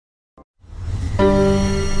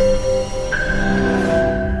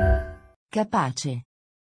Capace.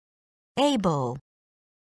 Able.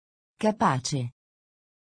 Capace.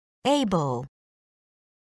 Able.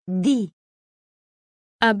 Di.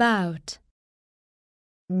 About.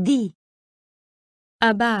 Di.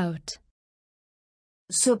 About.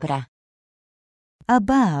 Sopra.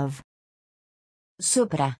 Above.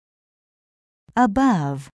 Sopra.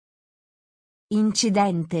 Above.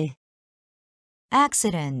 Incidente.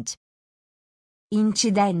 Accident.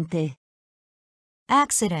 Incidente.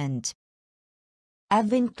 Accident.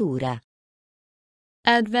 Avventura.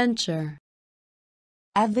 Adventure.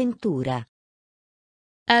 Avventura.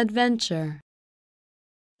 Adventure.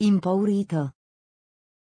 Impaurito.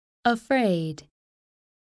 Afraid.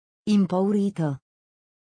 Impaurito.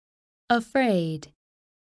 Afraid.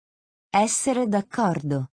 Essere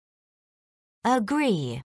d'accordo.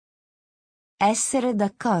 Agree. Essere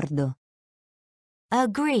d'accordo.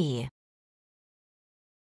 Agree.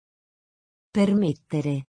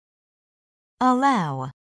 Permettere. Allow.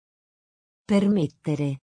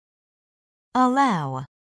 Permettere. Allow.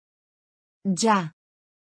 Già.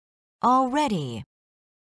 Already.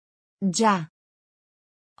 Già.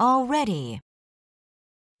 Already.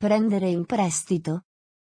 Prendere in prestito.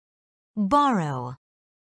 Borrow.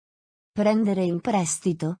 Prendere in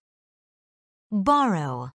prestito.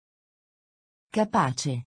 Borrow.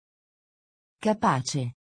 Capace.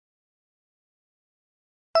 Capace.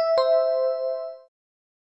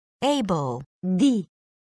 Able. Di.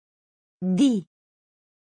 Di.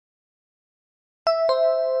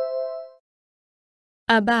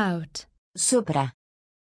 About. Sopra.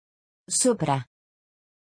 Sopra.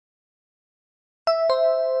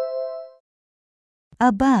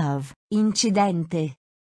 Above. Incidente.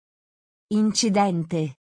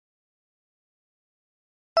 Incidente.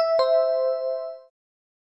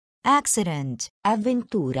 Accident.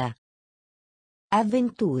 Avventura.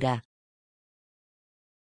 Avventura.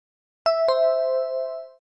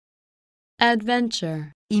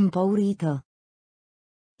 Adventure. Impaurito.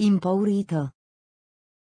 Impaurito.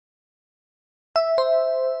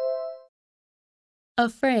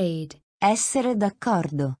 Afraid. Essere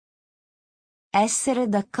d'accordo. Essere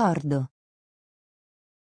d'accordo.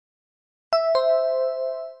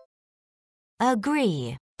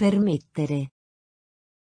 Agree. Permettere.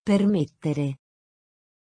 Permettere.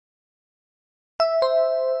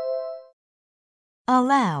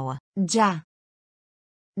 Allow. Già.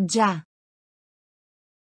 Già.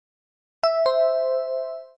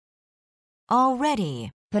 Already.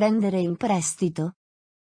 Prendere in prestito.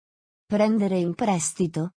 Prendere in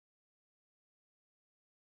prestito.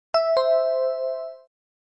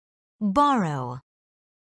 Borrow.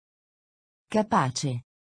 Capace.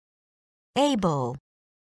 Able.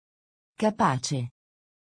 Capace.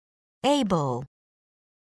 Able.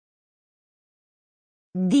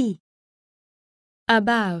 Di.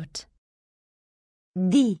 About.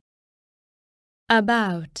 Di.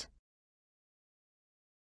 About.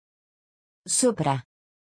 Sopra.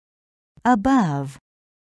 Above.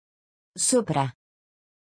 Sopra.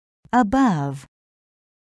 Above.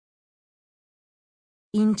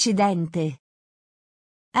 Incidente.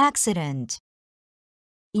 Accident.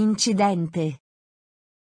 Incidente.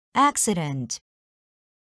 Accident.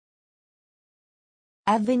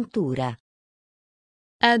 Avventura.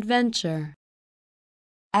 Adventure.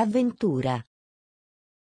 Avventura.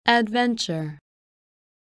 Adventure.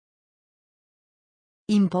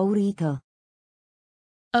 Impaurito.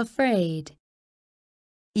 Afraid.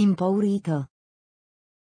 Impaurito.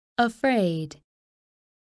 Afraid.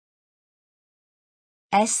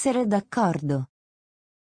 Essere d'accordo.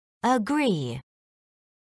 Agree.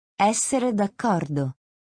 Essere d'accordo.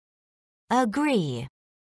 Agree.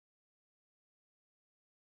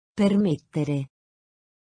 Permettere.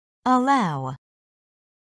 Allow.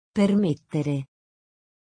 Permettere.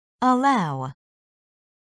 Allow.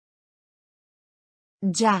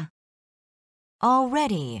 Già.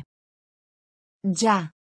 Already. Già.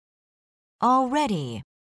 Already.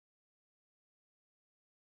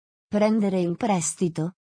 Prendere in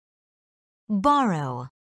prestito. Borrow.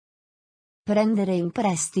 Prendere in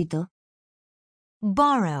prestito.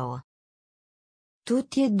 Borrow.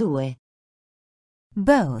 Tutti e due.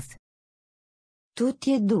 Both.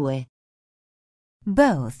 Tutti e due.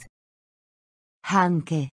 Both.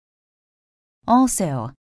 Anche.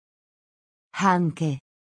 Also. Anche.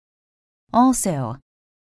 Also.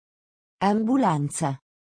 Ambulanza.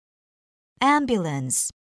 Ambulance.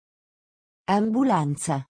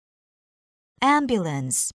 Ambulanza.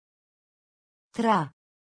 Ambulance. Tra.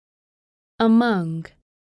 Among.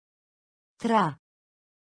 Tra.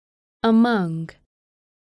 Among.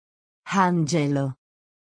 Angelo.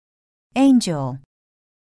 Angel.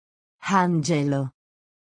 Angelo.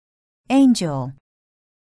 angel,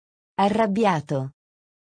 Arrabbiato.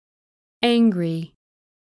 angry,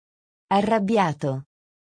 Arrabbiato.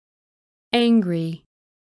 angry,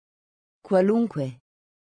 Qualunque.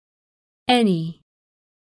 any,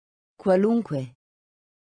 Qualunque.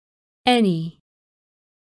 any,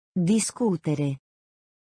 Discutere.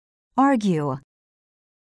 argue,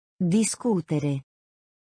 Discutere.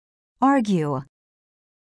 argue,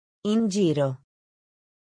 In giro.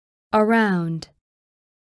 around,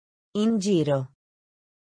 In giro.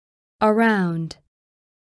 around,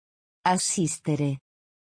 Assistere.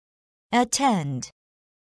 attend,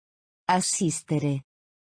 Assistere.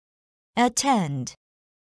 attend,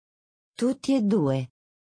 Tutti e due.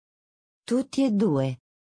 Tutti e due.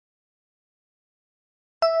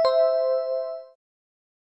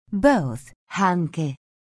 both, Anche.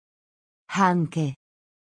 Anche.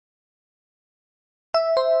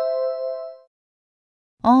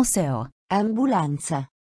 also, Ambulanza.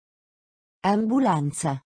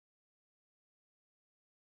 Ambulanza.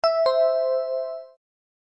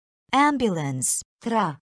 ambulance,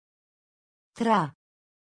 Tra. Tra.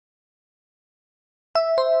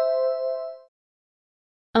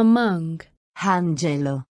 among,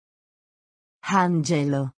 Angelo.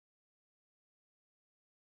 Angelo.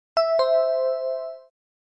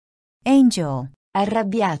 angel,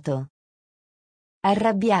 Arrabbiato.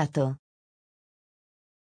 Arrabbiato.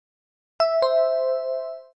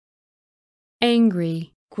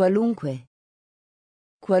 angry, Qualunque.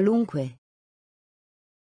 Qualunque.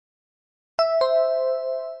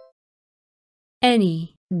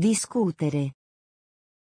 any, Discutere.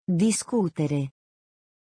 Discutere.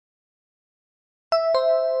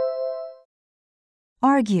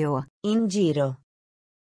 argue, In giro.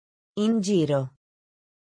 In giro.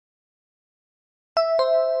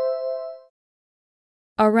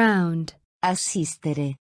 around,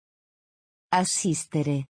 Assistere.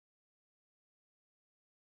 Assistere.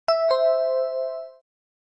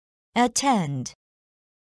 attend,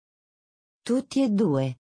 Tutti e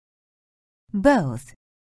due. both,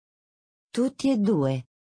 Tutti e due.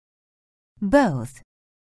 both,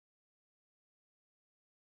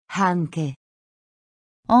 Anche.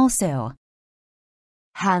 also,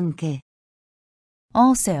 Anche.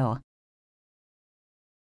 also,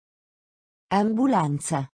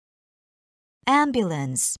 Ambulanza.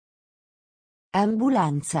 ambulance,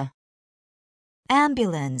 Ambulanza.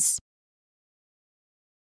 ambulance,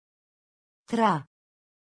 Tra.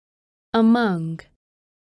 among,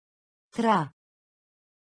 Tra.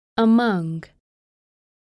 among,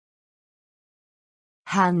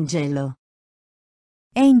 Angelo.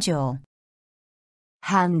 angel,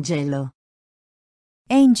 Angelo.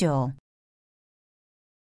 angel,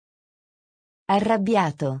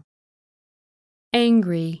 Arrabbiato.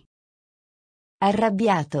 angry,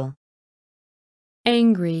 Arrabbiato.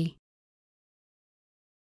 angry,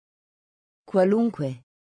 Qualunque.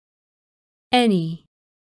 any,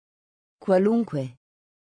 Qualunque.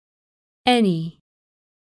 any,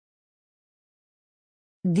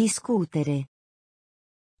 Discutere.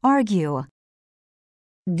 argue,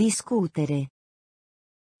 Discutere.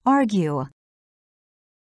 argue,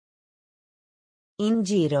 In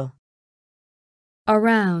giro.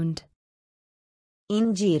 around,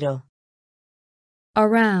 In giro.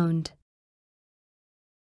 around,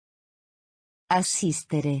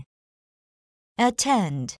 Assistere.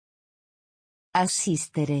 attend,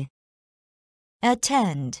 Assistere.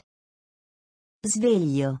 attend,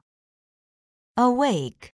 Sveglio.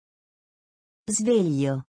 awake,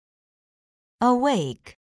 Sveglio.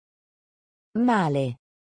 awake, Male.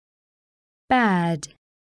 bad,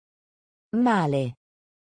 Male.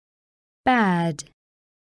 bad,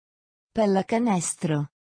 Pallacanestro.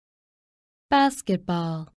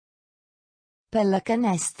 basketball,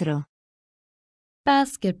 Pallacanestro.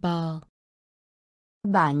 basketball,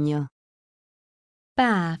 Bagno.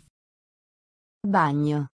 bath,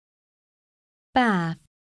 Bagno. bath,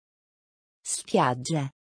 Spiaggia.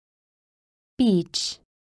 beach,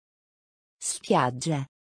 Spiaggia.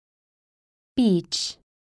 beach,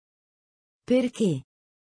 Perché?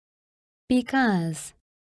 because,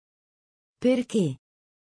 Perché?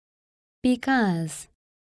 because,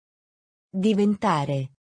 Diventare.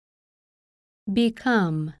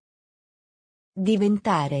 become,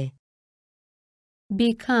 Diventare.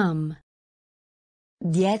 become,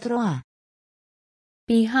 Dietro a.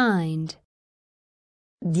 behind,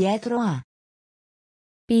 Dietro a.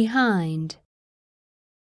 behind,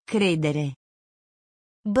 Credere.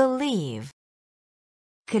 believe,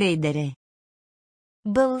 Credere.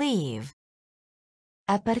 believe,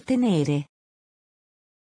 Appartenere.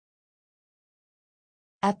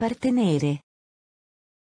 Appartenere.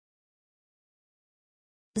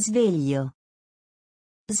 Sveglio.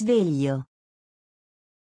 Sveglio.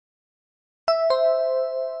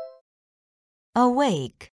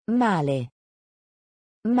 Awake. Male.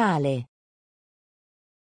 Male.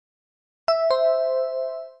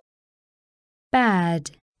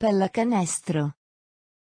 Bad. Pallacanestro.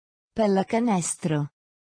 Pallacanestro.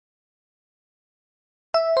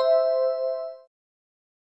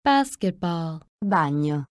 Basketball.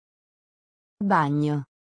 Bagno. Bagno.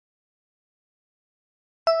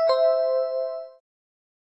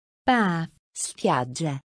 Bath.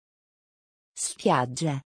 Spiaggia.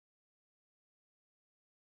 Spiaggia.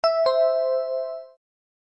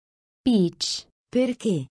 Beach.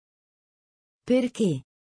 Perché? Perché?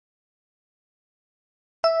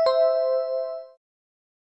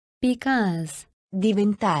 Because.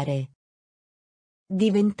 Diventare.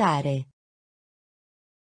 Diventare.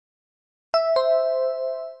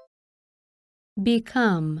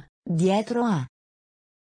 Become. Dietro a.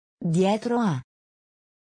 Dietro a.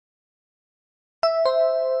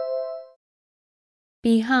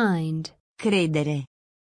 Behind. Credere.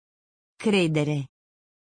 Credere.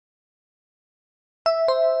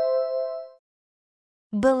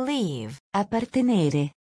 Believe.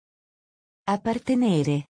 Appartenere.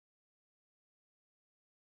 Appartenere.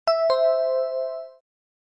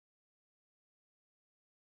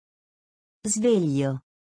 Sveglio.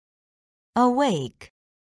 Awake.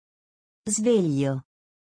 Sveglio.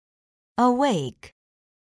 Awake.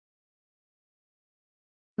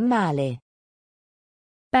 Male.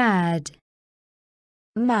 Bad.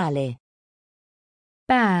 Male.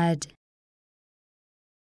 Bad.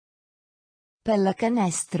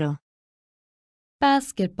 Pallacanestro.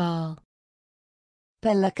 Basketball.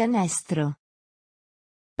 Pallacanestro.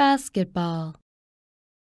 Basketball.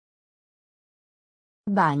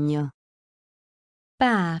 Bagno.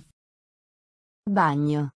 Bath.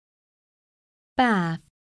 Bagno. Bath.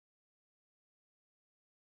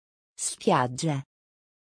 Spiaggia.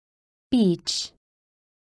 Beach.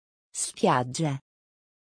 Spiaggia.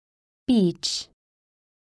 Beach.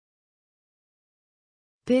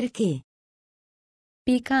 Perché?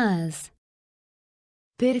 Because.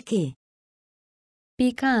 Perché?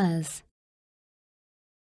 Because.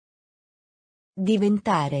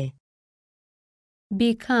 Diventare.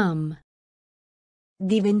 Become.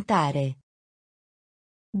 Diventare.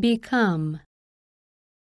 Become.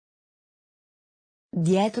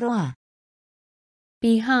 Dietro a.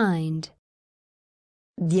 Behind.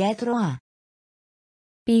 Dietro a.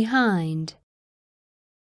 Behind.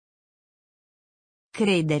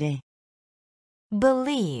 Credere.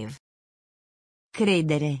 Believe.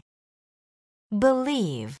 Credere.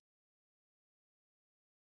 Believe.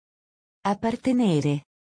 Appartenere.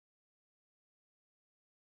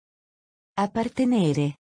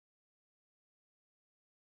 Appartenere.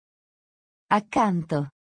 Accanto.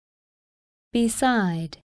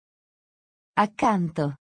 Beside.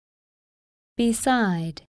 Accanto.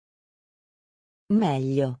 Beside.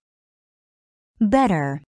 Meglio.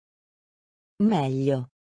 Better. Meglio.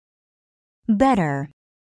 Better.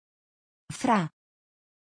 Fra.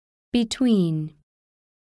 Between.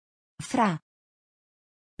 Fra.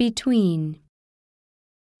 Between.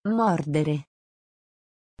 Mordere.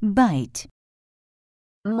 Bite.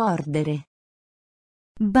 Mordere.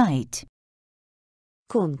 Bite.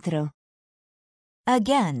 Contro.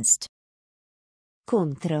 Against.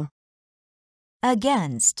 Contro.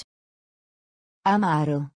 Against.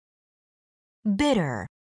 Amaro. Bitter.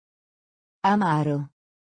 Amaro.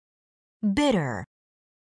 Bitter.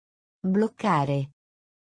 Bloccare.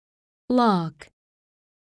 Lock.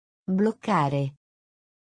 Bloccare.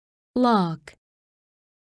 Lock.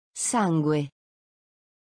 Sangue.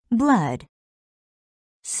 Blood.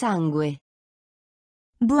 Sangue.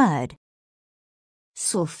 Blood.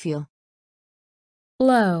 Soffio.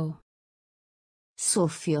 Blow.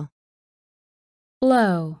 Soffio.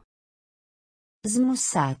 Blow.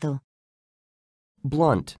 Smussato.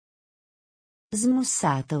 Blunt.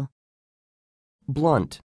 Smussato.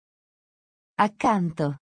 Blunt.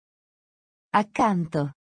 Accanto.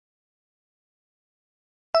 Accanto.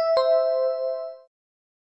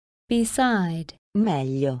 Beside.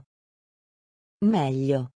 Meglio.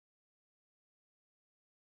 Meglio.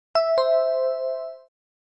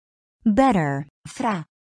 Better. Fra.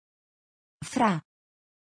 Fra.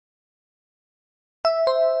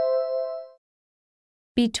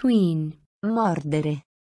 Between. Mordere.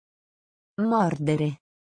 Mordere.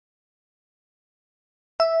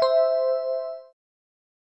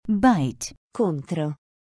 Bite. Contro.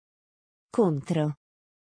 Contro.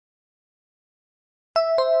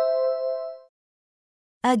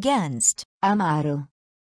 Against. Amaro.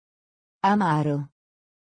 Amaro.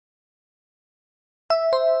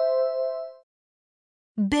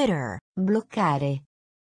 bitter, bloccare,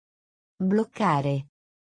 bloccare,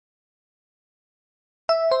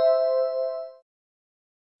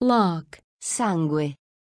 lock, sangue,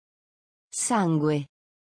 sangue,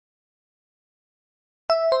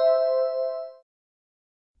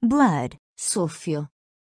 blood, soffio,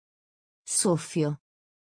 soffio,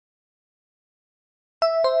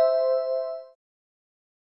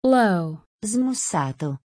 blow,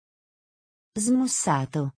 smussato,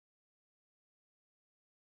 smussato,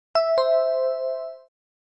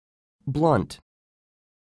 blunt,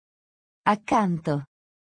 accanto,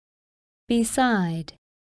 beside,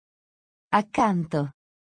 accanto,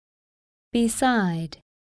 beside,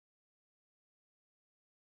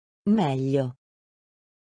 meglio,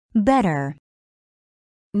 better,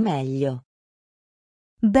 meglio,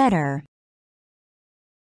 better,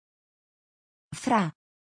 fra,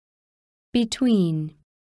 between,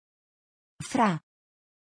 fra,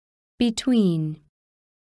 between,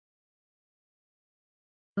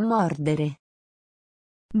 mordere,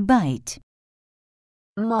 bite,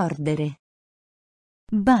 mordere,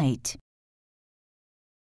 bite,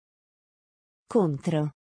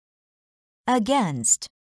 contro, against,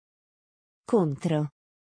 contro,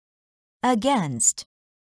 against,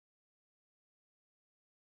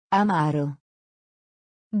 amaro,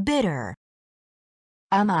 bitter,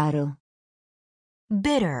 amaro,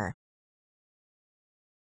 bitter,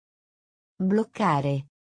 bloccare,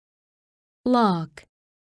 lock,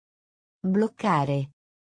 bloccare,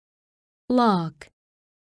 lock,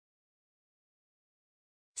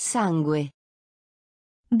 sangue,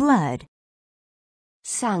 blood,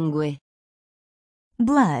 sangue,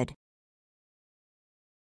 blood,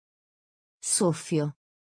 soffio,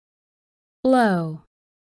 blow,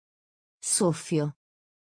 soffio,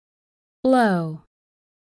 blow,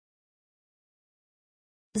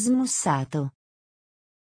 smussato,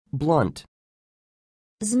 blunt,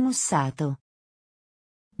 smussato,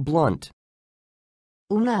 blunt,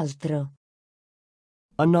 un altro,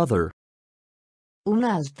 another, un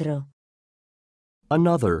altro,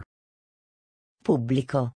 another,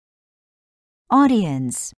 pubblico,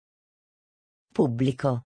 audience,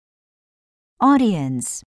 pubblico,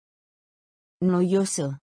 audience,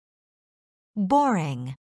 noioso,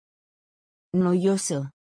 boring, noioso,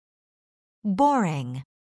 boring,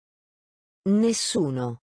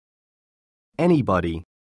 nessuno, anybody,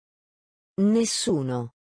 nessuno,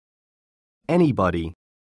 anybody,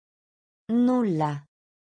 nulla,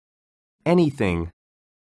 anything,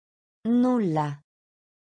 nulla,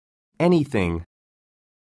 anything,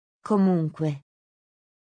 comunque,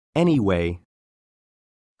 anyway,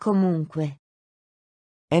 comunque,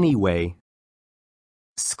 anyway,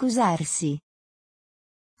 scusarsi,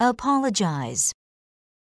 apologize,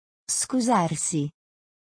 scusarsi,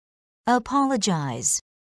 apologize,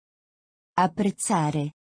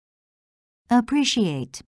 apprezzare,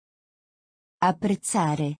 appreciate,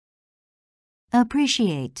 apprezzare,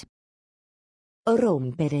 appreciate,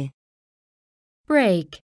 rompere,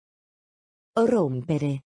 break,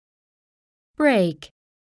 rompere, break,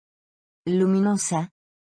 luminosa,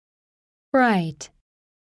 bright,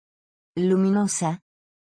 luminosa,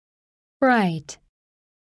 bright,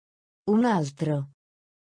 un altro,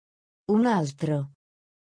 un altro,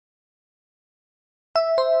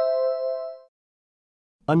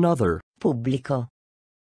 another, pubblico,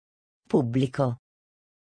 pubblico,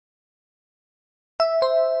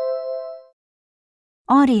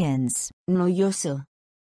 audience, noioso,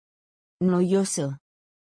 noioso,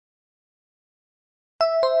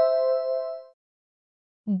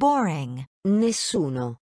 boring,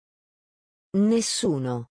 nessuno,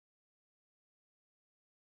 nessuno,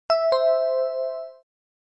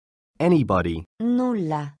 anybody,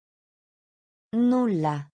 nulla,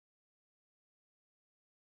 nulla,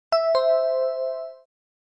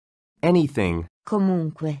 anything,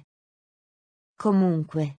 comunque,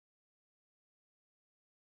 comunque,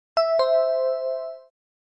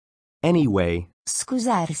 anyway,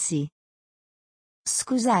 scusarsi,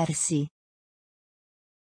 scusarsi,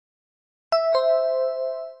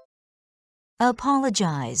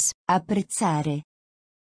 apologize, apprezzare,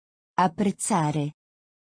 apprezzare,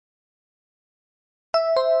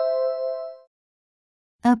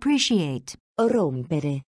 appreciate,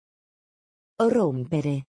 rompere,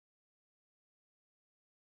 rompere,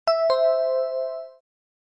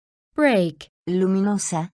 break,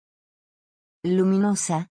 luminosa,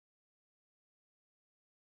 luminosa,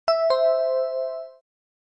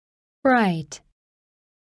 bright,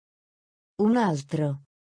 un altro,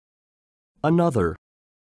 another,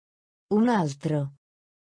 un altro,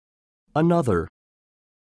 another,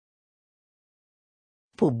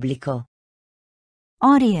 pubblico,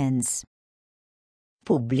 audience,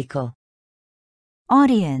 Pubblico.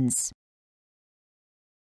 Audience.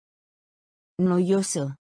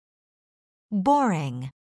 Noioso. Boring.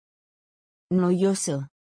 Noioso.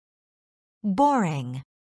 Boring.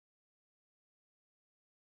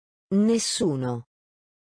 Nessuno.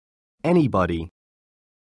 Anybody.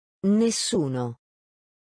 Nessuno.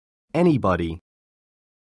 Anybody.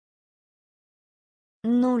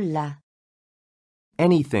 Nulla.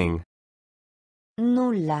 Anything.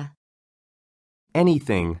 Nulla.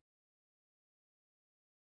 Anything.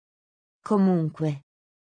 Comunque.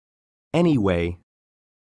 Anyway.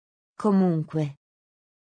 Comunque.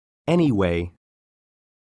 Anyway.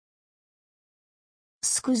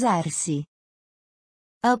 Scusarsi.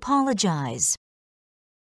 Apologize.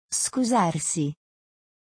 Scusarsi.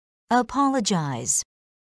 Apologize.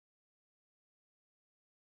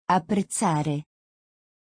 Apprezzare.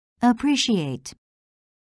 Appreciate.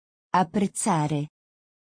 Apprezzare.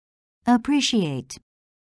 Appreciate.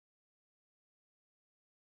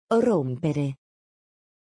 Rompere.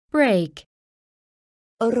 break,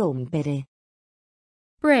 Rompere.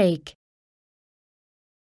 break,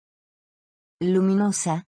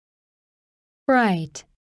 Luminosa. bright,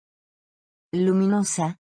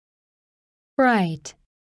 Luminosa. bright,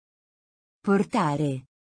 Portare.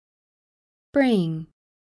 bring,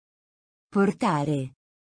 Portare.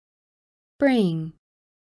 bring,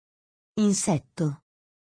 Insetto.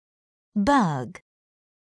 Bug.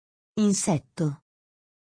 Insetto.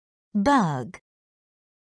 Bug.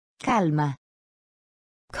 Calma.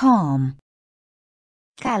 Calm.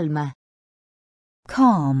 Calma.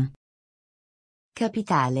 Calm.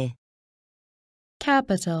 Capitale.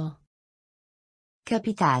 capital,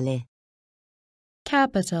 Capitale.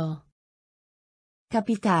 capital,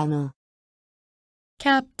 Capitano.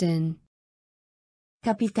 captain,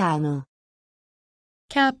 Capitano.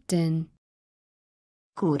 captain,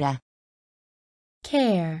 Cura.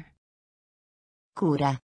 care,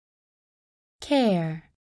 Cura.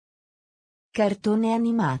 care, Cartone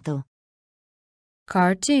animato.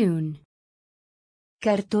 cartoon,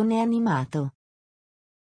 Cartone animato.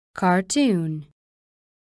 cartoon,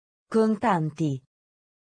 Contanti.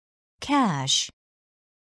 Cash.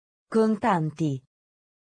 Contanti.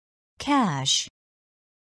 Cash.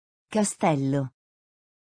 Castello.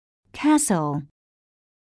 Castle.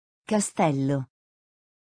 Castello.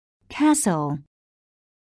 Castle.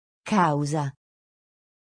 Causa.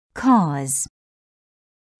 Cause.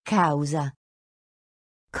 Causa.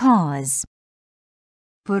 Cause.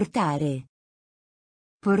 Portare.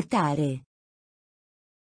 Portare.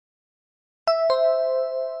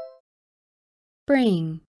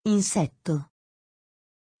 bring, Insetto.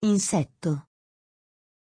 Insetto.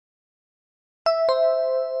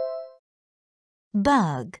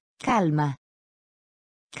 Bug. Calma.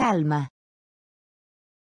 Calma.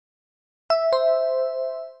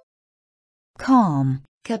 Calm.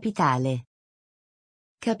 Capitale.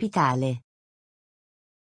 Capitale.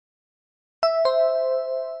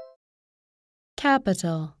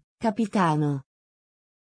 capital, Capitano.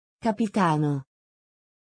 Capitano.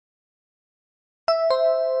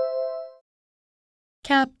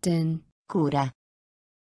 captain, Cura.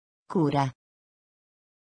 Cura.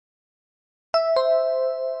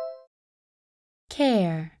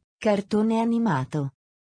 care, Cartone animato.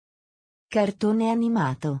 Cartone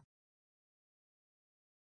animato.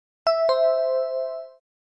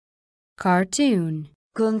 cartoon,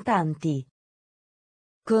 Contanti.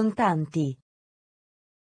 Contanti.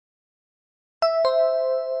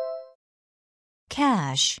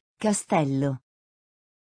 Cash. Castello.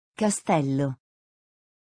 Castello.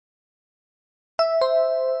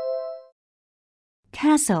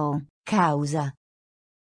 Castle. Causa.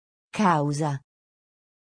 Causa.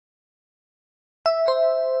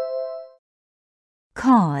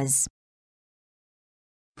 Cause.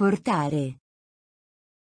 Portare.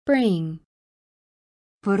 bring,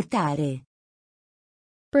 Portare.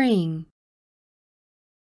 bring,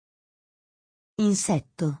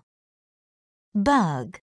 Insetto.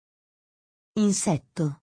 Bug.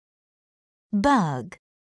 Insetto. Bug.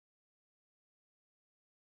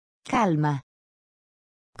 Calma.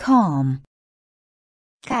 Calm.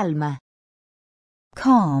 Calma.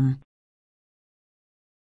 Calm.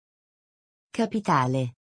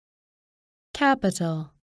 Capitale.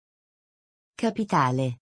 capital,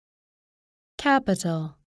 Capitale.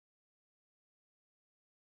 capital,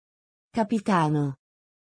 Capitano.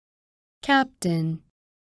 captain,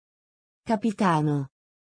 Capitano.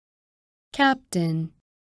 captain,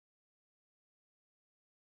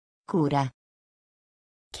 Cura.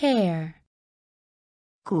 care,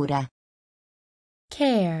 Cura.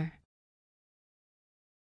 care,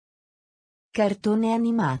 Cartone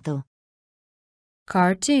animato.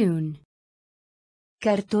 cartoon,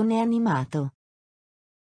 Cartone animato.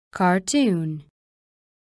 cartoon,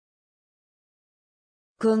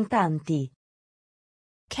 Contanti.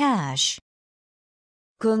 cash,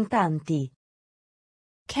 Contanti.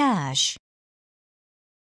 cash,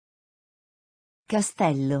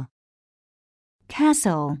 Castello.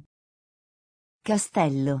 castle,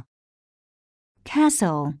 Castello.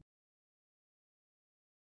 castle,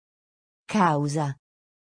 Causa.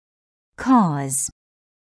 cause,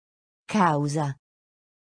 Causa.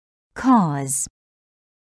 cause,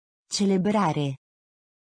 Celebrare.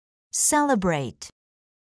 celebrate,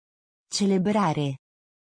 Celebrare.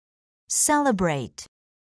 celebrate,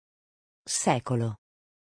 Secolo.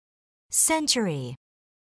 century,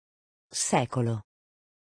 Secolo.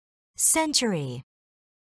 century,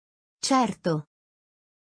 Certo.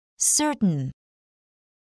 certain,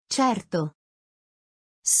 Certo.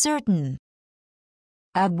 certain,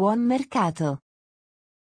 A buon mercato.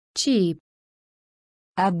 cheap,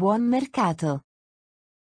 A buon mercato.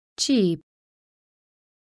 cheap,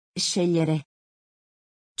 Scegliere.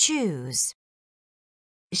 choose,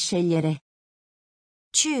 Scegliere.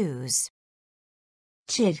 choose,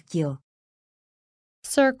 Cerchio.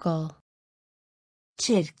 circle,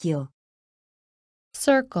 Cerchio.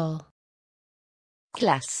 circle,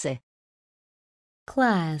 Classe.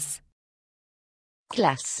 class,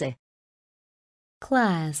 Classe.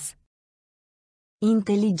 class,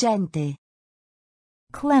 Intelligente.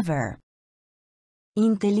 clever,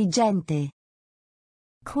 Intelligente.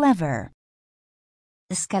 clever,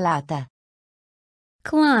 Scalata.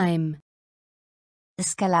 climb,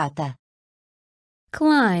 Scalata.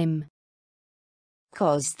 climb,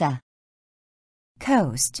 Costa.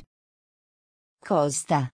 coast,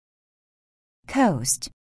 Costa. coast,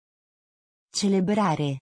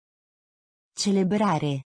 Celebrare.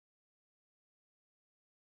 Celebrare.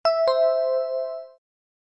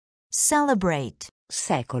 celebrate,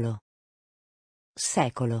 Secolo.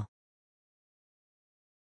 Secolo.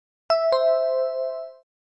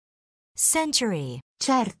 century,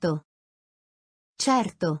 Certo.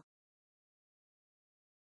 Certo.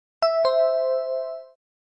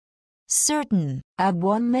 certain, A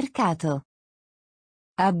buon mercato.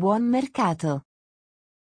 A buon mercato.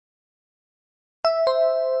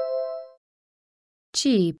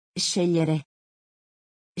 cheap, Scegliere.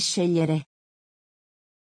 Scegliere.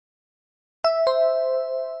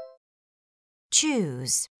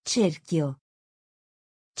 choose, Cerchio.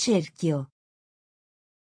 Cerchio.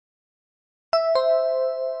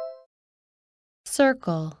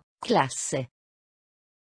 circle, Classe.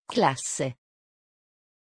 Classe.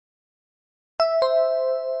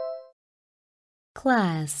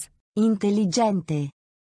 class, Intelligente.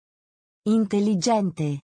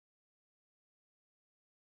 Intelligente.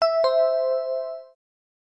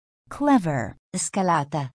 clever,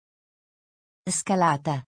 Scalata.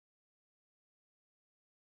 Scalata.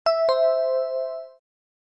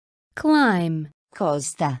 climb,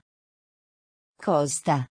 Costa.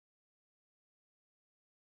 Costa.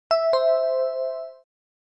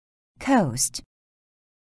 coast,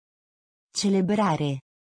 Celebrare.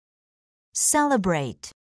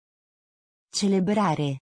 celebrate,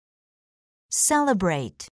 Celebrare.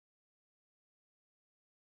 celebrate,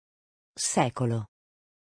 Secolo.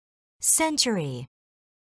 century,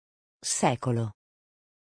 Secolo.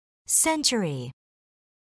 century,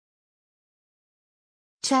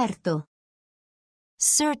 Certo.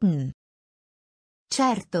 certain,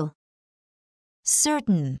 Certo.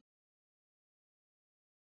 certain,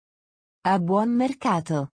 A buon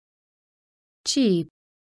mercato. cheap,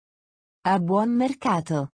 A buon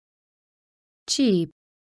mercato. cheap,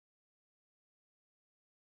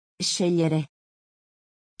 Scegliere.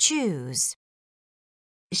 choose,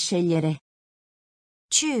 Scegliere.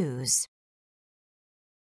 choose,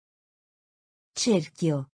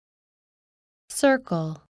 Cerchio.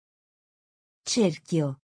 circle,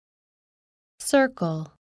 Cerchio.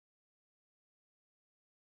 circle,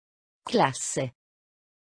 Classe.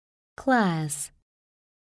 class,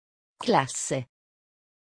 Classe.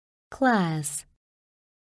 class,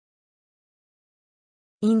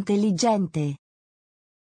 Intelligente.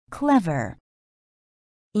 clever,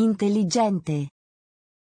 Intelligente.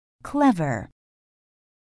 clever,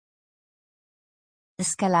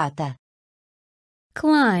 Scalata.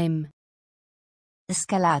 climb,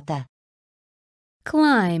 Scalata.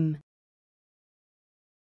 climb,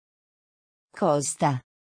 Costa.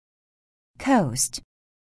 coast,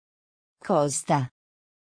 Costa.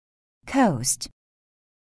 coast,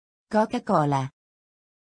 Coca-Cola.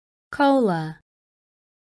 cola,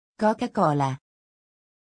 Coca-Cola.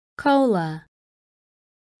 cola,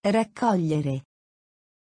 Raccogliere.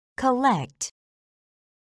 collect,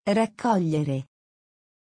 Raccogliere.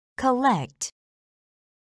 collect,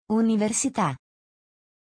 Università.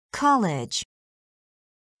 college,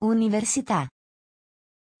 Università.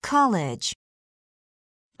 college,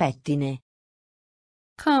 Pettine.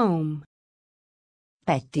 comb,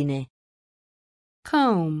 Pettine.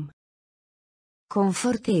 comb,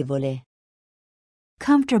 Confortevole.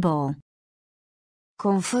 comfortable,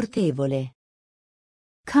 Confortevole.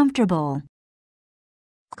 comfortable,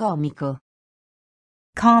 Comico.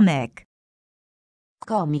 comic,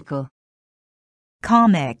 Comico.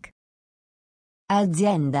 comic,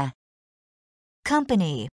 Azienda.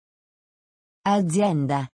 company,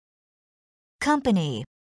 Azienda. company,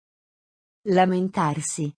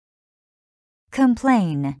 Lamentarsi.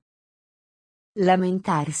 complain,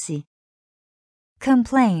 Lamentarsi.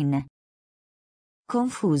 complain,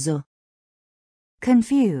 Confuso.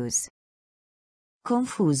 confuse,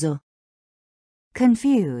 Confuso.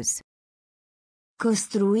 confuse,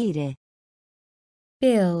 Costruire.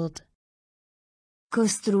 build,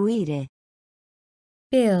 Costruire.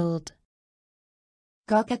 build,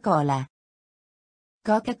 Coca-Cola.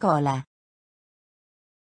 Coca-Cola.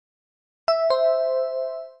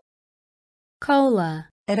 cola,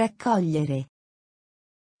 Raccogliere.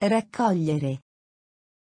 Raccogliere.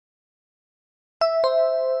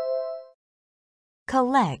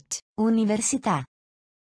 collect, Università.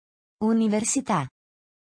 Università.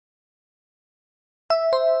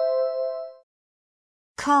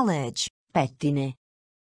 college, Pettine.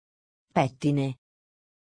 Pettine.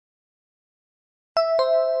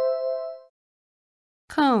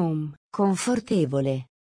 comb, Confortevole.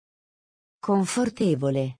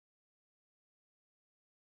 Confortevole.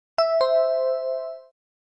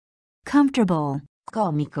 comfortable,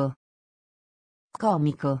 Comico.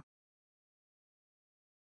 Comico.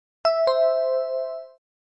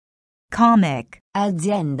 comic,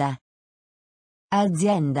 Azienda.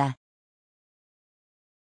 Azienda.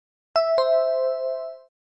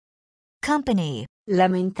 company,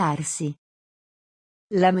 Lamentarsi.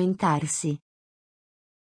 Lamentarsi.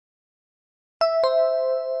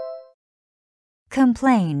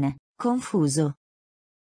 complain, Confuso.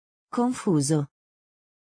 Confuso.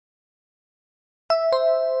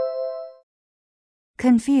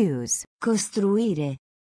 confuse, Costruire.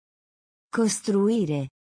 Costruire.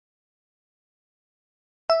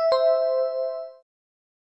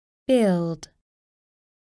 build,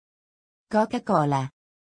 Coca-Cola.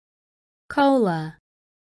 cola,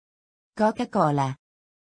 Coca-Cola.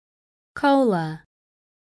 cola,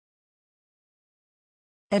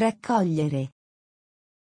 Raccogliere.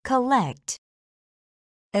 collect,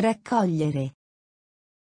 Raccogliere.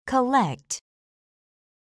 collect,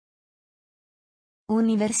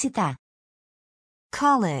 Università.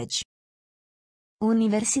 college,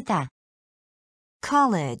 Università.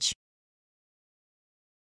 college,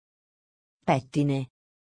 Pettine.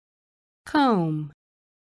 comb,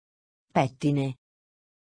 Pettine.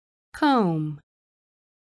 comb,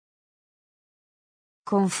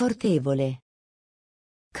 Confortevole.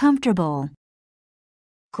 comfortable,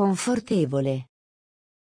 Confortevole.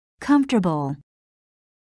 comfortable,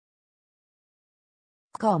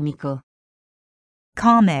 Comico.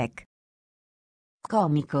 comic,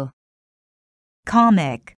 Comico.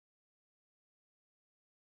 comic,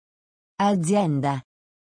 Azienda.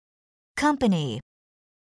 company,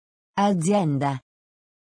 Azienda.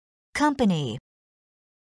 company,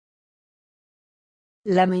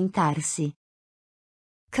 Lamentarsi.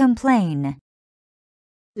 complain,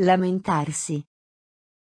 Lamentarsi.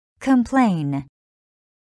 complain,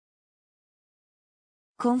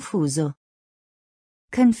 Confuso.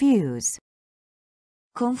 confuse,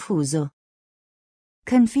 Confuso.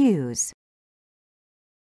 confuse,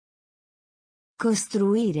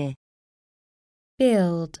 Costruire.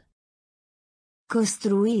 build,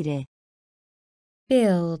 Costruire.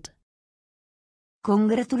 build,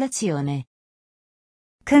 Congratulazione.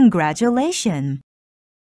 congratulation,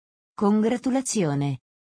 Congratulazione.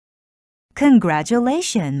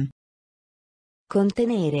 congratulation,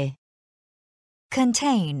 Contenere.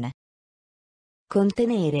 contain,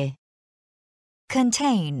 Contenere.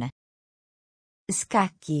 contain,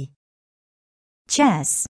 Scacchi.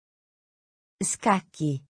 chess,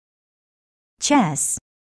 Scacchi. chess,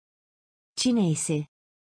 Cinese.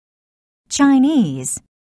 Chinese,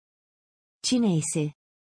 Cinese.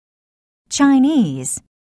 Chinese,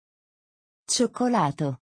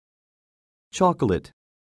 Cioccolato. chocolate,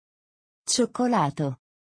 Cioccolato.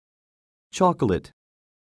 chocolate,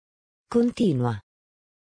 Continua.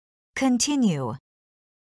 continue,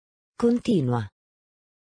 Continua.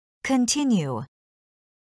 continue,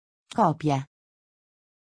 Copia.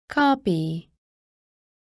 copy,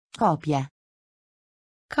 Copia.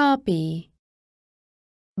 copy,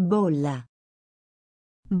 bolla,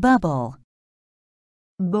 bubble,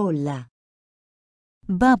 bolla,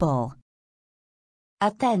 bubble,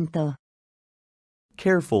 attento,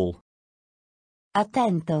 Careful.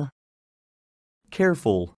 attento,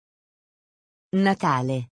 Careful.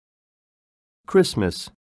 Natale, Christmas.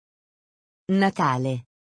 Natale,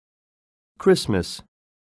 Christmas.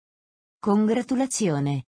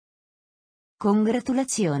 congratulazione,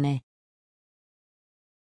 congratulazione,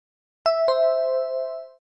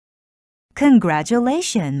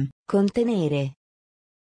 congratulations, contenere,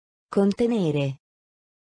 contenere,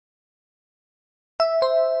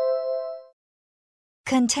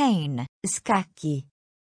 contain, scacchi,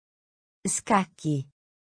 scacchi,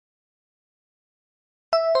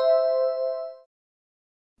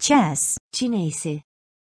 chess, cinese,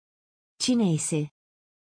 cinese,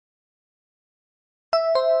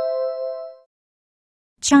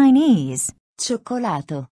 Chinese,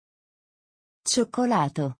 cioccolato,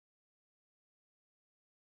 cioccolato,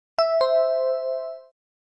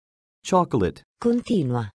 Chocolate.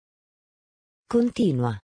 continua,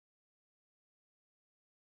 continua,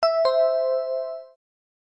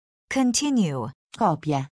 continue,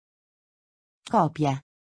 copia, copia,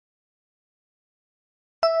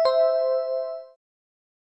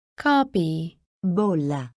 copy,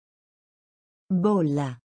 bolla,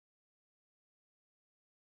 bolla,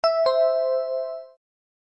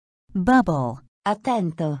 bubble,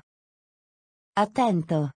 attento,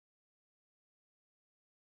 attento,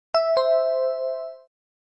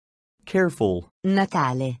 Careful.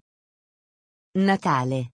 Natale,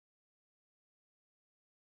 Natale,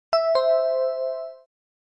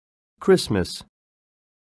 Christmas.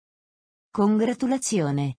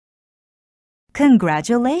 congratulazione,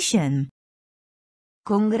 congratulations,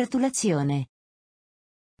 congratulazione,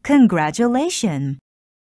 congratulations,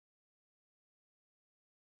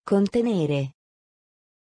 contenere,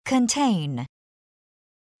 contain,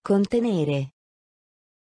 contenere,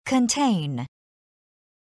 contain,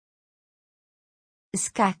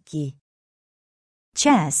 scacchi,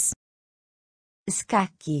 chess,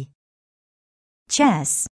 scacchi,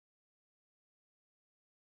 chess,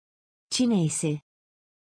 cinese,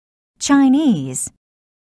 Chinese,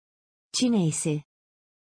 cinese,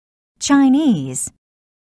 Chinese,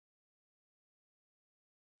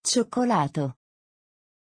 cioccolato,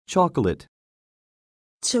 Chocolate.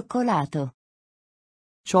 cioccolato,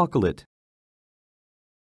 Chocolate.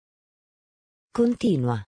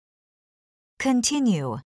 continua,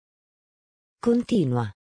 continue,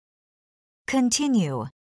 continua, continue,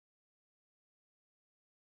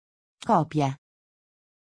 copia,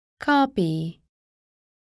 copy,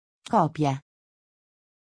 copia,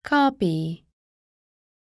 copy,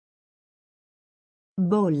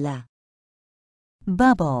 bolla,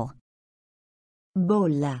 bubble,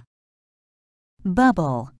 bolla,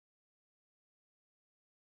 bubble,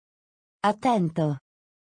 attento,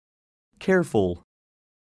 Careful.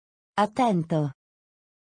 attento,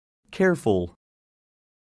 Careful.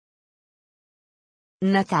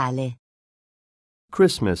 Natale,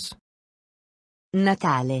 Christmas.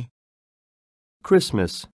 Natale,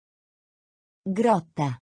 Christmas.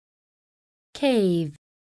 grotta, cave,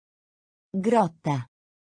 grotta,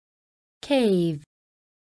 cave,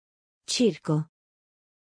 circo,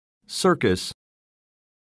 Circus.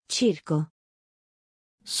 circo,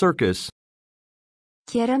 Circus.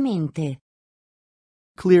 chiaramente,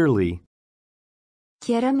 Clearly.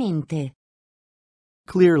 chiaramente,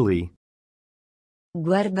 Clearly.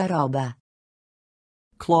 guardaroba,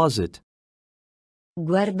 Closet.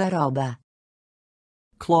 guardaroba,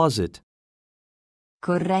 Closet.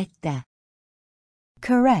 corretta,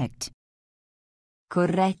 correct,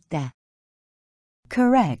 corretta,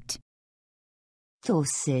 correct,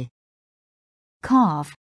 tosse,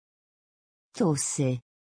 cough, tosse,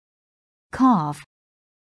 cough,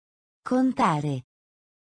 contare,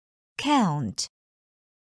 count,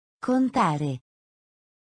 contare,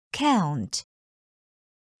 count,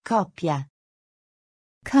 coppia,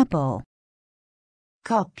 couple,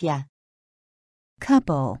 coppia,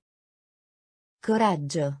 couple,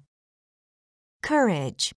 coraggio,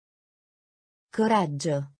 courage,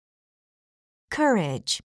 coraggio,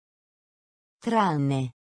 courage,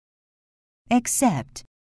 tranne, except,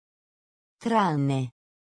 tranne,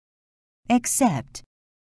 except,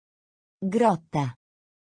 grotta,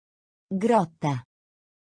 grotta,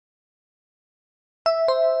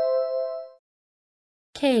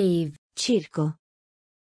 cave, circo,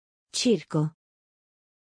 circo,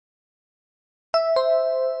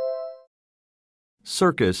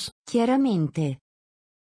 Circus. chiaramente,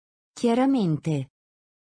 chiaramente,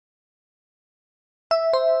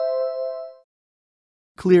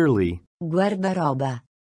 clearly, Guardaroba.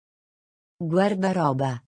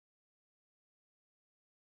 Guardaroba.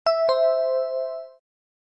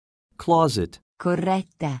 closet,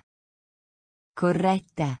 Corretta.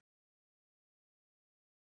 Corretta.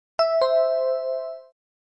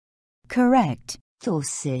 correct,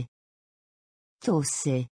 Tosse.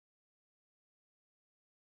 Tosse.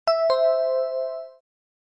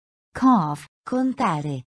 cough,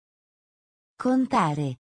 Contare.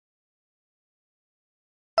 Contare.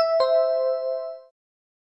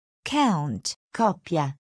 count,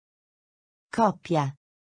 Coppia. Coppia.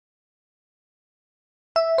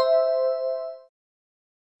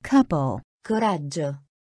 couple, Coraggio.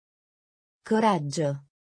 Coraggio.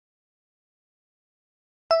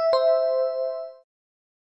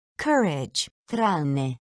 courage,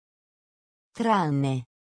 Tranne. Tranne.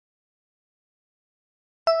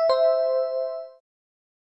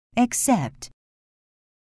 except,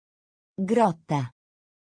 Grotta.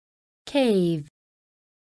 cave,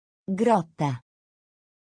 Grotta.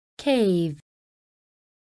 cave,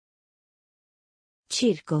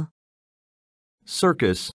 Circo.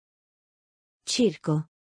 circus, Circo.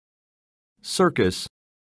 circus,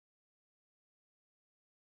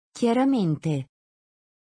 Chiaramente.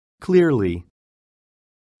 clearly,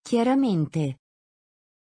 Chiaramente.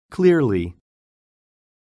 clearly,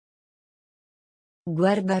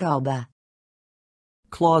 Guardaroba.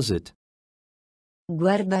 closet,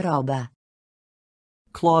 Guardaroba.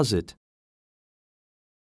 closet,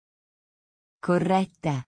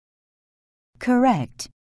 Corretta. correct,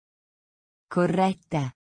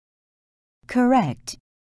 Corretta. correct,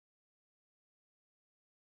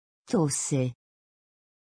 Tosse.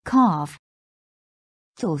 cough,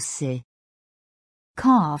 Tosse.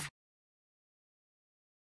 cough,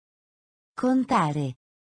 Contare.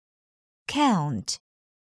 count,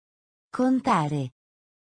 Contare.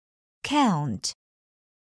 count,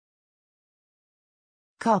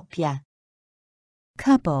 Coppia.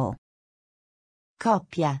 couple,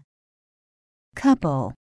 Coppia.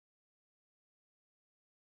 couple,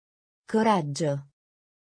 Coraggio.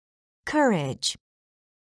 courage,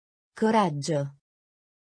 Coraggio.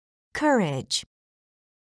 courage,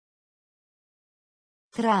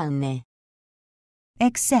 Tranne.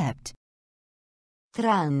 except,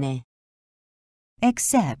 Tranne.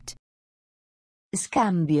 except,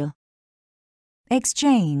 Scambio.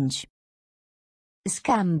 exchange,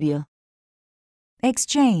 Scambio.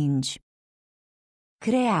 exchange,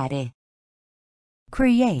 Creare.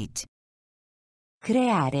 create,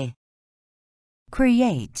 Creare.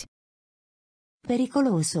 create,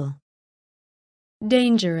 Pericoloso.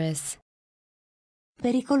 dangerous,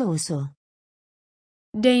 Pericoloso.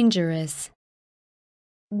 dangerous,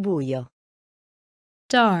 Buio.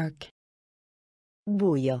 dark,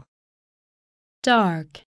 Buio.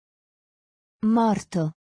 dark,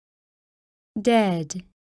 Morto. dead,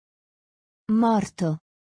 Morto.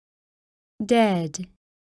 dead,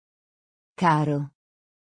 Caro.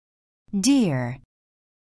 dear,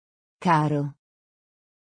 Caro.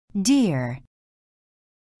 dear,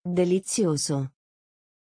 Delizioso.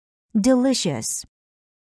 delicious,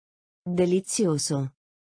 Delizioso.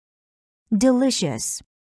 delicious,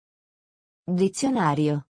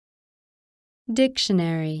 Dizionario.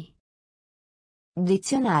 dictionary,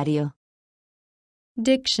 Dizionario.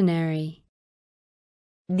 dictionary,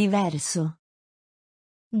 Diverso.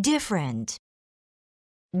 different,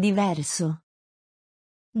 Diverso.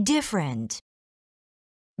 different,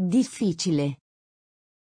 Difficile.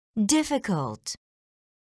 difficult,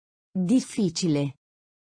 Difficile.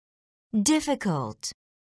 difficult,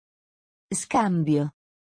 Scambio.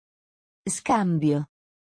 Scambio.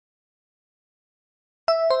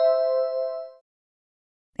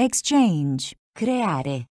 exchange,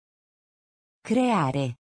 Creare.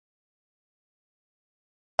 Creare.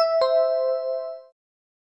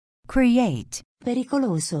 create,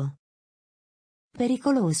 Pericoloso.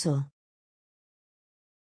 Pericoloso.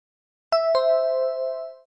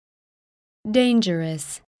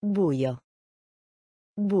 dangerous, Buio.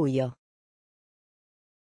 Buio.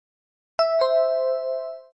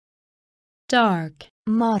 dark,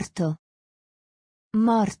 Morto.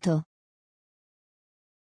 Morto.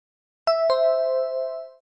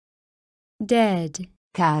 dead,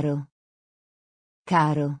 Caro.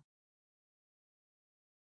 Caro.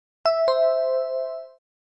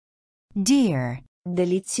 dear,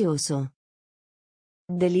 Delizioso.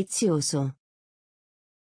 Delizioso.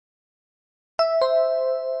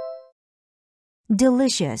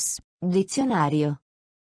 delicious, Dizionario.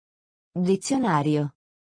 Dizionario.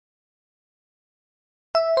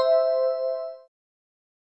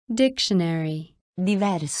 dictionary,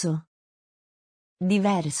 Diverso.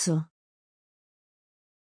 Diverso.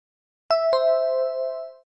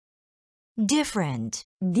 different,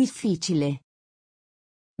 difficile,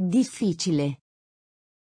 difficile,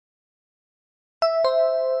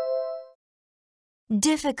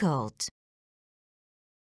 difficult,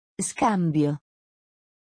 scambio,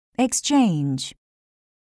 exchange,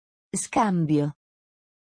 scambio,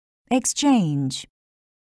 exchange,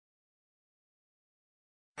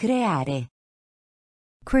 creare,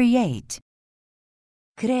 create,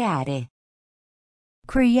 creare,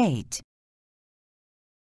 create,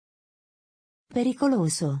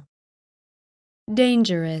 pericoloso,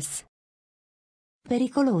 dangerous,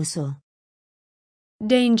 pericoloso,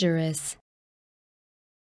 dangerous,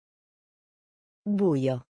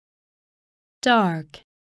 buio, dark,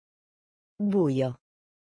 buio,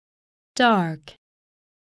 dark,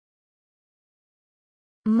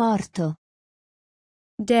 morto,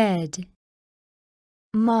 dead,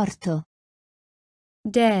 morto,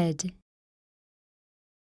 dead,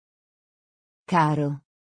 caro,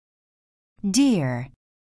 dear,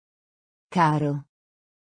 caro,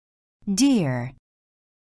 dear,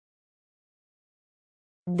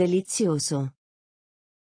 delizioso,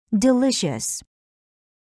 delicious,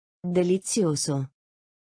 delizioso,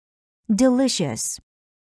 delicious,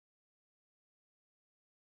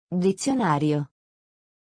 dizionario,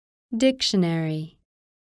 dictionary,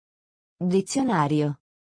 dizionario,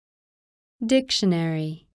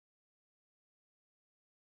 dictionary,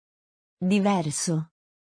 diverso,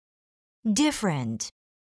 different,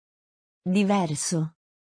 diverso,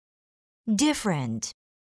 different,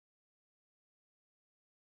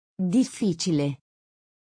 difficile,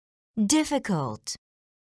 difficult,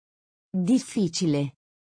 difficile,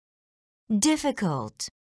 difficult,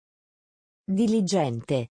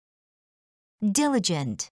 diligente,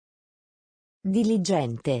 diligent,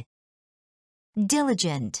 diligente,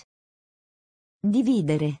 diligent,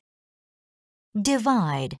 dividere,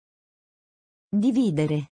 divide,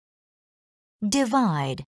 dividere,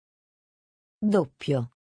 divide,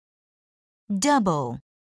 doppio, double,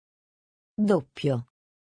 doppio,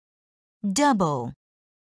 double,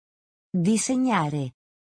 disegnare,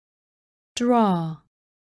 draw,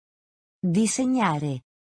 disegnare,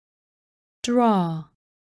 draw,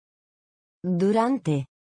 durante,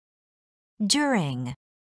 during,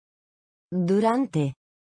 durante,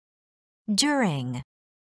 during,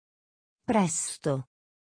 presto,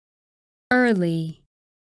 early,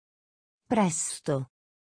 presto,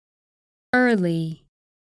 early,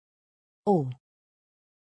 o,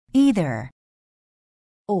 either,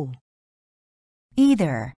 o,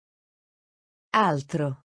 either,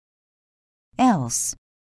 altro, else,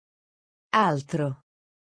 altro,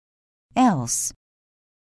 else,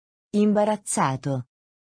 imbarazzato,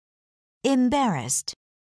 embarrassed,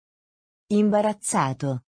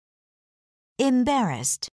 imbarazzato,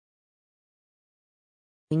 embarrassed,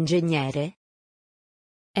 ingegnere,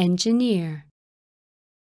 engineer,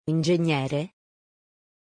 ingegnere,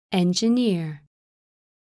 engineer,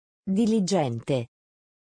 diligente,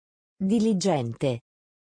 diligente,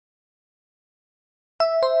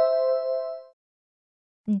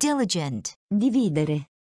 diligent, dividere,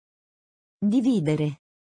 dividere,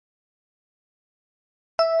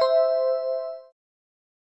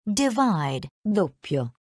 divide,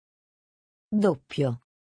 doppio, doppio,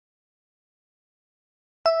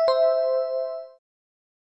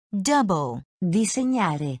 double,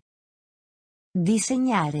 disegnare,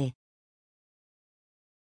 disegnare,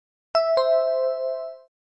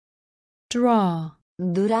 draw,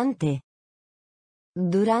 durante,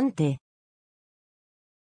 durante,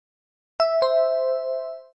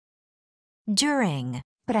 during,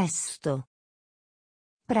 presto,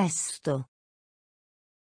 presto,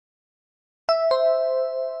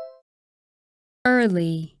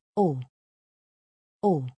 early, o,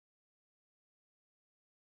 o,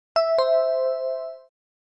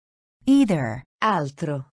 either,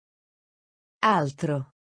 altro,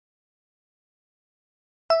 altro,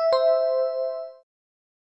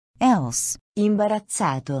 else,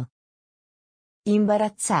 imbarazzato,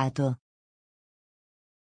 imbarazzato,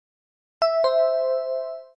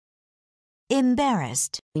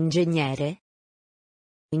 embarrassed, ingegnere,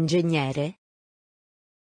 ingegnere,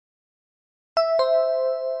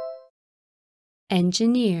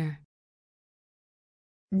 engineer,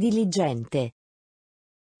 diligente,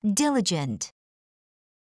 diligent,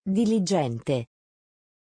 diligente,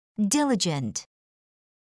 diligent,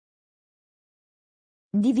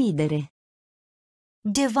 dividere,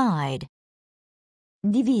 divide,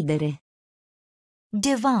 dividere,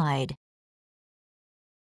 divide,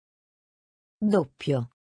 doppio,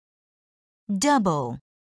 double,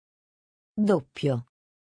 doppio,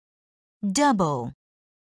 double,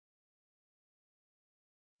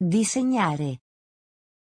 disegnare,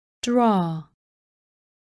 draw,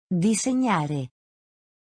 disegnare,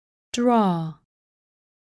 draw,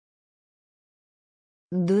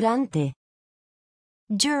 durante,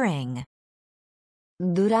 during,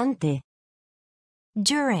 durante,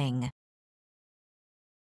 during,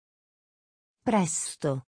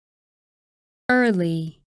 presto,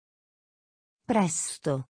 early,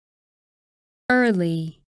 presto,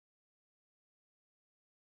 early,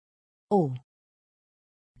 o,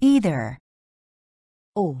 either,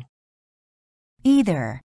 o,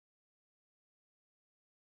 either,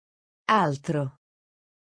 altro,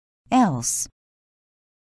 else,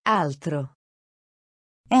 altro,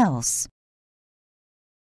 else,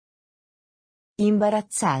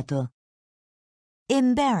 imbarazzato,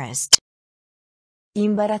 embarrassed,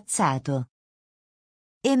 imbarazzato,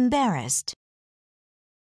 embarrassed,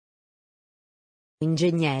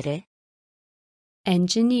 ingegnere,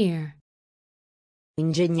 engineer,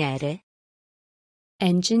 ingegnere,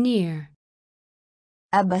 engineer,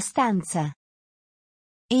 abbastanza,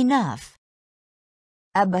 enough,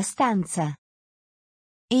 abbastanza,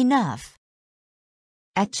 enough,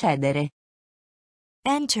 accedere,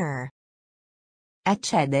 enter,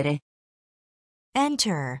 accedere,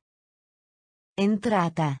 enter,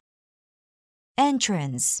 entrata,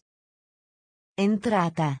 entrance,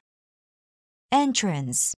 entrata,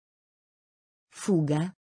 entrance,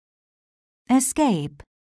 fuga, escape,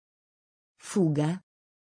 fuga,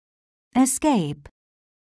 escape,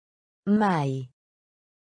 mai,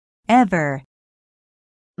 ever,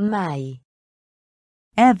 mai,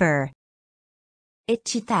 ever,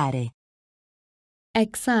 eccitare,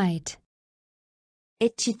 excite,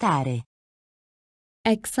 eccitare,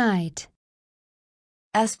 excite,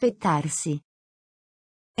 aspettarsi,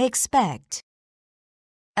 expect,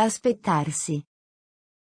 aspettarsi,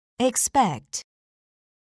 expect,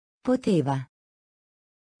 poteva,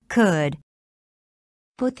 could,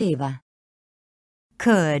 poteva,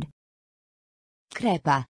 could,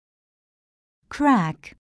 crepa,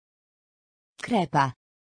 crack, crepa,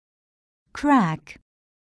 crack,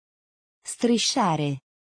 strisciare,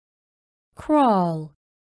 crawl,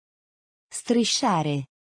 strisciare,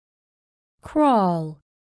 crawl,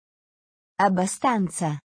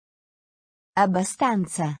 abbastanza,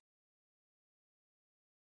 abbastanza,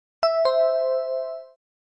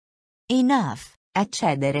 enough,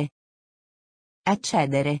 accedere,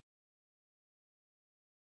 accedere,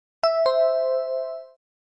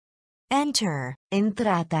 enter,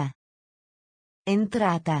 entrata,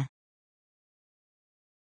 entrata,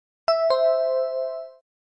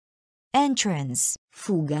 entrance,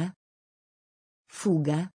 fuga,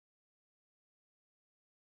 fuga,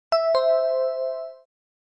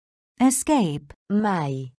 escape,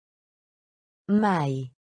 mai,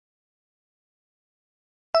 mai,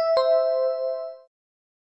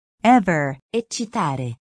 ever,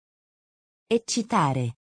 eccitare,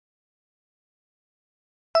 eccitare,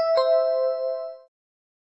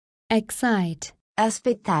 excite,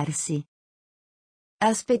 aspettarsi,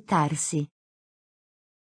 aspettarsi,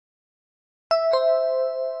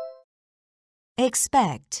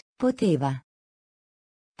 expect, poteva,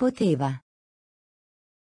 poteva,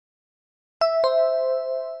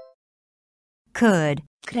 could,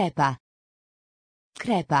 crepa,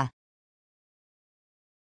 crepa,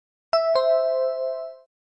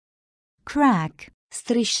 crack,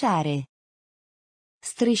 strisciare,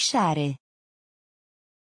 strisciare,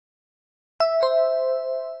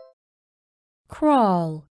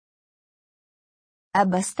 crawl,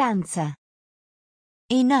 abbastanza,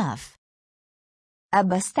 enough,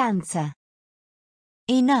 abbastanza,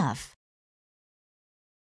 enough,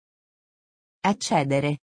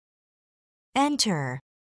 accedere, enter,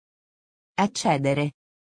 accedere,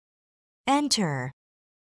 enter,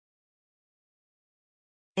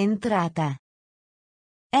 entrata,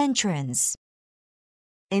 entrance,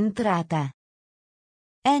 entrata,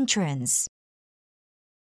 entrance,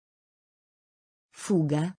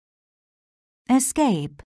 fuga,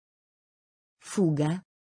 escape, fuga,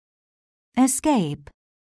 escape,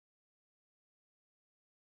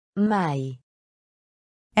 mai,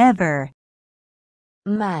 ever,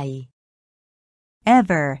 mai,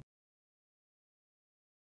 ever,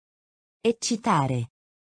 eccitare,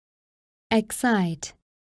 excite,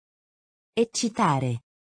 eccitare,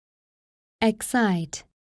 excite,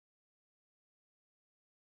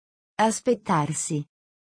 aspettarsi,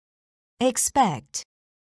 expect,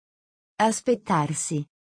 aspettarsi,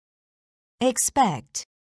 expect,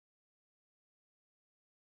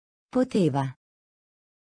 poteva,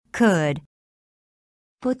 could,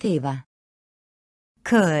 poteva,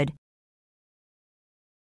 could,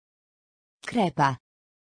 crepa,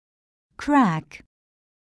 crack,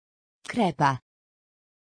 crepa,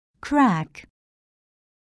 crack,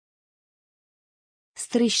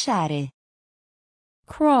 Strisciare.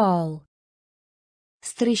 crawl,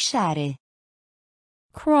 Strisciare.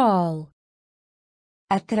 crawl,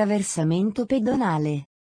 Attraversamento pedonale.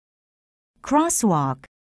 crosswalk,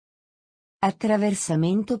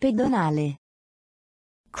 Attraversamento pedonale.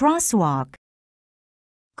 crosswalk,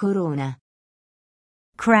 Corona.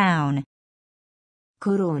 crown,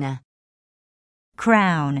 Corona.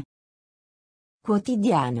 crown,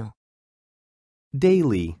 Quotidiano.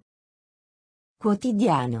 daily,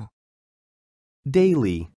 Quotidiano.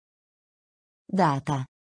 daily, date,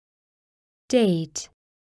 Data.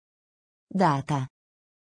 Data.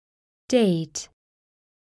 date,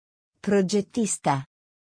 Progettista.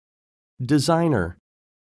 designer,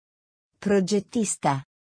 Progettista.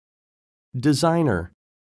 designer,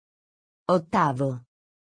 Ottavo.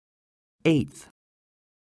 eighth,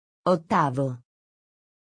 Ottavo.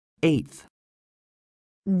 eighth,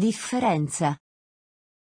 Differenza.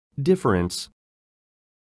 difference,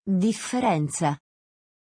 Differenza.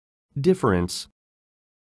 difference,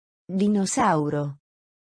 Dinosauro.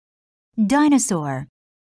 dinosaur,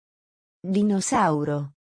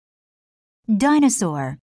 Dinosauro.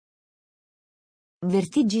 dinosaur,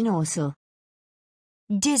 Vertiginoso.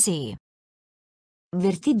 dizzy,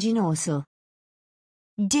 Vertiginoso.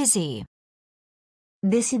 dizzy,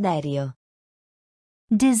 Desiderio.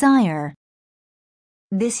 desire,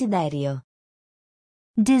 Desiderio.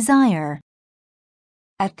 desire,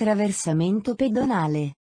 Attraversamento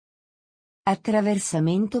pedonale.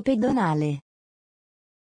 Attraversamento pedonale.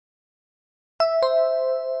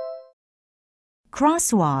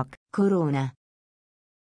 crosswalk, Corona.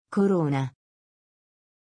 Corona.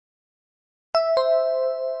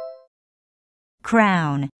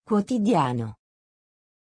 crown, Quotidiano.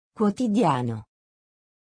 Quotidiano.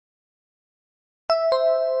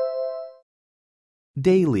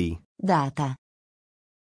 daily, Data.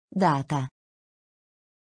 Data.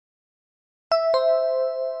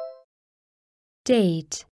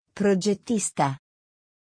 date, Progettista.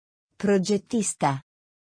 Progettista.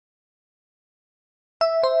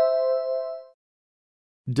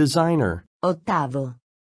 designer, Ottavo.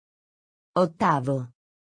 Ottavo.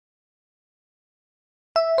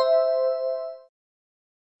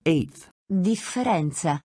 eighth,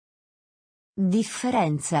 Differenza.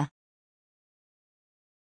 Differenza.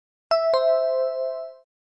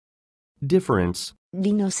 difference,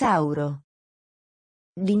 Dinosauro.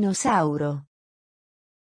 Dinosauro.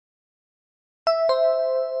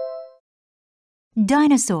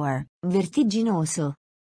 dinosaur, Vertiginoso.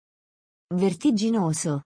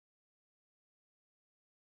 Vertiginoso.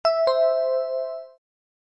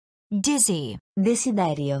 dizzy,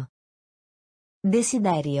 Desiderio.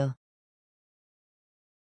 Desiderio.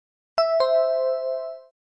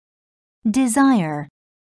 desire,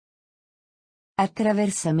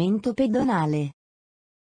 Attraversamento pedonale.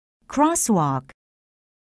 crosswalk,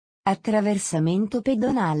 Attraversamento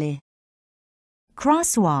pedonale.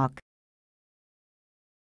 crosswalk,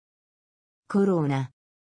 Corona.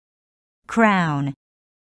 crown,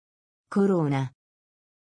 Corona.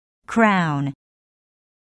 crown,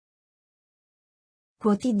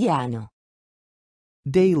 Quotidiano.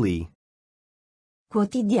 daily,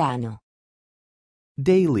 Quotidiano.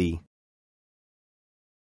 daily,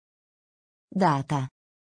 Data.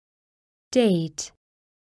 date,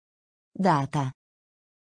 Data.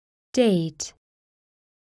 date,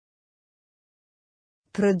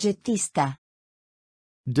 Progettista.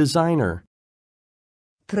 designer,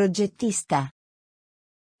 Progettista.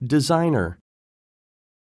 designer,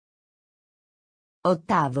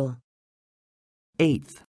 Ottavo.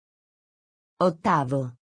 eighth,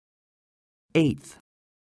 Ottavo. eighth,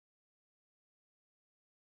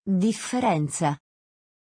 Differenza.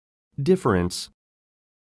 difference,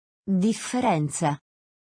 Differenza.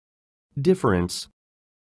 difference,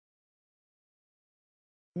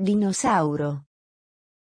 Dinosauro.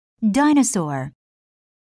 dinosaur,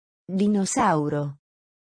 Dinosauro.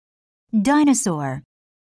 dinosaur,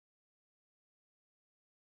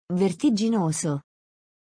 Vertiginoso.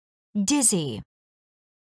 dizzy,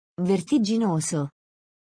 Vertiginoso.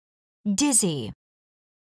 dizzy,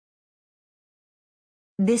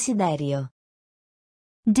 Desiderio.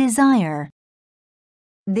 desire,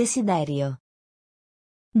 Desiderio.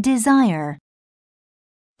 desire,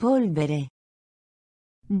 Polvere.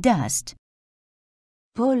 dust,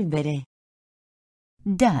 Polvere.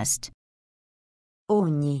 dust,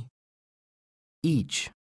 Ogni. each,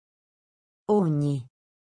 Ogni.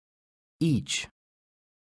 each,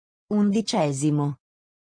 11°.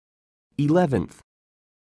 11th,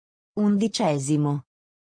 11°.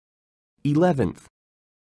 11th,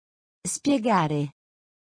 Spiegare.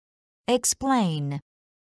 Explain.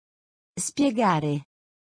 Spiegare.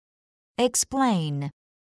 Explain.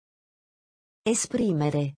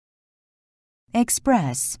 Esprimere.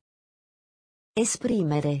 Express.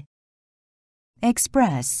 Esprimere.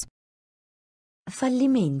 Express.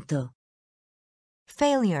 Fallimento.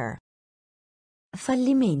 Failure.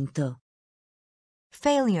 Fallimento.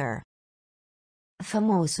 Failure.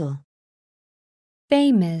 Famoso.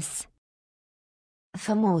 famous,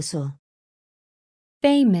 Famoso.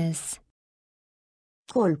 famous,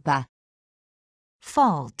 Colpa.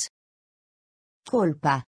 Fault.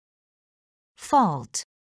 Colpa. Fault.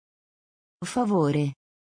 Favore.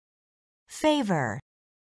 Favor.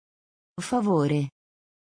 Favore.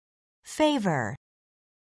 Favor.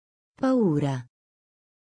 Paura.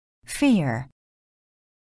 Fear.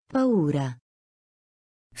 Paura.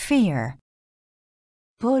 Fear.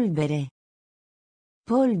 Polvere.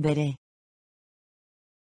 Polvere.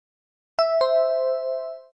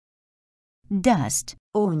 Dust.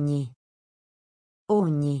 Ogni.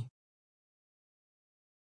 Ogni.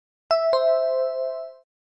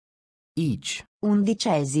 Each.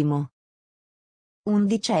 11.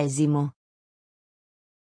 11.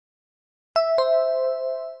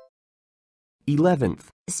 11th.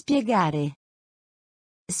 Spiegare.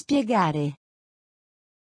 Spiegare.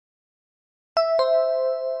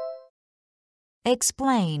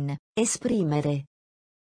 Explain. Esprimere.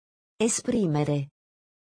 Esprimere.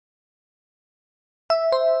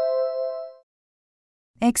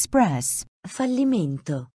 Express.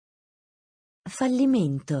 Fallimento.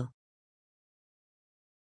 Fallimento.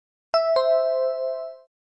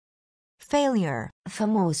 Failure.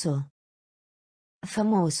 Famoso.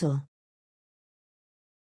 Famoso.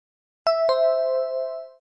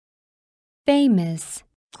 famous,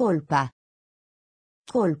 Colpa.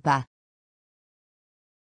 Colpa.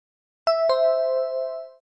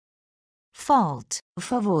 Fault.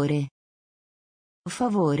 Favore.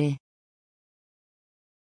 Favore.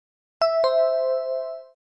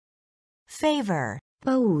 Favor.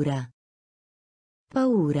 Paura.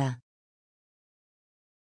 Paura.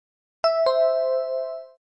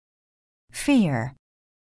 Fear.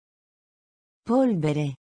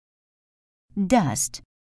 Polvere. Dust.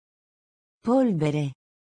 Polvere.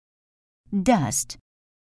 Dust.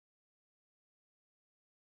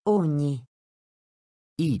 Ogni.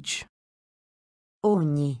 Each.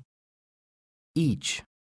 Ogni. Each.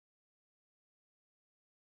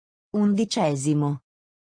 11.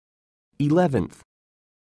 11th.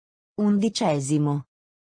 11.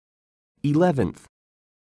 11th.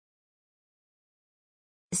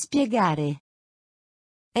 Spiegare.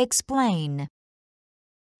 Explain.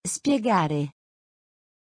 Spiegare.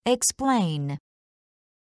 Explain.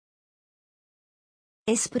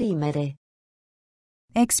 Esprimere.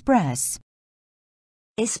 Express.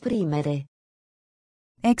 Esprimere.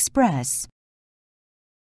 Express.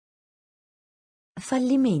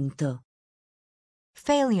 Fallimento.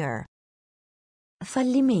 Failure.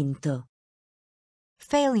 Fallimento.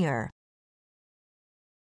 Failure.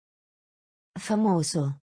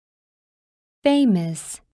 Famoso.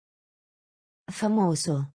 famous,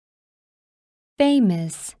 Famoso.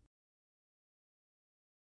 famous,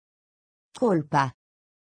 Colpa.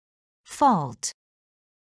 Fault.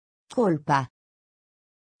 Colpa.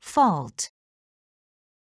 Fault.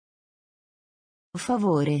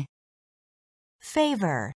 Favore.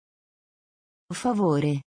 Favor.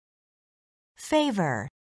 Favore. Favor.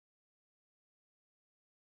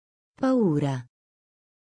 Paura.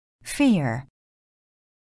 Fear.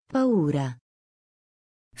 Paura.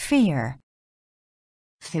 Fear.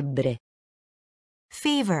 Febbre.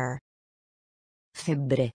 Fever.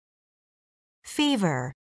 Febbre.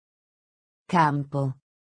 Fever. Campo.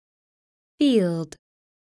 field,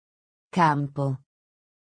 Campo.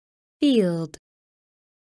 field,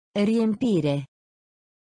 Riempire.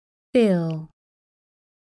 fill,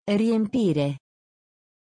 Riempire.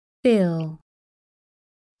 fill,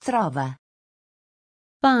 Trova.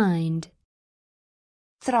 find,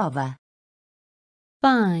 Trova.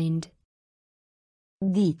 find,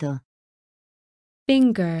 Dito.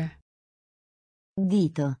 finger,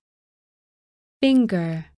 Dito.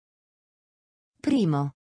 finger,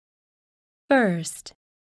 Primo. first,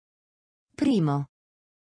 Primo.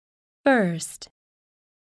 first,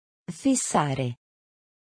 Fissare.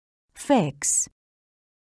 Fix.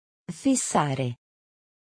 Fissare.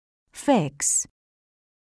 Fix.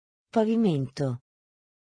 Pavimento.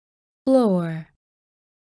 floor,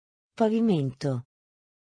 Pavimento.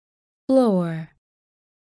 floor,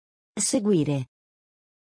 Seguire.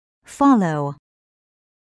 Follow.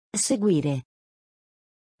 Seguire.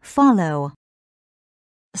 Follow.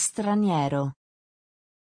 Straniero.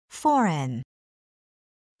 Foreign.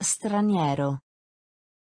 Straniero.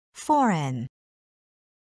 Foreign.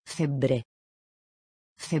 Febbre.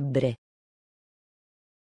 Febbre.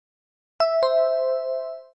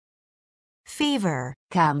 Fever.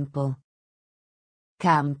 Campo.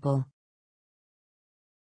 Campo.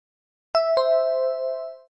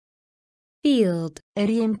 Field.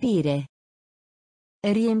 Riempire.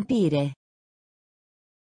 Riempire.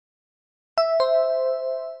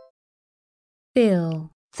 Fill.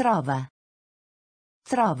 Trova.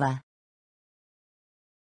 Trova.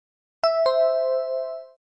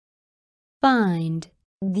 Find.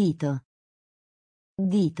 Dito.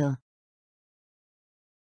 Dito.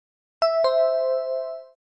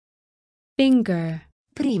 Finger.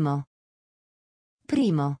 Primo.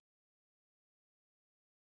 Primo.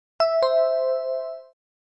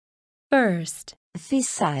 First.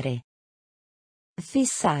 Fissare.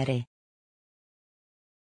 Fissare.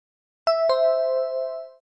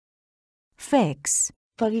 Fix.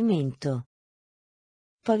 Pavimento.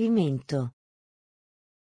 Pavimento.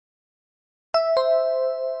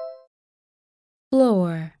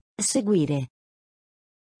 Floor. Seguire.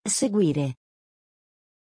 Seguire.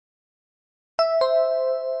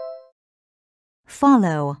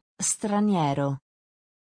 Follow. Straniero.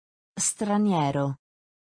 Straniero.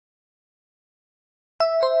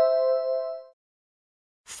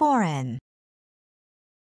 Foreign.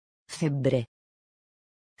 Febbre.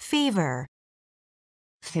 Fever.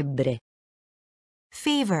 Febbre.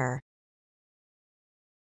 Fever.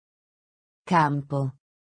 Campo.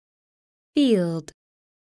 Field.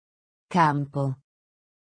 Campo.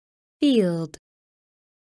 Field.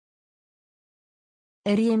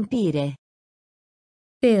 Riempire.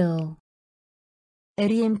 Fill.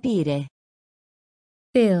 Riempire.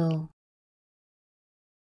 Fill.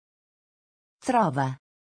 Trova.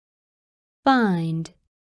 Find.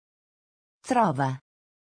 Trova.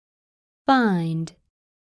 Find.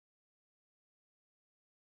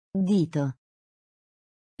 Dito.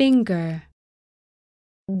 Finger.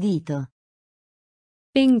 Dito.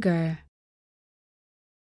 Finger.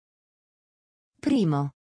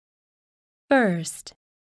 Primo. First.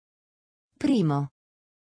 Primo.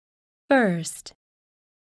 First.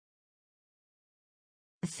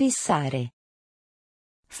 Fissare.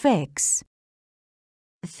 Fix.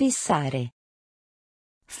 Fissare.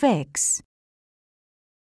 Fix.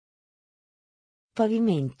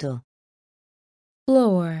 Pavimento.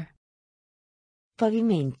 Floor.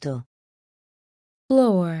 Pavimento.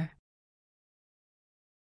 Floor.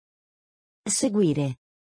 Seguire.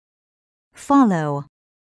 Follow.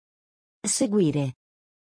 Seguire.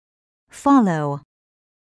 Follow.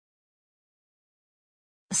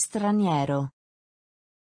 Straniero.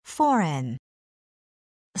 Foreign.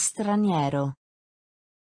 Straniero.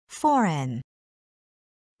 Foreign.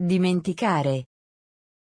 Dimenticare.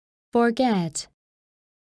 Forget.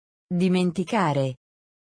 Dimenticare.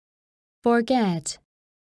 Forget.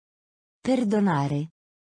 Perdonare.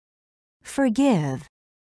 Forgive.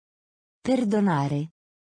 Perdonare.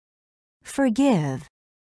 Forgive.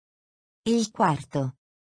 Il quarto.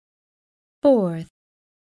 Fourth.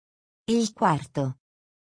 Il quarto.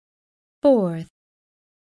 Fourth.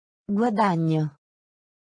 Guadagno.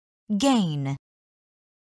 Gain.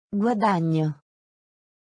 Guadagno.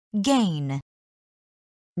 Gain.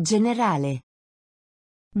 Generale.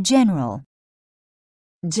 General.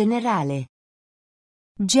 Generale.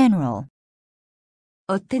 General.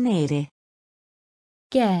 Ottenere.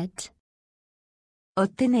 Get.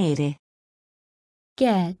 Ottenere.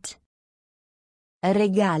 Get.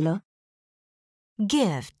 Regalo.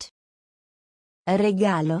 Gift.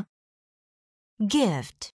 Regalo.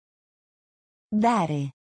 Gift.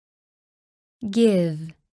 Dare.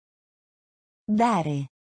 Give. Dare.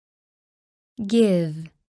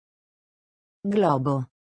 Give. Globo.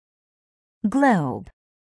 Globe.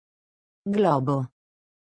 Globo.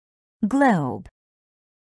 Globe.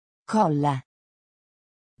 Colla.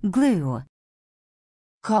 Glue.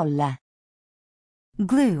 Colla.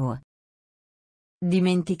 Glue.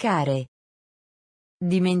 Dimenticare.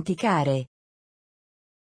 Dimenticare.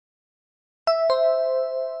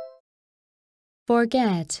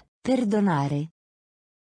 Forget. Perdonare.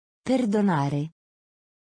 Perdonare.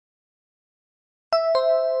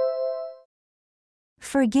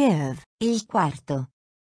 Forgive. Il quarto.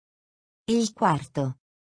 Il quarto.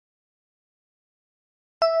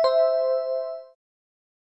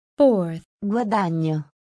 Fourth. Guadagno.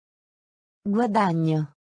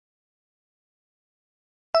 Guadagno.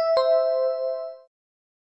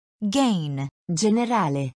 Gain.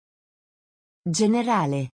 Generale.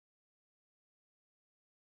 Generale.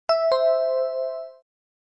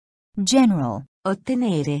 General.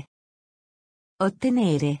 Ottenere.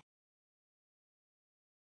 Ottenere.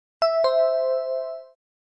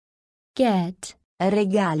 get,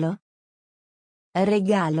 regalo,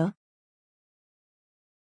 regalo,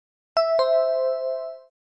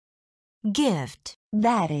 gift,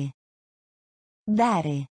 dare,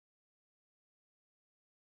 dare,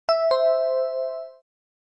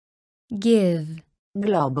 give,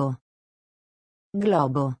 globo,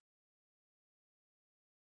 globo,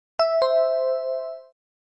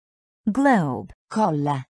 globe,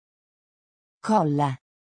 colla, colla,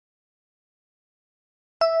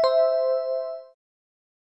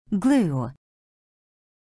 glue,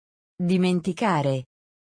 dimenticare,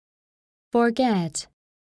 forget,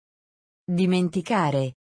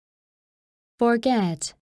 dimenticare,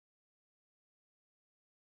 forget,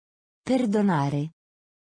 perdonare,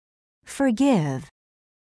 forgive,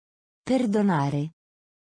 perdonare,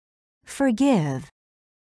 forgive,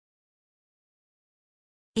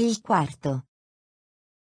 il quarto,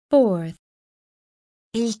 fourth,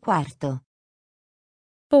 il quarto,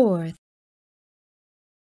 fourth,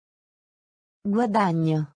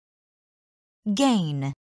 guadagno,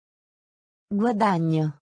 gain,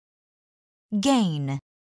 guadagno, gain,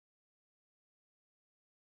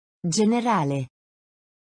 generale,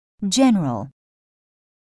 general,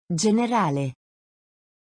 generale,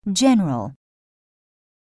 general,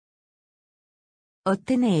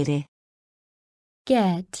 ottenere,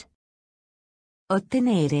 get,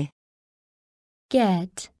 ottenere,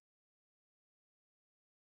 get,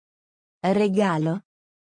 regalo,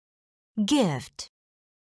 gift,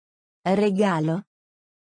 regalo,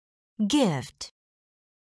 gift,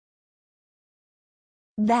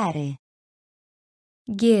 dare,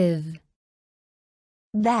 give,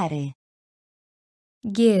 dare,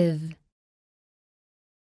 give,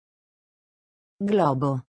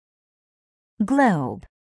 globo, globe,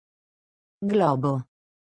 globo,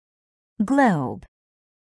 globe,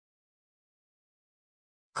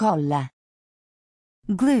 colla,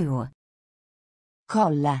 glue,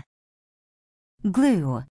 colla,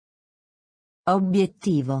 glue,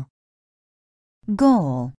 obiettivo,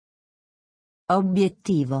 goal,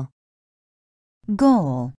 obiettivo,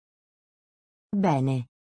 goal, bene,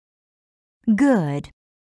 good,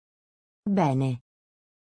 bene,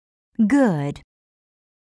 good,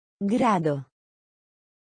 grado,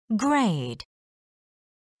 grade,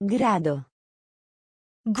 grado,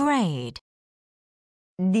 grade,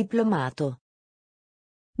 diplomato,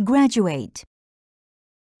 graduate,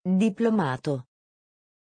 diplomato,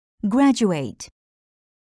 graduate,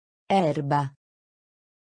 erba,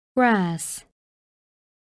 grass,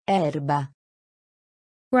 erba,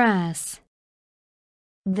 grass,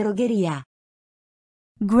 drogheria,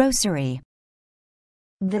 grocery,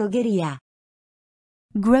 drogheria,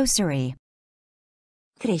 grocery,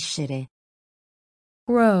 crescere,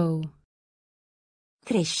 grow,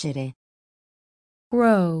 crescere,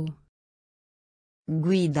 grow,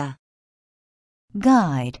 guida,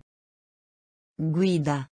 guide,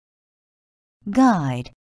 guida,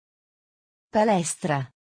 guide,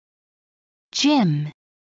 palestra, gym,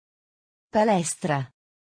 palestra,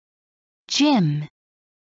 gym,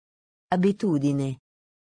 abitudine,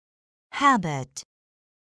 habit,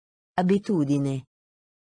 abitudine,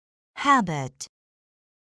 habit,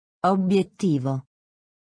 obiettivo,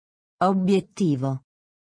 obiettivo,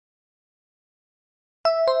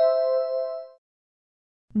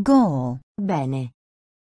 goal, bene,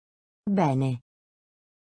 bene,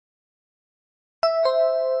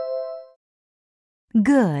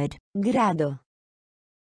 good, grado,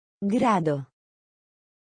 grado,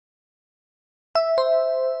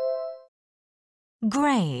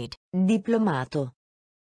 grade, diplomato,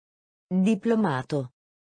 diplomato,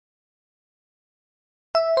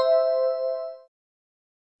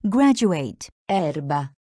 graduate,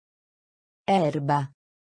 erba, erba,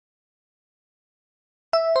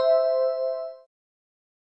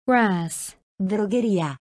 grass,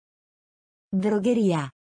 drogheria, drogheria,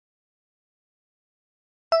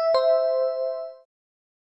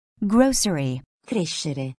 grocery,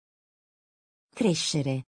 crescere,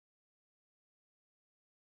 crescere,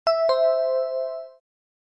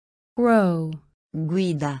 grow,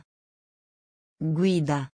 guida,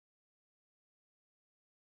 guida,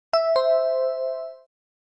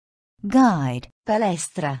 guide,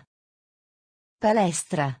 palestra,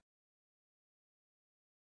 palestra,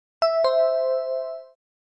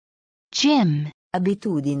 gym,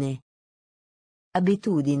 abitudine,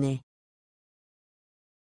 abitudine,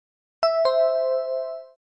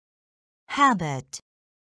 habit,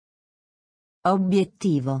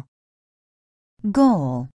 obiettivo,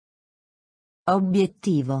 goal,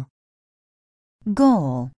 obiettivo,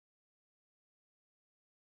 goal,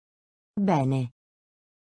 bene,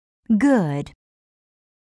 good,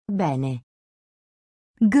 bene,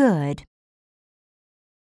 good,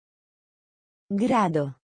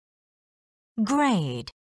 grado,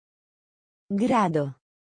 grade, grado,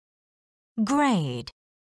 grade,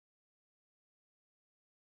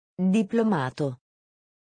 diplomato,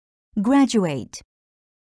 graduate,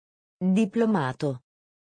 diplomato,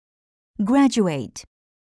 graduate,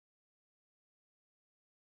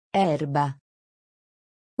 erba,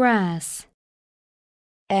 grass,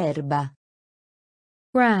 erba,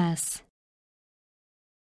 grass,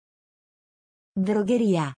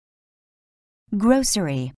 drogheria,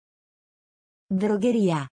 grocery,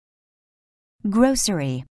 drogheria,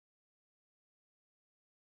 grocery,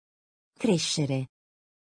 crescere,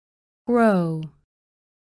 grow,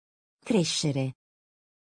 crescere,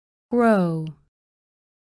 grow,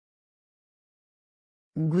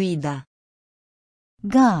 guida,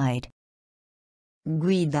 guide,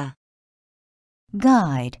 guida,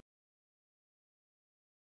 guide,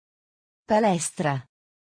 palestra,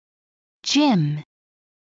 gym,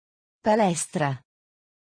 palestra,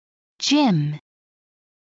 gym,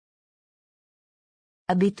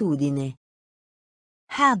 abitudine,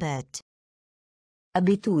 habit,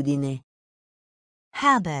 abitudine,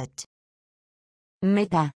 habit,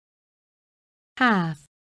 metà, half,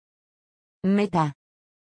 metà,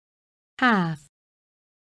 half,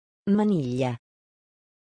 maniglia,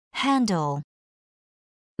 handle,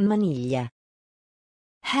 maniglia,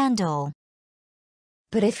 handle,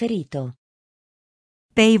 preferito,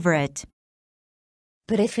 favorite,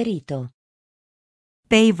 preferito,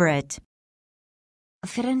 favorite,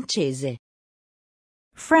 francese,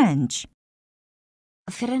 French,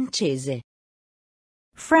 francese,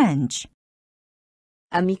 French,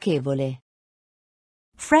 amichevole,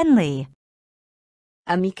 friendly,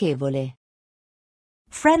 amichevole,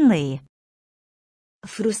 friendly,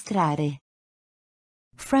 frustrare,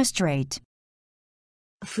 frustrate,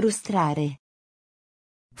 frustrare,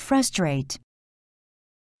 frustrate,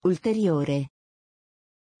 ulteriore,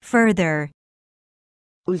 further,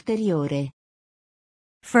 ulteriore,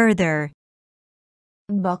 further,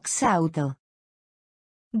 box auto,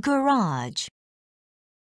 garage,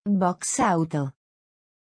 box auto,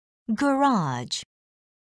 garage,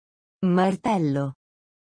 martello,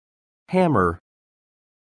 hammer,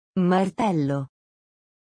 martello,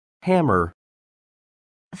 hammer,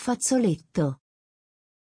 fazzoletto,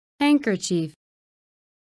 handkerchief,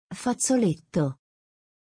 fazzoletto,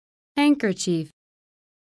 handkerchief,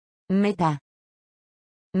 metà,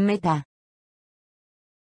 metà,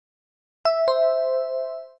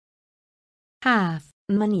 half,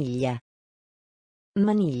 maniglia,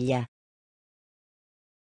 maniglia,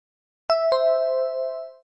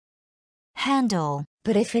 handle,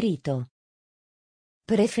 preferito,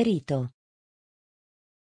 preferito,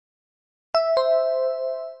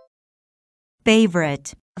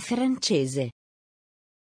 favorite, francese,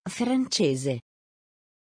 francese,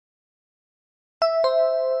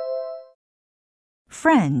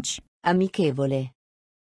 French, amichevole,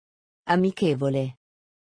 amichevole,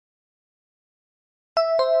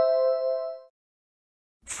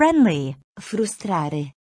 friendly,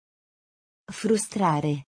 frustrare,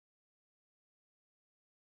 frustrare,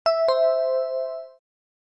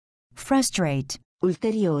 frustrate,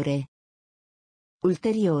 ulteriore,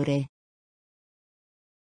 ulteriore,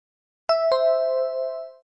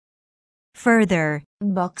 further,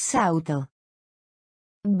 box auto,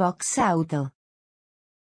 box auto,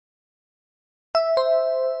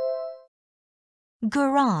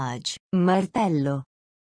 garage, martello,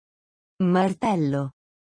 martello,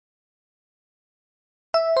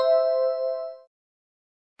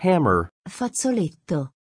 hammer, fazzoletto,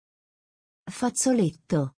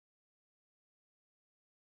 fazzoletto,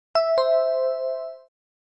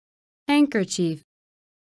 handkerchief,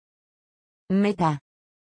 metà,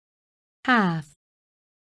 half,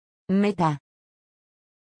 metà,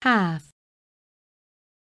 half,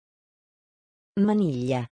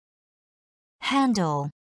 maniglia, handle,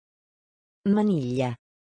 maniglia,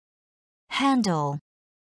 handle,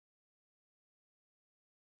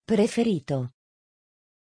 preferito,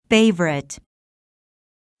 favorite,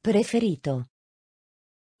 preferito,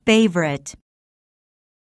 favorite,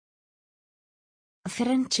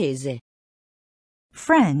 francese,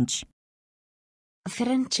 French,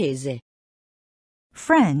 francese,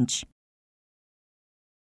 French,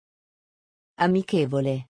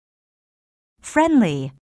 amichevole,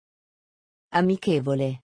 friendly,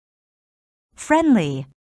 amichevole, friendly,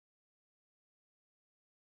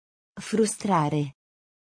 frustrare,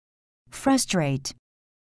 frustrate,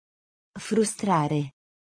 frustrare,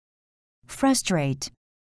 frustrate,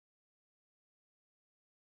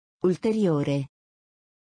 ulteriore,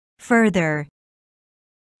 further,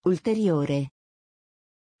 ulteriore,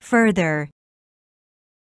 further,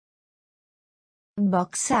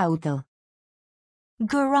 Box auto.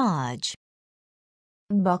 garage,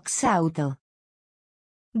 Box auto.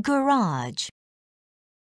 garage,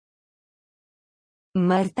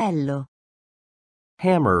 Martello.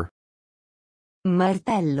 hammer,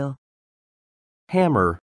 Martello.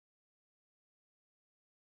 hammer,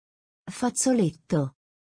 Fazzoletto.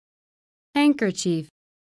 handkerchief,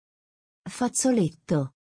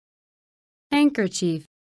 Fazzoletto. handkerchief.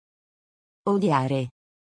 Odiare.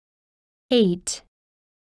 8,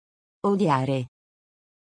 Odiare.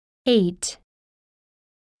 8.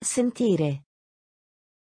 Sentire.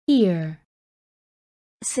 Ear,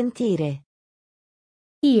 Sentire.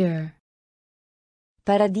 ear.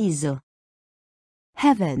 Paradiso.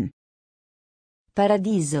 heaven,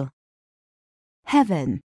 Paradiso.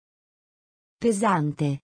 heaven,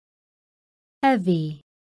 Pesante. Heavy,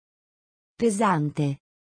 Pesante.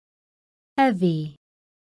 heavy.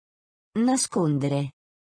 Nascondere.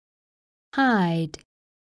 Hide,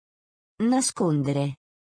 Nascondere.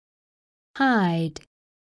 hide.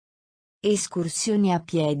 Escursioni a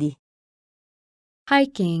piedi.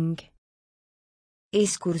 Hiking,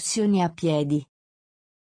 Escursioni a piedi.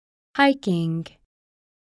 hiking.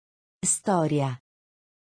 Storia.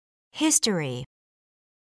 history,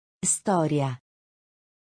 Storia.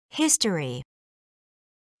 history,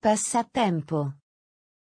 Passatempo.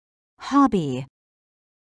 hobby,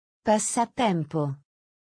 Passatempo.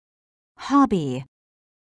 hobby,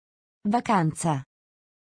 Vacanza.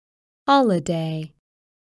 Holiday,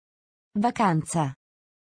 Vacanza.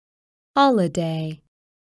 holiday.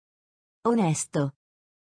 Onesto.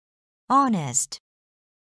 honest,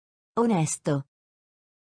 Onesto.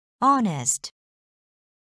 honest,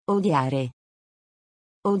 Odiare.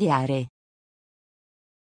 Odiare.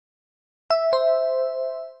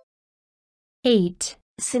 8,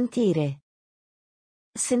 Sentire.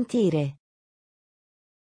 Sentire.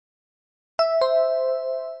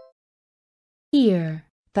 ear,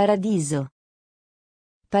 Paradiso.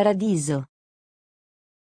 Paradiso.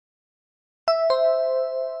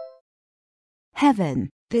 heaven,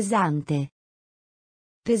 Pesante.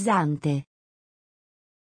 Pesante.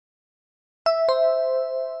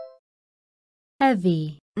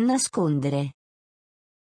 heavy, Nascondere.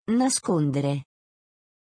 Nascondere.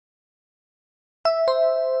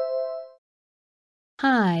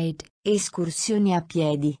 hide, Escursioni a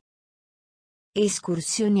piedi.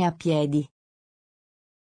 Escursioni a piedi.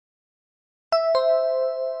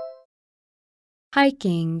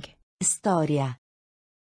 hiking. Storia.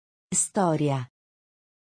 Storia.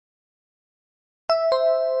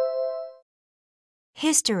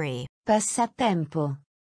 history, Passatempo.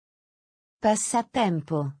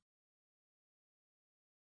 Passatempo.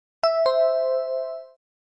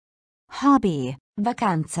 hobby,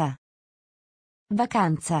 Vacanza.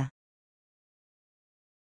 Vacanza.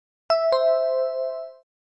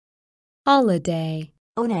 Holiday,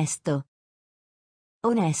 Onesto.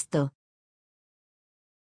 Onesto.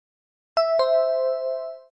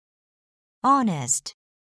 honest,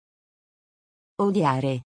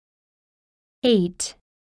 Odiare. 8,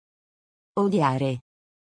 Odiare.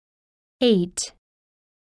 8.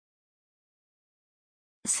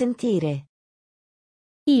 Sentire.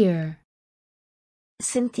 Ear,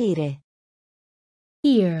 Sentire.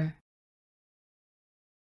 ear.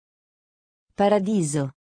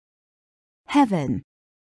 Paradiso. heaven,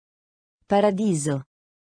 Paradiso.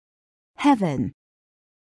 heaven,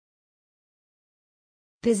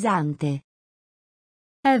 Pesante.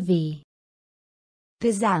 Heavy,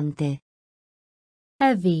 Pesante.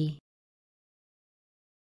 heavy.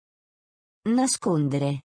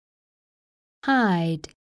 Nascondere.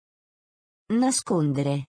 Hide,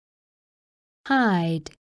 Nascondere.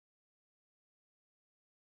 hide.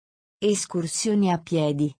 Escursioni a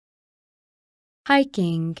piedi.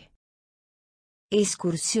 Hiking,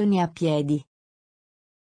 Escursioni a piedi.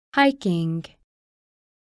 hiking.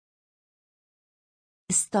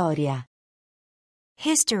 Storia.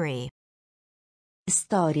 history,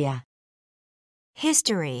 Storia.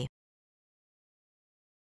 history,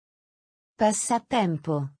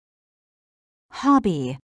 Passatempo.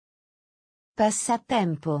 hobby,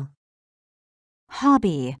 Passatempo.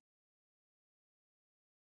 hobby,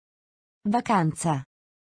 Vacanza.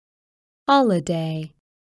 Holiday,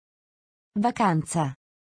 Vacanza.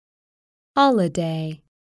 holiday.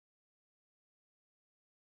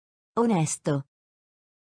 Onesto.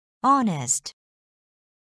 honest,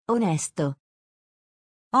 Onesto.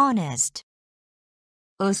 honest,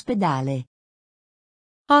 Ospedale.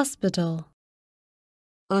 Hospital,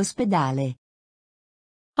 Ospedale.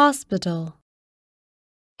 hospital.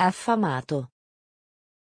 Affamato.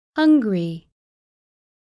 Hungry,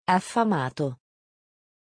 Affamato.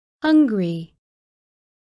 hungry,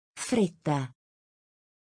 Fretta.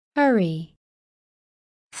 hurry,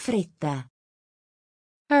 Fretta.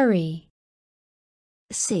 hurry,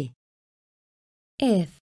 Se.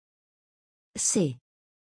 if, Se.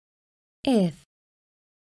 if,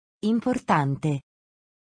 Importante.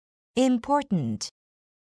 Important.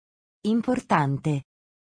 Importante.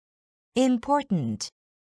 Important.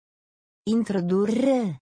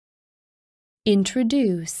 Introdurre.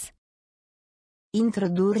 introduce,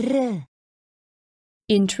 Introdurre.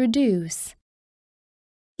 introduce,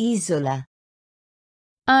 Isola.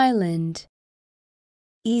 island,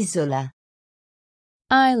 Isola.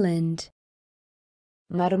 island,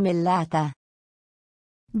 Marmellata.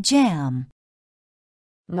 Jam.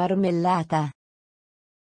 Marmellata.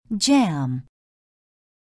 Jam.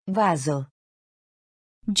 Vaso.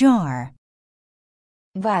 Jar.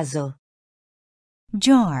 Vaso.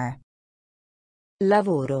 Jar.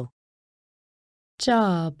 Lavoro.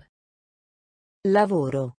 job,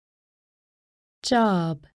 Lavoro.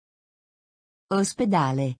 job,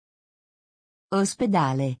 Ospedale.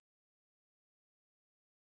 Ospedale.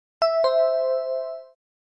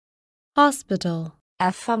 hospital,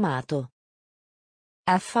 Affamato.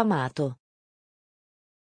 Affamato.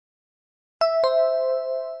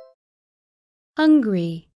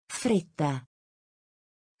 hungry, Fretta.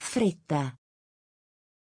 Fretta.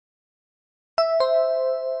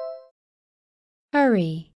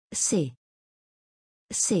 hurry, Se.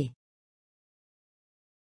 Se.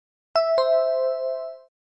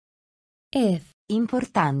 if,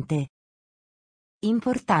 Importante.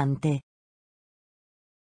 Importante.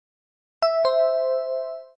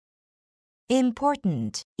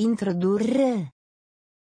 Important. Introdurre.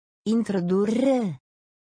 Introdurre.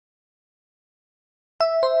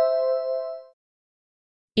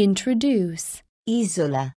 introduce,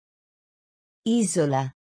 Isola.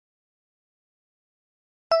 Isola.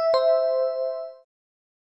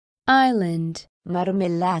 island,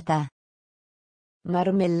 Marmellata.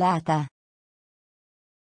 Marmellata.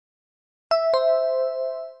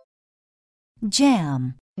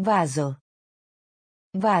 Jam. Vaso.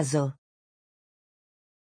 Vaso.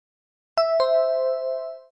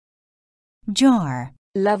 Jar.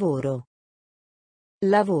 Lavoro.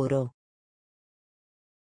 Lavoro.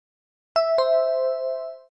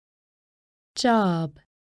 job,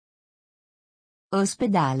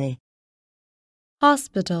 Ospedale.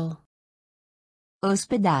 hospital,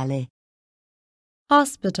 Ospedale.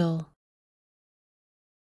 hospital,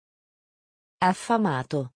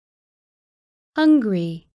 Affamato.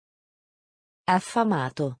 hungry,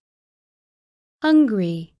 Affamato.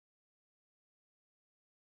 hungry,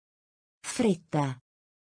 Fretta.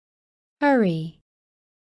 hurry,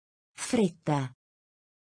 Fretta.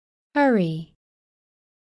 hurry,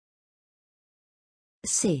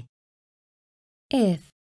 Se. if,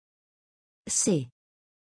 Se.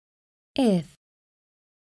 if,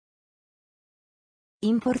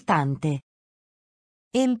 Importante.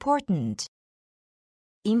 Important.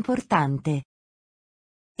 Importante.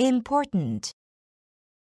 Important.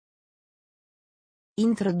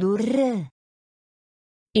 Introdurre.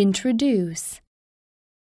 introduce,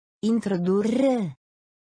 Introdurre.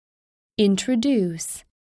 introduce,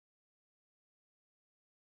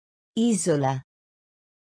 Isola.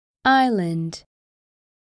 island,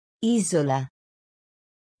 Isola.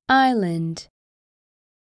 island,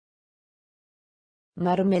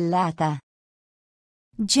 Marmellata.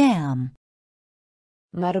 Jam.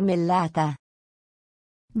 Marmellata.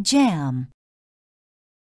 Jam.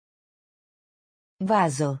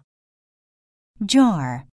 Vaso.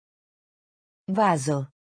 Jar. Vaso.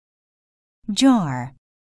 Jar.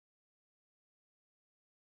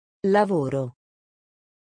 Lavoro.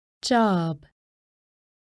 job,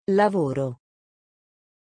 Lavoro.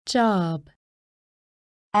 job,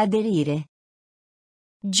 Aderire.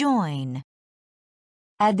 Join.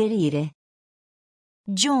 Aderire.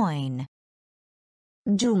 Join.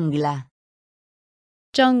 Giungla.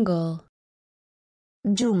 jungle,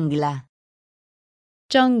 Giungla.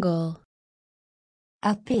 jungle,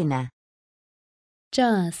 Appena.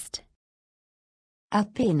 just,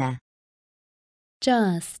 Appena.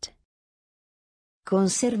 just,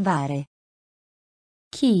 Conservare.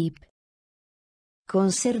 keep,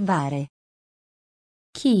 Conservare.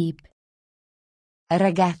 keep,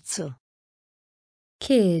 Ragazzo.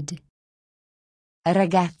 kid,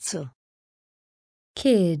 Ragazzo.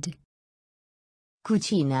 kid,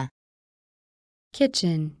 Cucina.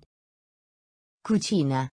 kitchen,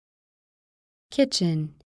 Cucina.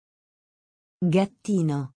 kitchen,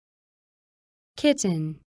 Gattino.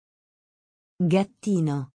 kitten,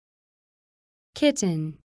 Gattino.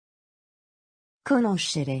 kitten,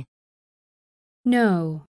 Conoscere.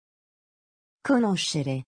 know,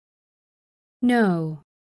 Conoscere. know,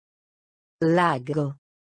 Lago.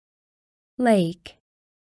 lake,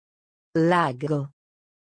 Lago.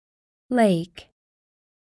 lake,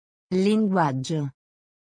 Linguaggio.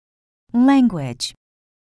 language,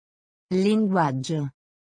 Linguaggio.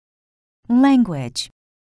 language,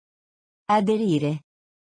 Aderire.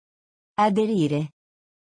 Aderire.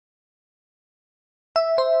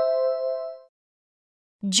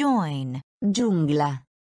 join, Giungla.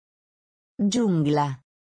 Giungla.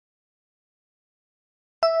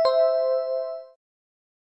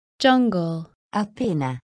 jungle,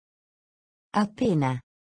 Appena. Appena.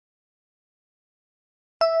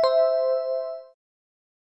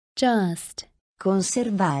 just,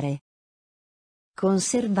 Conservare.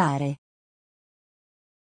 Conservare.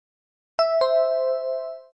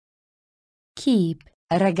 keep,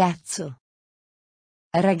 Ragazzo.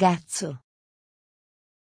 Ragazzo.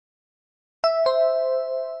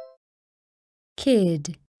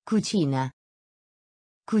 kid, Cucina.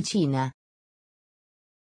 Cucina.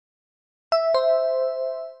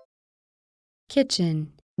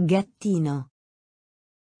 kitchen, Gattino.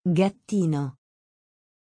 Gattino.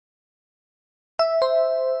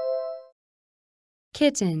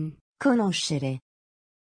 kitten, Conoscere.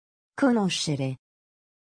 Conoscere.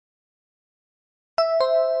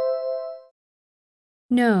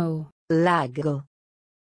 know, Lago.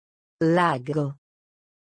 Lago.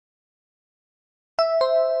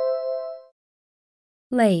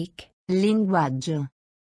 lake, Linguaggio.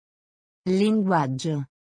 Linguaggio.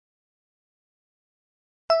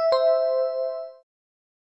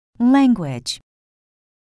 language,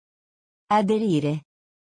 Aderire.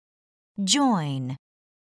 join,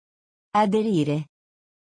 Aderire.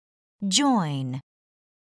 join,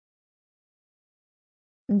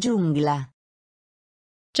 Giungla.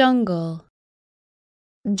 jungle,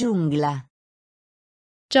 Giungla.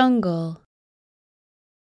 jungle,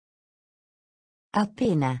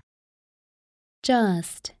 Appena.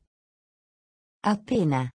 just,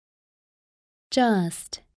 Appena.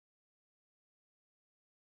 just,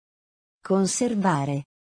 Conservare.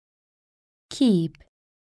 keep,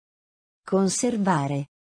 Conservare.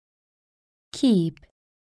 keep,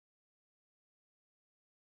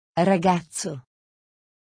 Ragazzo.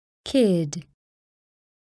 kid,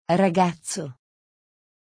 Ragazzo.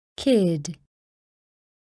 kid,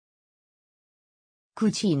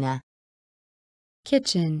 Cucina.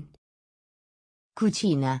 kitchen,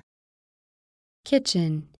 Cucina.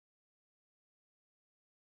 kitchen,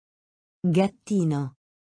 Gattino.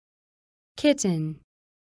 kitten,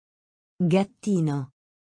 Gattino.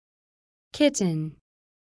 kitten,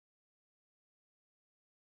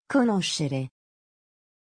 Conoscere.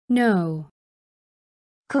 know,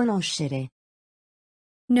 Conoscere.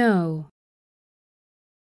 know,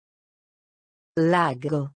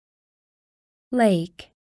 Lago.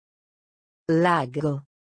 lake, Lago.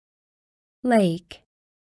 lake,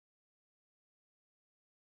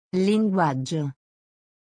 Linguaggio.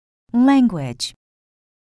 language,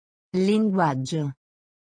 Linguaggio.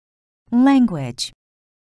 language,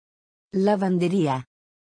 Lavanderia.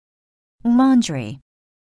 laundry,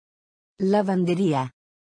 Lavanderia.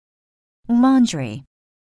 laundry,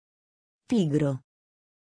 Pigro.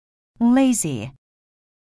 lazy,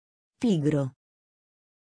 Pigro.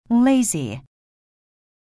 lazy,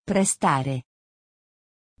 Prestare.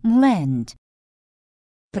 lend,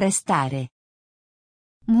 Prestare.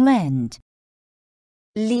 lend,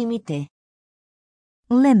 Limite.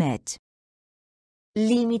 limit,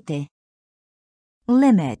 Limite.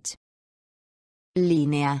 limit,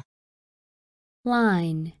 Linea.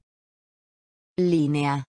 line,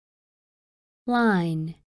 Linea.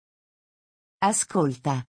 line,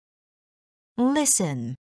 Ascolta.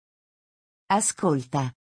 listen,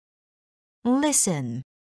 Ascolta. listen,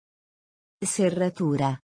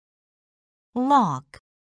 Serratura. lock,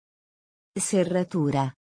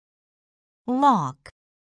 Serratura. lock,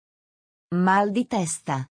 Mal di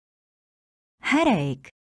testa.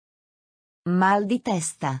 headache, Mal di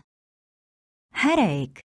testa.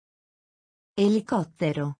 headache,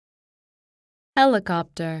 Elicottero.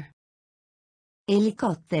 helicopter,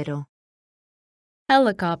 Elicottero.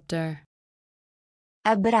 helicopter,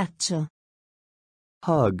 Abbraccio.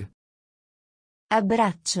 Hug.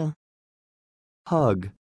 Abbraccio.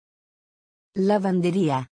 Hug.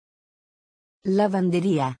 Lavanderia.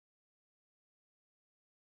 Lavanderia.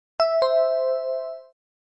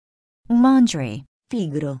 laundry,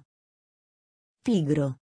 Pigro.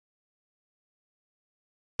 Pigro.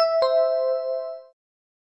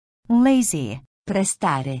 lazy,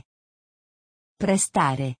 Prestare.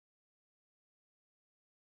 Prestare.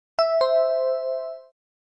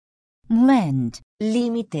 lend,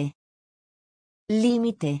 limite,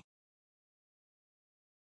 limite,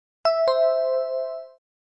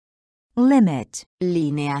 limit,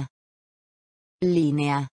 linea,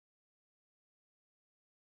 linea,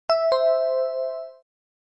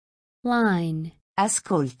 line,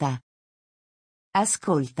 ascolta,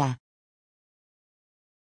 ascolta,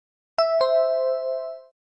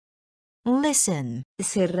 listen,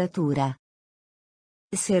 serratura,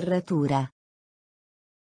 serratura,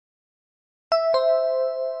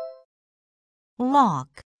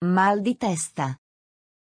 lock, mal di testa,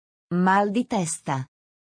 mal di testa,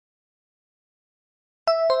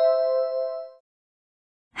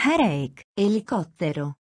 headache,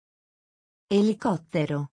 elicottero,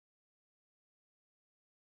 elicottero,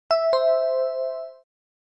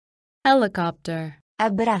 helicopter,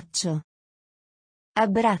 abbraccio,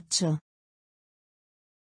 abbraccio,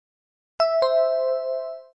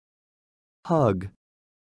 hug,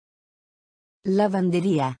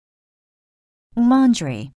 lavanderia,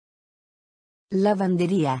 laundry,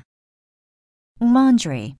 lavanderia,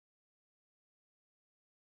 laundry,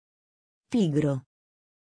 pigro,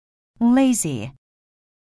 lazy,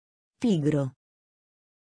 pigro,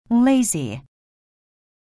 lazy,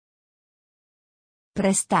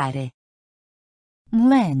 prestare,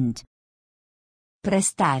 lend,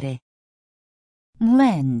 prestare,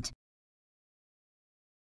 lend,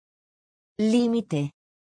 limite,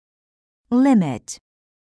 limit,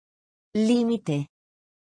 limite,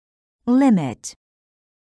 limit,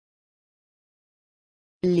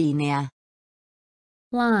 linea,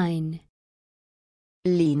 line,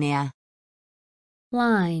 linea,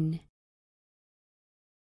 line,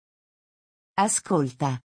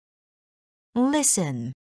 ascolta,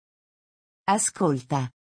 listen, ascolta,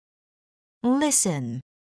 listen,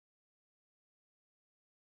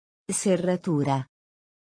 serratura,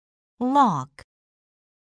 lock,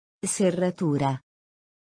 serratura,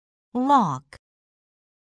 lock,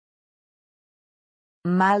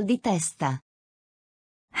 mal di testa,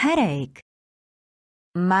 headache,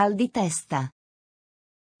 mal di testa,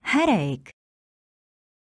 headache,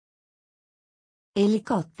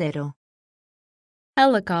 elicottero,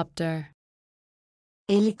 helicopter,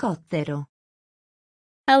 elicottero,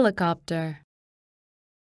 helicopter,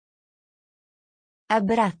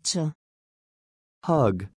 abbraccio,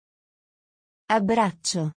 hug,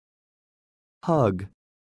 abbraccio, hug,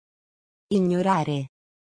 ignorare,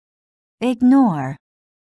 ignore,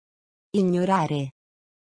 ignorare,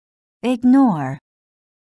 ignore,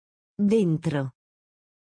 dentro,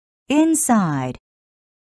 inside,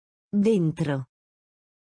 dentro,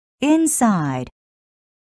 inside,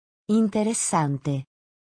 interessante,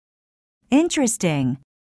 interesting,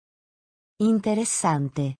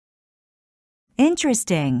 interessante,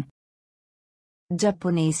 interesting,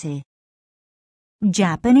 giapponese,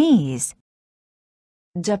 Japanese,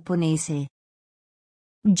 giapponese,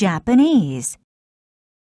 Japanese,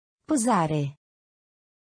 posare,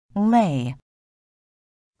 lay,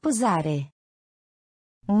 posare,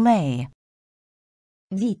 lay,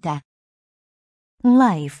 vita,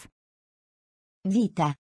 life,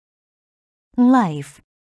 vita, life,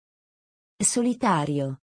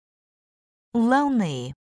 solitario,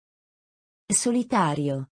 lonely,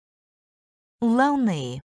 solitario,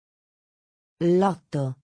 lonely,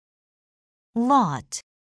 lotto, lot,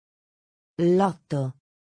 lotto,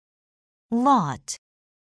 lot,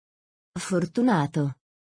 fortunato,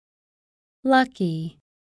 lucky,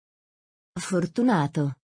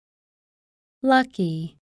 fortunato,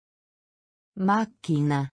 lucky,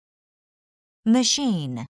 macchina,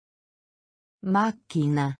 machine,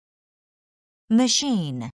 macchina,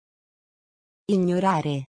 machine,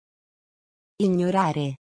 ignorare,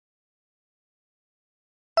 ignorare,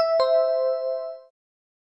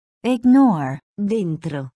 ignore,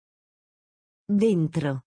 dentro,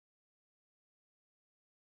 dentro,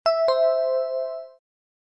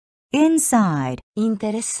 inside,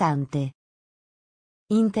 interessante,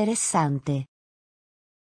 interessante,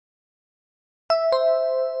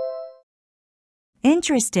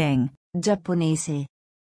 interesting, giapponese,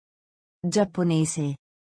 giapponese,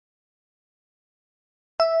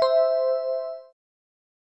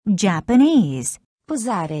 Japanese,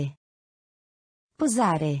 posare,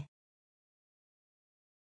 posare,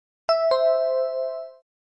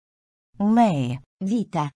 lay,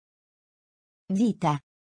 vita, vita,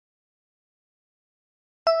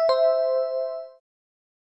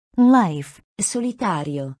 life,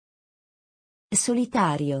 solitario,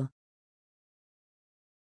 solitario,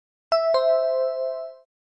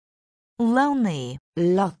 lonely,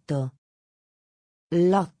 lotto,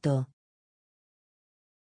 lotto,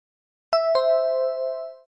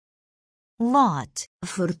 lot,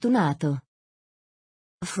 Fortunato.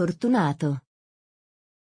 Fortunato.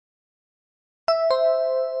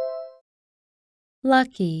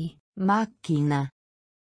 lucky, Macchina.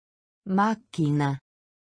 Macchina.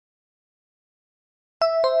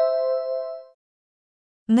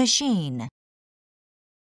 machine,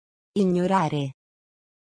 Ignorare.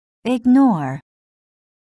 ignore,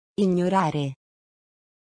 Ignorare.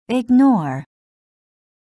 ignore,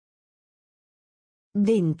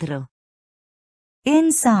 Dentro.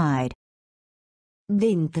 inside,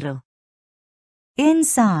 Dentro.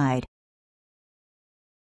 inside,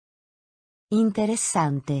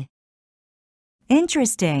 Interessante.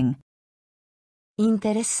 interesting,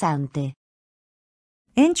 Interessante.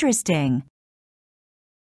 interesting,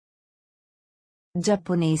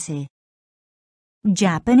 Giapponese.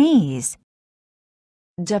 Japanese,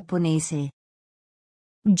 Giapponese.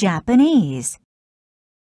 Japanese,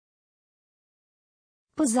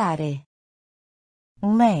 Posare.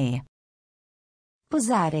 lay,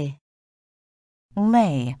 Posare.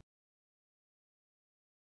 lay,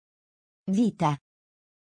 Vita.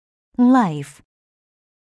 life,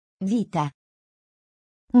 Vita.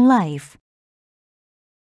 life,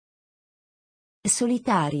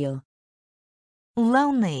 Solitario.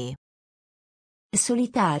 lonely,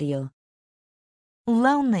 Solitario.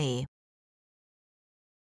 lonely,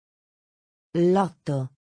 Lotto.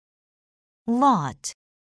 lot,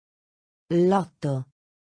 Lotto.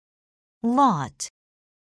 lot,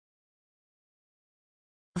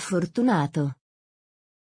 Fortunato.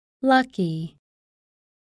 lucky,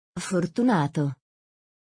 Fortunato.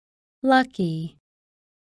 lucky,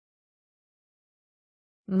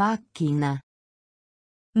 Macchina.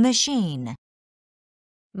 machine,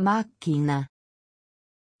 Macchina.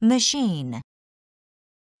 machine,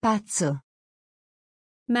 Pazzo.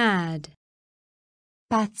 mad,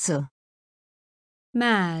 Pazzo.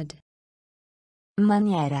 mad,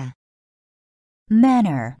 Maniera.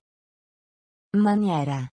 manner,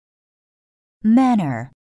 Maniera.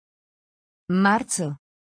 manner, Marzo.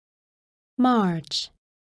 march,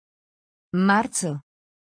 Marzo.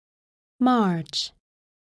 march,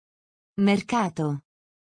 Mercato.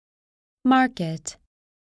 market,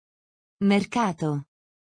 Mercato.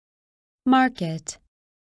 market,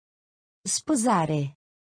 Sposare.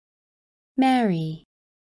 marry,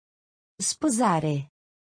 Sposare.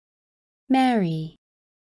 marry,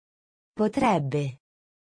 Potrebbe.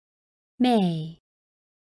 may,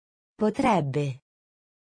 Potrebbe.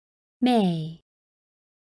 may,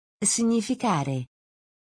 Significare.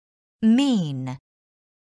 mean,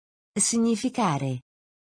 Significare.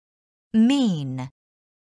 mean,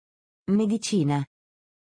 Medicina.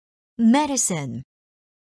 medicine,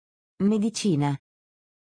 Medicina.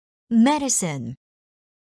 medicine,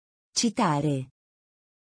 Citare.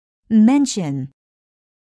 mention,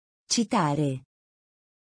 Citare.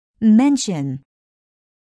 mention,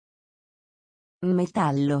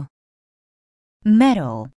 Metallo.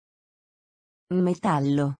 metal,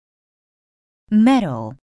 Metallo.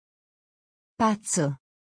 metal, Pazzo.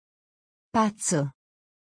 Pazzo.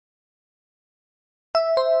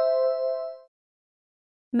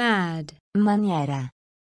 mad, Maniera.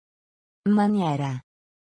 Maniera.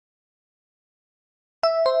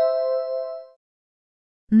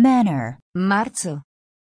 manner, Marzo.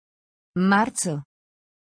 Marzo.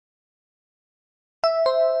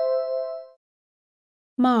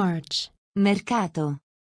 march, Mercato.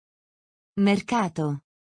 Mercato.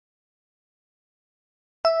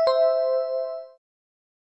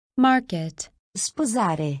 market,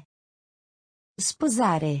 Sposare.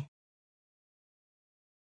 Sposare.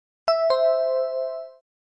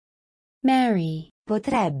 marry,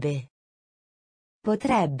 Potrebbe.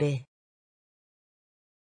 Potrebbe.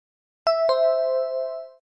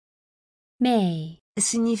 may,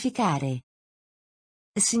 Significare.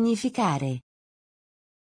 Significare.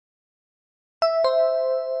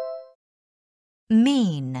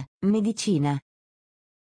 mean, Medicina.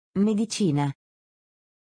 Medicina.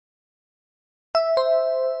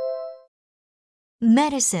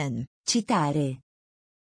 medicine, Citare.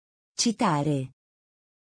 Citare.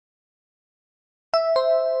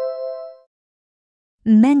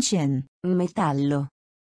 mention, Metallo.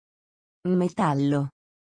 Metallo.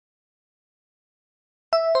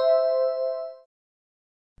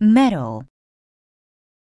 metal,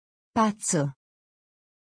 Pazzo.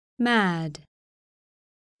 mad,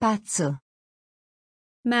 Pazzo.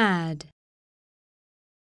 mad,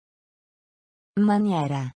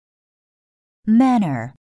 Maniera.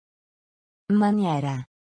 manner, Maniera.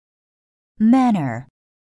 manner,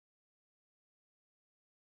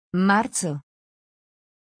 Marzo.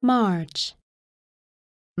 march,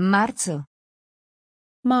 Marzo.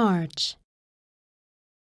 march,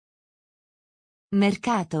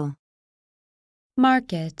 Mercato.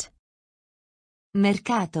 market,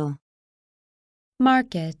 Mercato.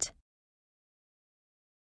 market,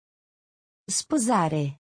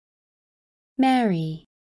 Sposare. marry,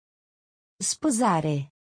 Sposare.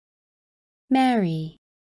 marry,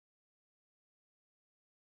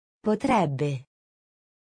 Potrebbe.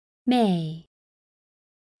 may,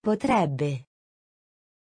 Potrebbe.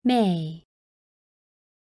 may,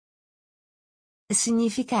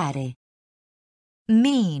 Significare.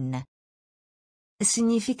 mean,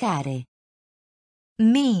 Significare.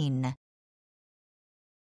 mean,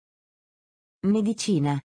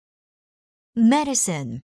 Medicina.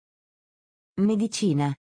 medicine,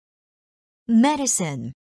 Medicina.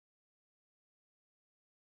 medicine,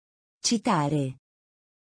 Citare.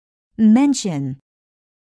 mention,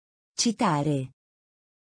 Citare.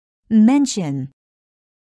 mention,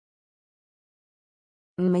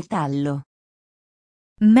 Metallo.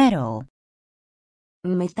 metal,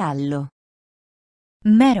 Metallo.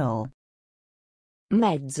 metal,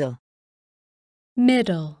 Mezzo.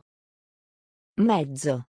 middle,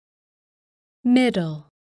 Mezzo. middle,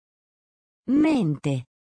 Mente.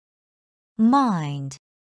 mind,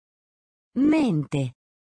 Mente.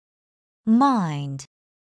 mind,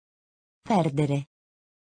 Perdere.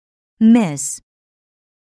 miss,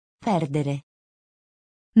 Perdere.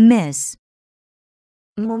 miss,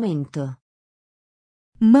 Momento.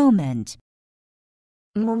 moment,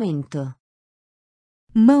 Momento.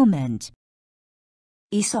 moment,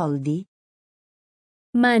 I soldi.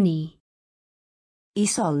 money, I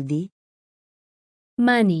soldi.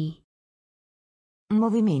 money,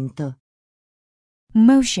 Movimento.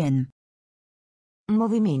 motion,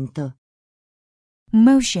 Movimento.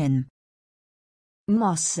 motion,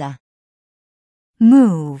 Mossa.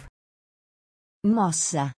 move,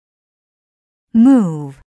 Mossa.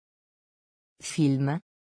 move, Film.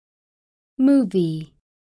 movie,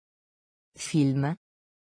 Film.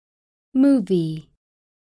 movie,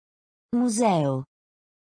 Museo.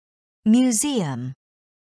 museum,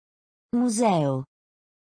 Museo.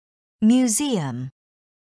 museum,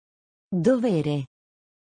 Dovere.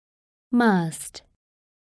 must,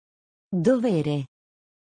 Dovere.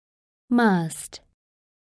 must,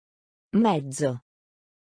 Mezzo.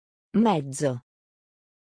 Mezzo.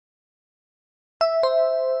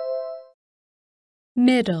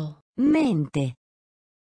 middle, Mente.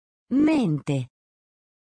 Mente.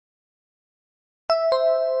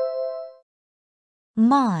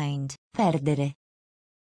 mind, Perdere.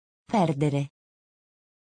 Perdere.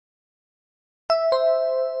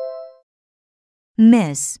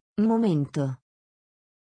 miss, Momento.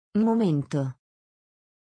 Momento.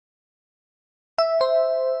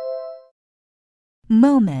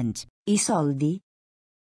 moment, I soldi.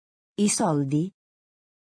 I soldi.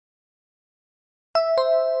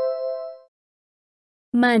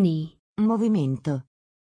 money, Movimento.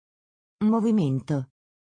 Movimento.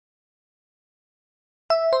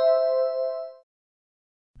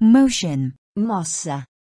 motion, Mossa.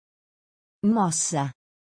 Mossa.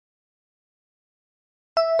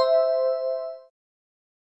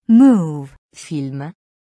 move, Film.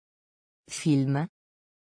 Film.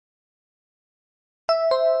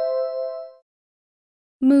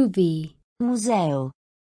 movie, Museo.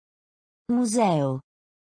 Museo.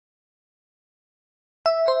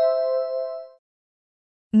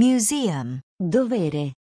 museum,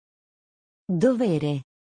 Dovere. Dovere.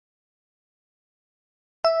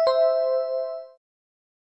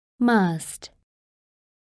 must,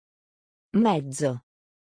 Mezzo.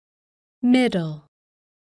 middle,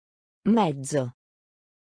 Mezzo.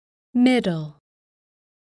 middle,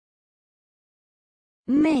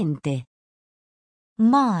 Mente.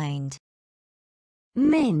 mind,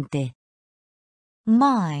 Mente.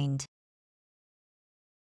 mind,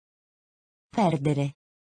 Perdere.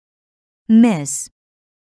 miss,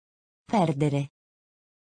 Perdere.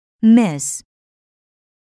 miss,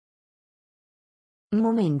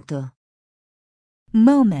 Momento.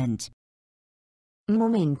 moment,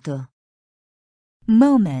 Momento.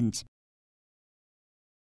 moment,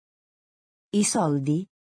 I soldi.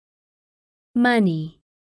 money,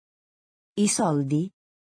 I soldi.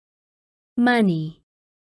 money,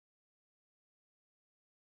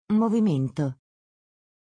 Movimento.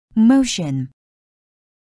 motion,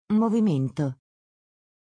 Movimento.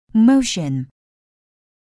 motion,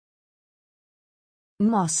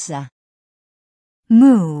 Mossa.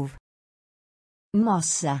 move,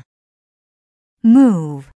 Mossa.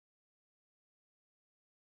 move,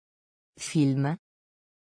 Film.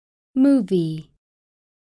 movie,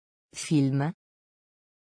 Film.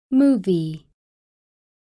 movie,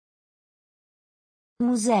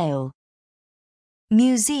 Museo.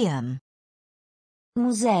 museum,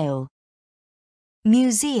 Museo.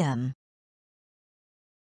 museum,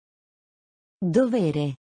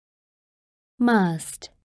 Dovere.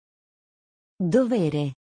 must,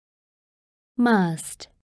 Dovere. must,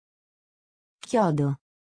 Chiodo.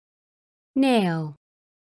 nail,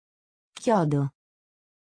 Chiodo.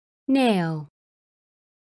 nail,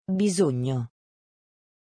 Bisogno.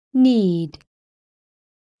 need,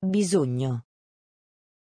 Bisogno.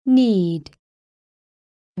 need,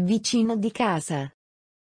 Vicino di casa.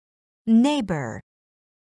 neighbor,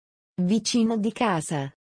 Vicino di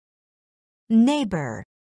casa. neighbor,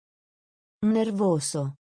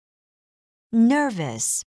 Nervoso.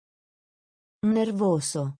 nervous,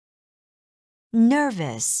 Nervoso.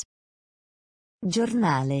 nervous,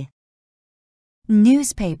 Giornale.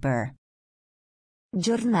 newspaper,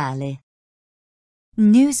 Giornale.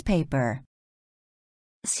 newspaper,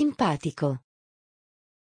 Simpatico.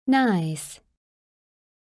 nice,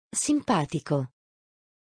 Simpatico.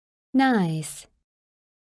 nice,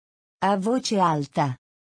 A voce alta.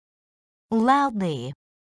 loudly,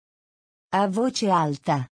 A voce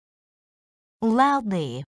alta.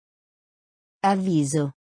 loudly,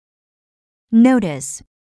 Avviso. notice,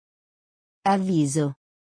 Avviso.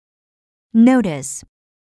 notice,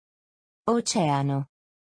 Oceano.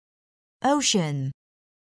 ocean,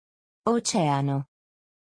 Oceano.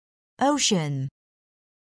 ocean,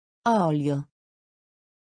 Olio.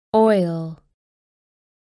 oil,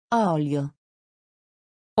 Olio.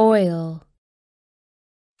 oil,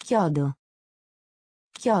 Chiodo.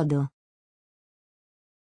 Chiodo.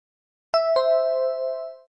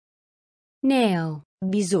 nail,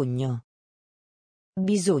 Bisogno.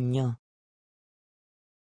 Bisogno.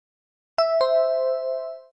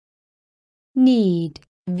 need,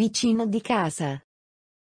 Vicino di casa.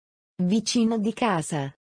 Vicino di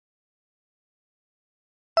casa.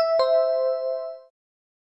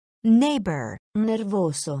 neighbor,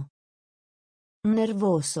 Nervoso.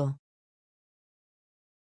 Nervoso.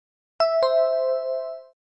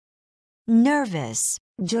 nervous,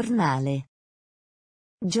 Giornale.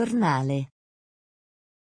 Giornale.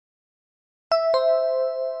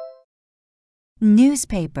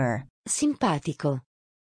 newspaper, Simpatico.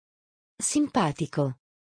 Simpatico.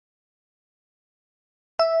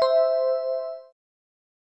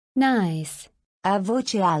 nice, A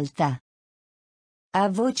voce alta. A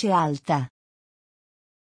voce alta.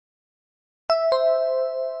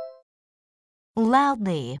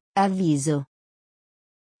 loudly, Avviso.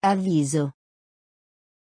 Avviso.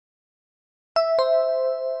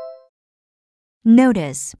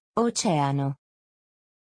 notice, Oceano.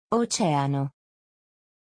 Oceano.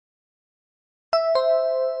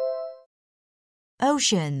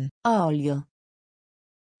 ocean, Olio.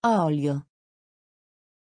 Olio.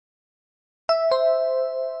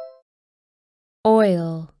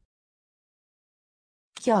 oil,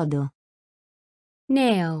 Chiodo.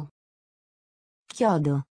 nail,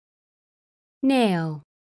 Chiodo. nail,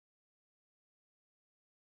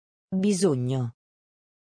 Bisogno.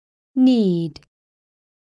 need,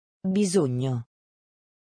 Bisogno.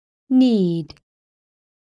 need,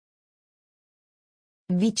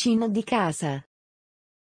 Vicino di casa.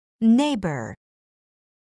 neighbor,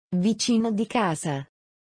 Vicino di casa.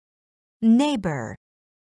 neighbor,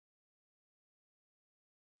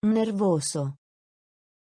 Nervoso.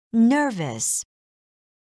 nervous,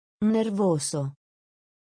 Nervoso.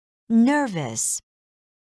 nervous,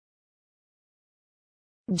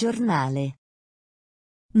 Giornale.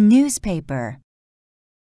 newspaper,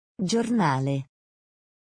 Giornale.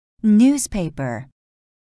 newspaper,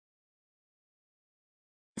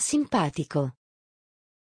 Simpatico.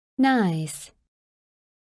 nice,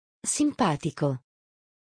 Simpatico.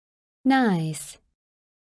 nice,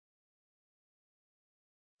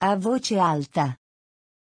 A voce alta.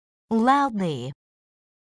 loudly,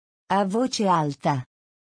 A voce alta.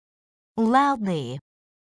 loudly,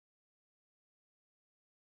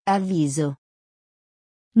 Avviso.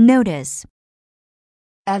 notice,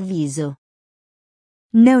 Avviso.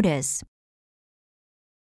 notice,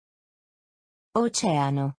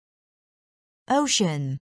 Oceano.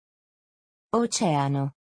 ocean,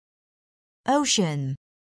 Oceano. ocean,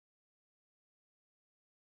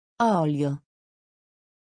 Olio.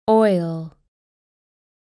 oil,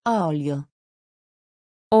 Olio.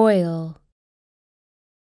 oil,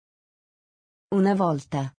 Una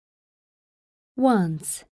volta.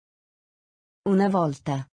 once, Una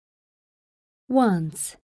volta.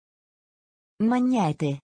 once,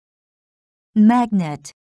 Magnete.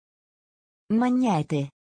 magnet, Magnete.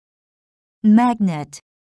 magnet,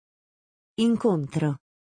 Incontro.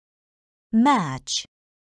 match,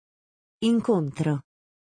 Incontro.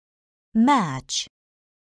 match,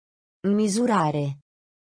 Misurare.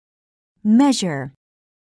 measure,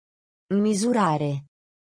 Misurare.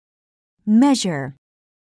 measure,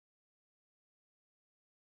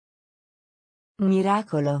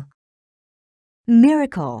 Miracolo.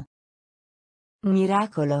 miracle,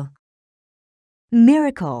 Miracolo.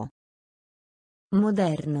 miracle,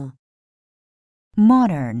 Moderno.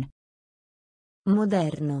 modern,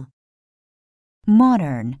 Moderno.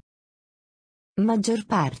 modern, Maggior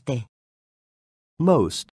parte.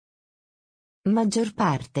 Most. Maggior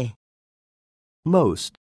parte.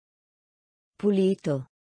 Most. Pulito.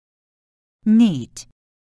 neat,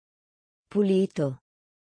 Pulito.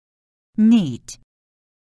 neat,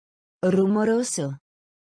 Rumoroso.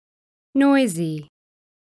 noisy,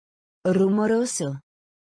 Rumoroso.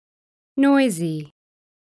 noisy,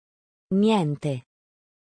 Niente.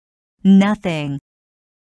 nothing,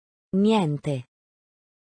 Niente.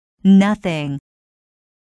 nothing,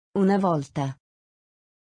 Una volta.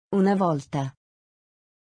 Una volta.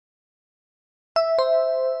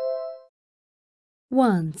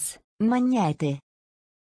 once, Magnete.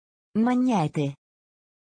 Magnete.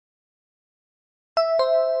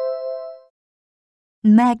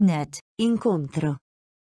 magnet, Incontro.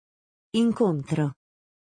 Incontro.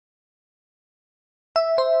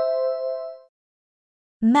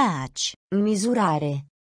 match, Misurare.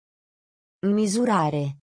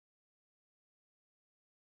 Misurare.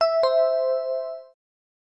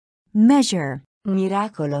 measure,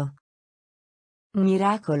 Miracolo.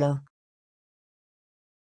 Miracolo.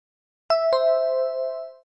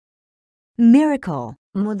 miracle,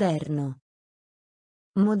 Moderno.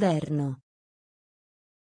 Moderno.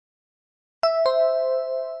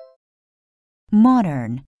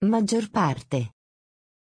 modern, Maggior parte.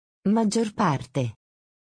 Maggior parte.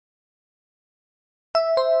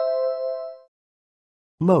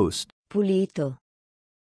 Most. Pulito.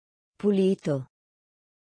 Pulito.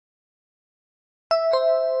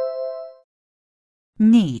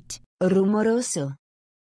 neat, Rumoroso.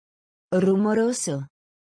 Rumoroso.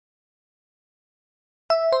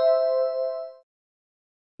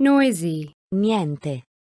 noisy, Niente.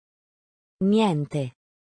 Niente.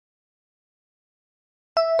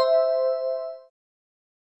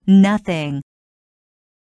 nothing,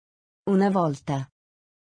 Una volta.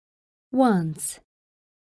 once,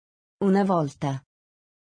 Una volta.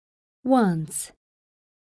 once,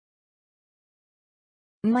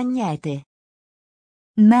 Magnete.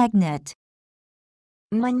 magnet,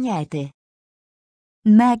 Magnete.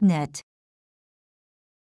 magnet,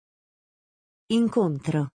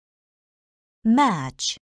 Incontro.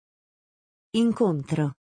 match,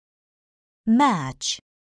 Incontro. match,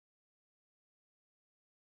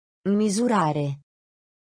 Misurare.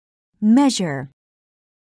 measure,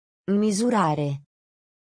 Misurare.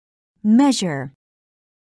 measure,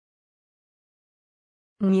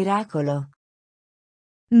 Miracolo.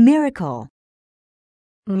 miracle,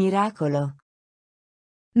 Miracolo.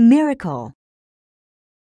 miracle,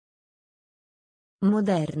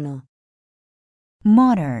 Moderno.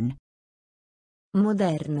 modern,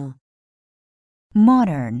 Moderno.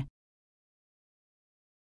 modern,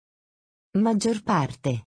 Maggior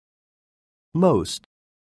parte. Most.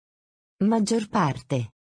 Maggior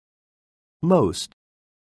parte. Most.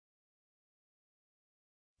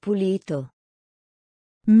 Pulito.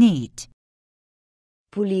 neat,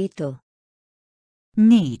 Pulito.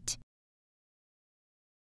 neat,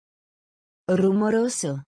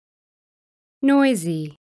 Rumoroso.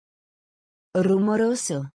 noisy,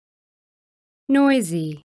 Rumoroso.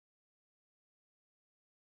 noisy,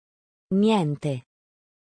 Niente.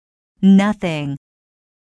 nothing,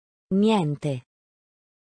 Niente.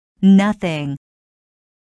 nothing,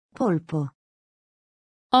 Polpo.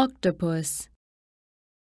 octopus,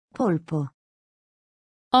 Polpo.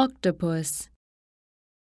 octopus,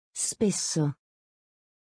 Spesso.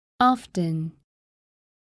 often,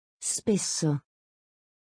 Spesso.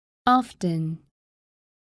 often,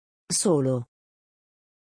 Solo.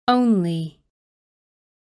 only,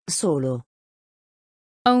 Solo.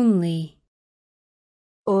 only,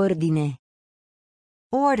 Ordine.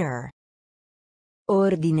 order,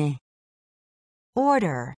 Ordine.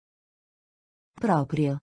 order,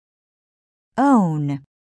 Proprio. own,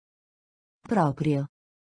 Proprio.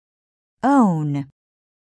 own,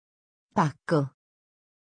 Pacco.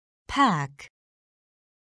 pack,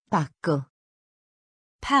 Pacco.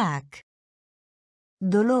 pack,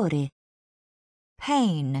 Dolore.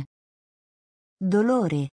 pain,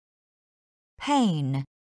 Dolore. pain,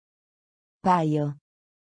 Paio.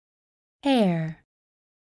 hair,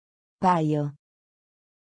 Paio.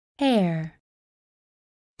 hair,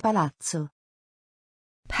 Palazzo.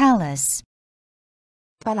 palace,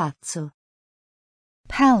 Palazzo.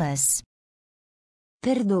 palace,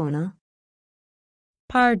 Perdona.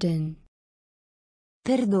 pardon,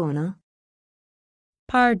 Perdona.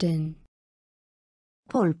 pardon,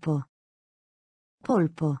 Polpo.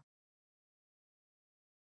 Polpo.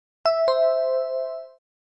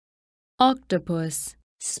 octopus,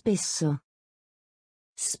 Spesso.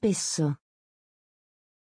 Spesso.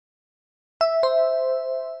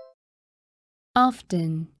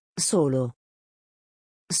 often, Solo.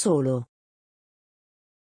 Solo.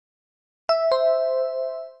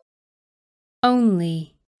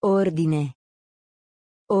 only, Ordine.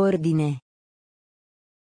 Ordine.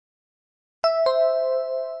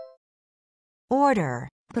 order,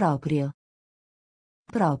 Proprio.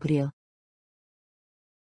 Proprio.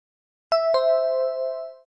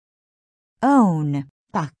 own,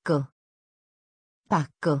 Pacco.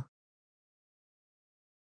 Pacco.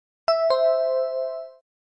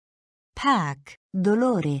 pack,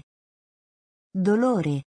 Dolore.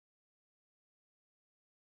 Dolore.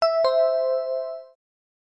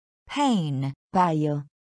 pain, Paio.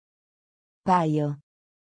 Paio.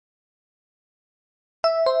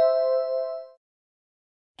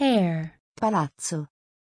 air, Palazzo.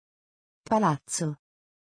 Palazzo.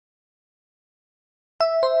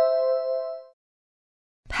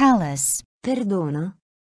 palace, Perdona.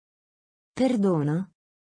 Perdona.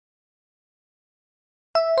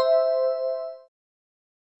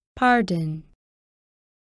 pardon,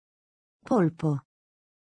 Polpo.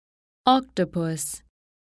 octopus,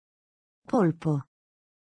 Polpo.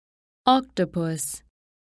 octopus,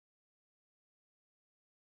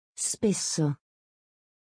 Spesso.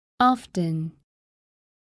 often,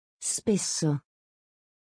 Spesso.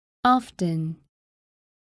 often,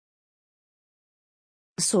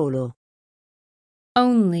 Solo.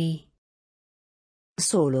 only,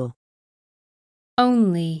 Solo.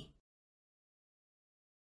 only,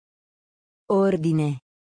 Ordine.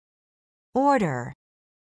 order,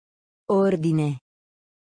 Ordine.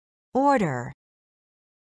 order,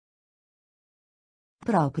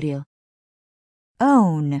 Proprio.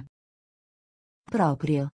 own,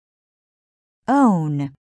 Proprio.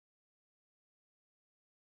 own,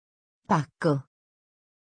 Pacco.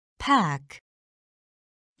 pack,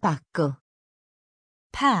 Pacco.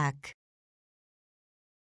 pack,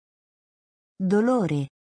 Dolore.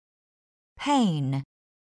 pain,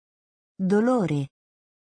 Dolore.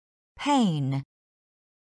 pain,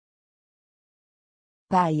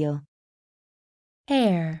 Paio.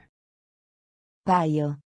 air,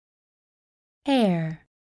 Paio. air,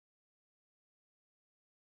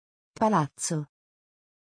 Palazzo.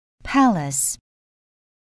 palace,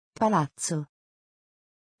 Palazzo.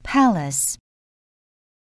 palace,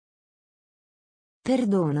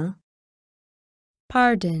 Perdona.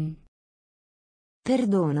 pardon,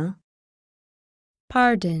 Perdona.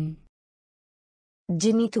 pardon,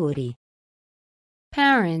 Genitori.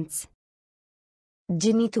 parents,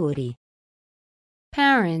 Genitori.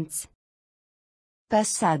 parents,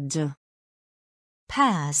 Passaggio.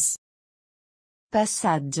 pass,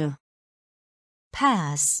 Passaggio.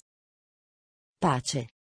 pass, Pace.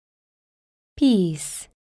 peace,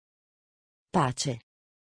 Pace.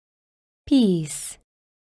 peace,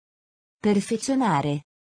 Perfezionare.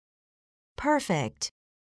 perfect,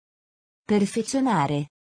 Perfezionare.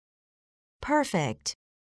 perfect,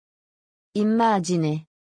 Immagine.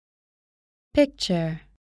 picture,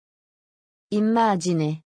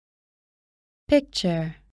 Immagine.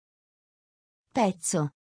 picture, Pezzo.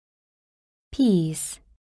 piece,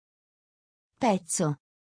 Pezzo.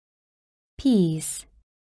 piece,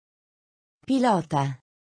 Pilota.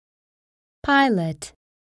 pilot,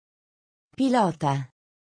 Pilota.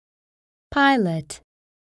 pilot,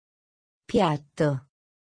 Piatto.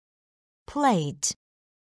 plate,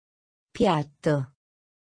 Piatto.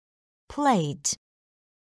 plate,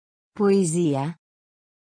 Poesia.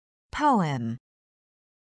 poem,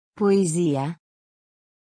 Poesia.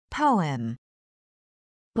 poem,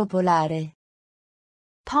 Popolare.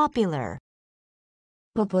 popular,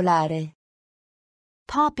 Popolare.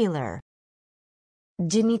 popular,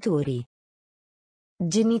 Genitori.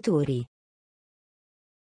 Genitori.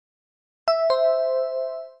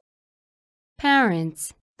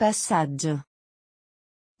 parents, Passaggio.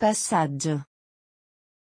 Passaggio.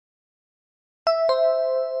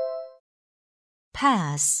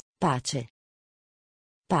 pass, Pace.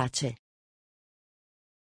 Pace.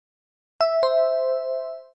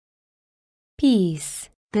 peace,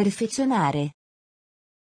 Perfezionare.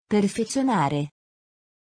 Perfezionare.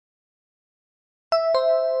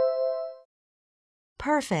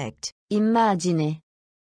 perfect, Immagine.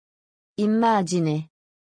 Immagine.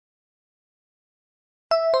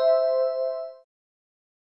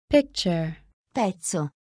 picture, Pezzo.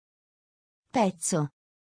 Pezzo.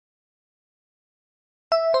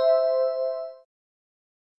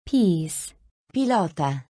 piece,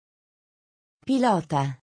 Pilota.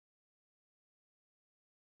 Pilota.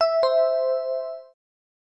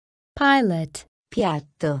 pilot,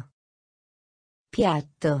 Piatto.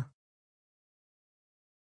 Piatto.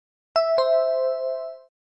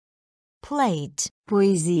 plate,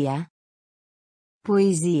 Poesia.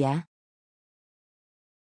 Poesia.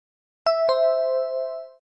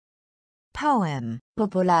 poem,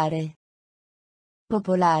 Popolare.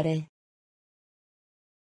 Popolare.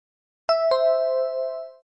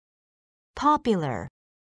 popular,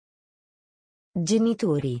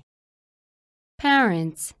 Genitori.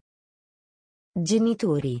 parents,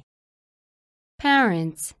 Genitori.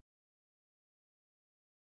 parents,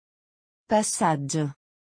 Passaggio.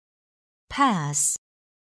 pass,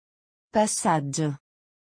 Passaggio.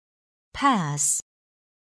 pass,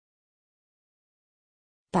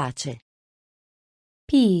 Pace.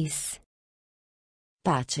 peace,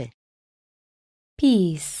 Pace.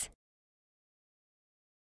 peace,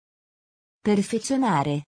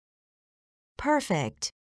 Perfezionare.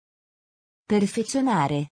 perfect,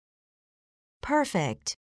 Perfezionare.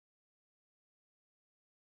 perfect,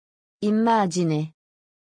 Immagine.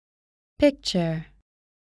 picture,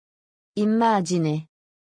 Immagine.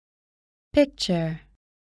 picture,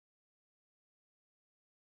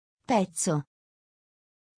 Pezzo.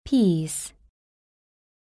 piece,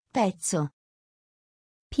 Pezzo.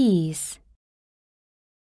 piece,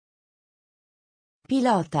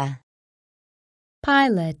 Pilota.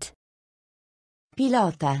 pilot,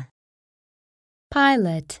 Pilota.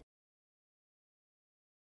 pilot,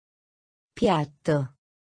 Piatto.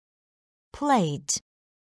 plate,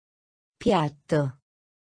 Piatto.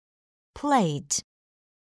 plate,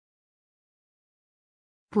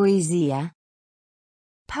 Poesia.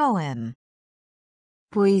 poem,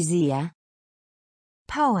 Poesia.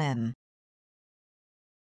 poem,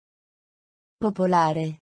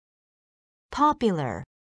 Popolare. popular,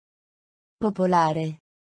 Popolare.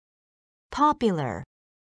 popular,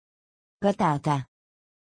 Patata.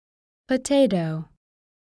 potato,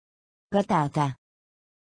 Patata.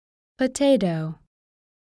 potato,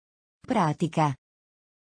 Pratica.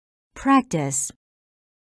 practice,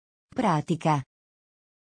 Pratica.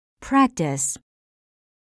 practice,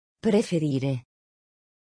 Preferire.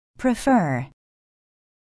 prefer,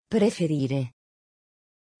 Preferire.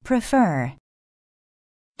 prefer,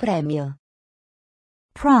 Premio.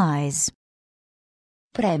 prize,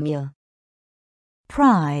 Premio.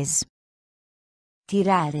 prize,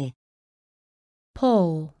 Tirare.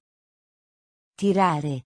 pull,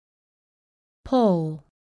 Tirare. pull,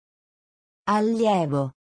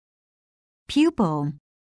 Allievo. pupil,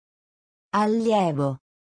 Allievo.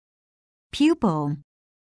 pupil,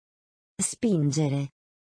 Spingere.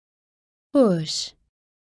 push,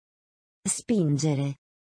 Spingere.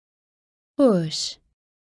 push,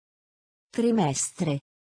 Trimestre.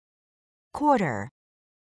 quarter,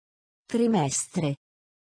 Trimestre.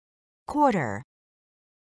 quarter,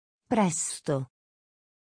 Presto.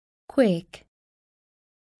 quick,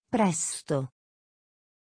 Presto.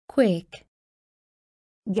 quick,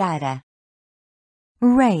 Gara.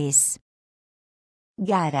 race,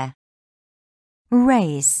 Gara.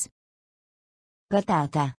 race,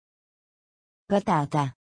 Patata.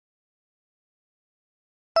 Patata.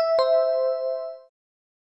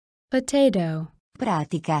 potato,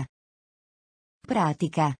 Pratica.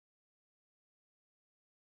 Pratica.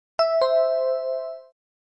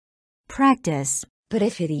 practice,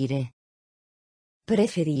 Preferire.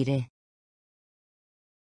 Preferire.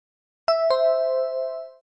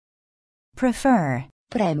 prefer,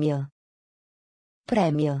 Premio.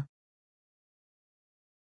 Premio.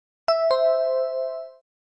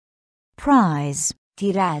 prize,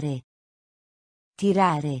 Tirare.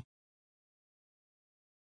 Tirare.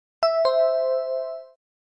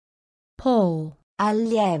 pull,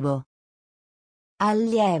 Allievo.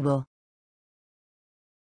 Allievo.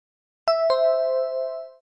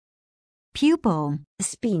 pupil,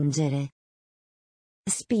 Spingere.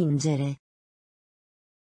 Spingere.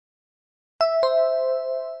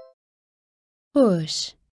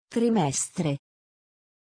 push, Trimestre.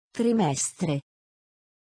 Trimestre.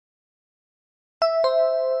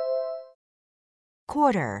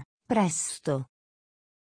 quarter, Presto.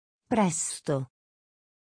 Presto.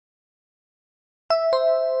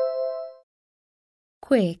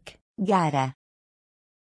 quick, Gara.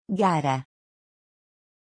 Gara.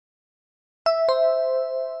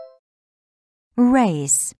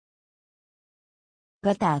 race,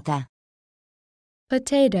 Patata.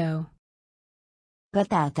 potato,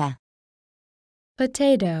 Patata.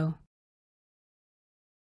 potato,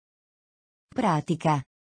 Pratica.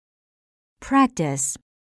 Practice.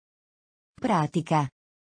 Pratica.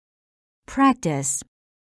 Practice.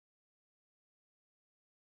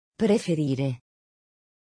 Preferire.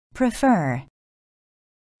 Prefer.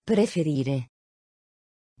 Preferire.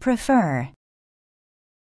 Prefer.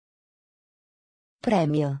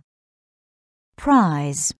 Premio.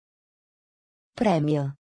 Prize.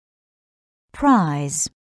 Premio. Prize.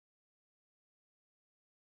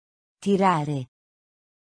 Tirare.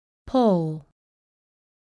 pull,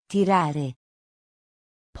 Tirare.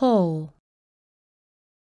 pull,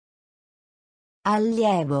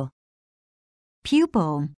 Allievo.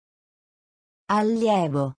 Pupil.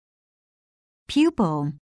 Allievo.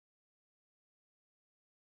 Pupil.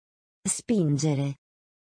 Spingere.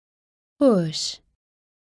 push,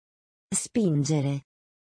 Spingere.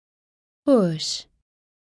 push,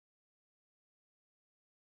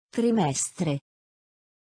 Trimestre.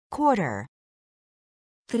 Quarter.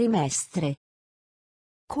 Trimestre.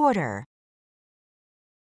 Quarter.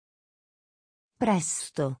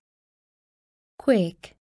 Presto.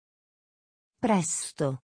 quick,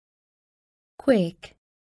 Presto. quick,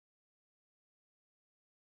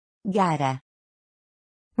 Gara.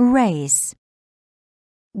 Race.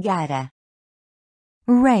 Gara.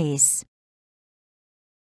 Race.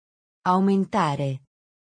 Aumentare.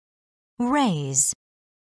 Raise.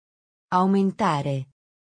 Aumentare.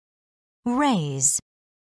 Raise.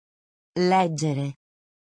 Leggere.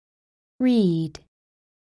 read,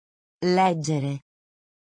 Leggere.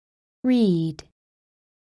 read,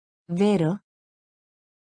 Vero?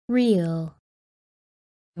 real,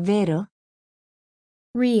 Vero?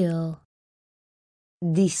 real,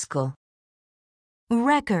 Disco.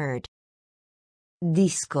 Record.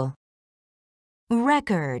 Disco.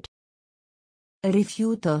 Record.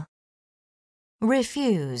 Rifiuto.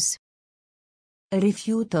 Refuse.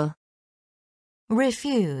 Rifiuto.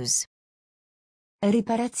 Refuse.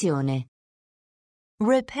 Riparazione.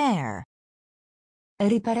 Repair.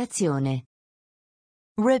 Riparazione.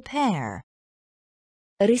 Repair.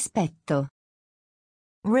 Rispetto.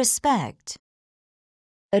 Respect.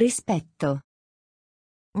 Rispetto.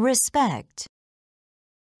 Respect.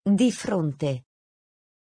 Di fronte.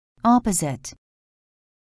 Opposite.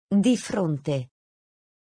 Di fronte.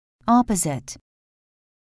 Opposite.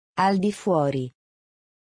 Al di fuori.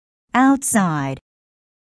 Outside.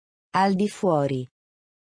 Al di fuori.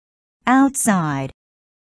 Outside.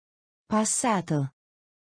 Passato.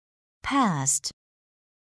 Past.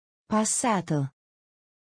 Passato.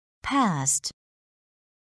 Past.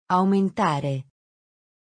 Aumentare.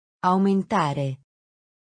 Aumentare.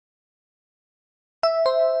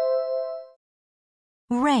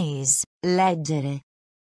 Raise. Leggere.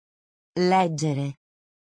 Leggere.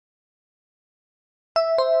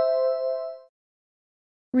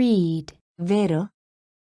 read, Vero?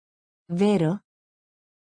 Vero?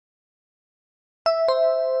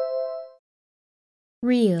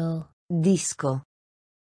 real, Disco.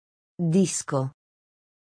 Disco.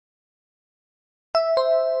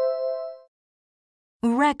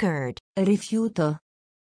 Record. Rifiuto.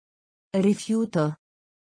 Rifiuto.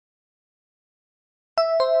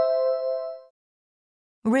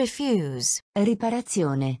 Refuse.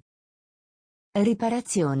 Riparazione.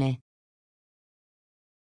 Riparazione.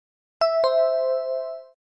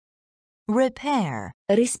 Repair.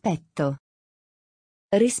 Rispetto.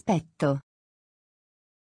 Rispetto.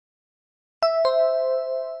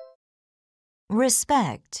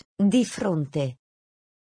 Respect. Di fronte.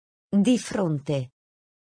 Di fronte.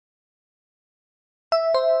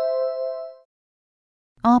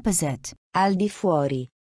 Opposite. Al di fuori.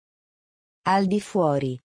 Al di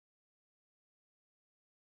fuori.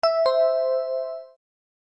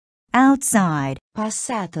 Outside.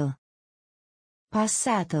 Passato.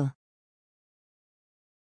 Passato.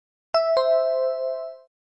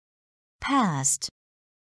 Past.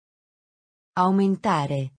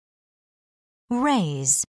 Aumentare.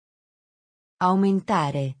 Raise.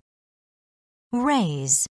 Aumentare.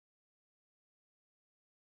 Raise.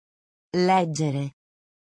 Leggere.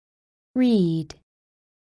 read,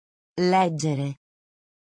 Leggere.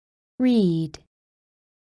 read,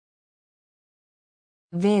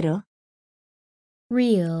 Vero?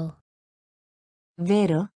 real,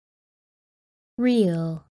 Vero?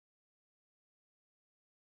 real,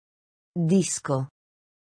 Disco.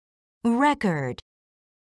 Record.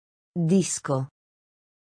 Disco.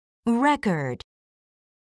 Record.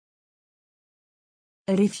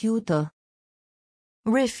 Rifiuto.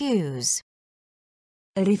 Refuse.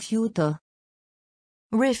 Rifiuto.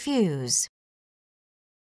 Refuse.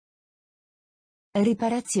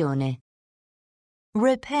 Riparazione.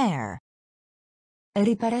 Repair.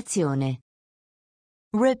 Riparazione.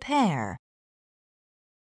 Repair.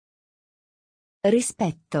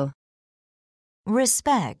 Rispetto.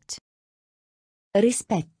 Respect.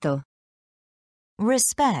 Rispetto.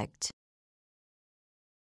 Respect.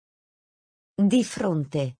 Di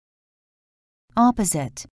fronte.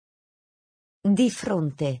 Opposite. Di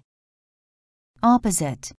fronte.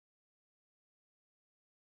 Opposite.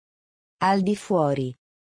 Al di fuori.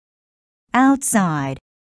 Outside.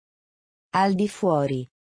 Al di fuori.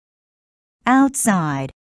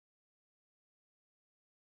 Outside.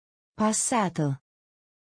 Passato.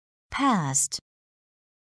 Past.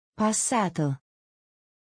 Passato.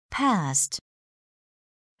 Past.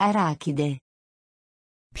 Arachide.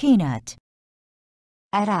 Peanut.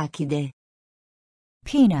 Arachide.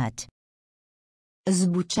 Peanut.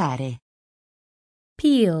 Sbucciare.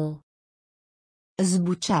 peel,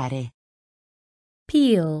 Sbucciare.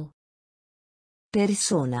 peel,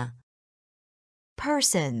 Persona.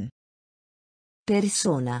 Person.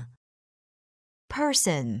 Persona.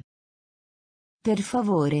 Person. Per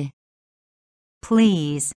favore.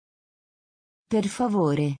 Please. Per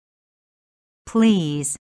favore.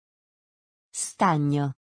 Please.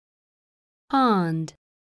 Stagno. pond,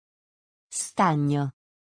 Stagno.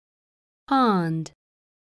 pond,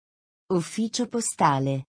 Ufficio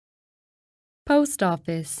postale. post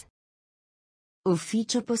office,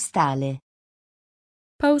 Ufficio postale.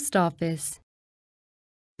 post office,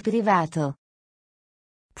 Privato.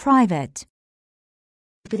 Private.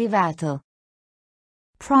 Privato.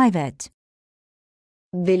 Private.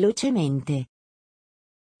 Velocemente.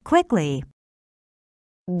 Quickly.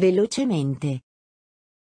 Velocemente.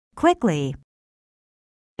 Quickly.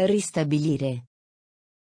 Ristabilire.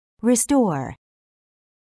 Restore.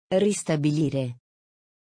 Ristabilire.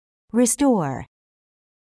 Restore.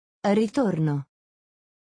 Ritorno.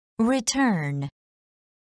 Return.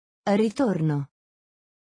 Ritorno.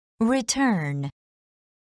 Return.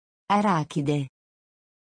 Arachide.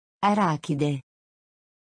 Arachide.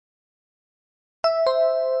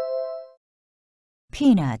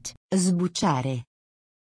 Peanut. Sbucciare.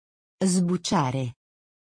 Sbucciare.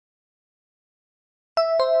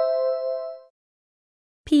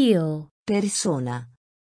 peel, Persona.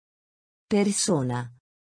 Persona.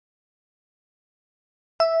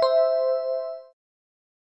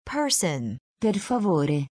 Person. Per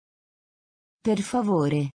favore. Per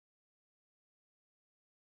favore.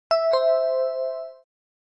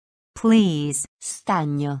 Please.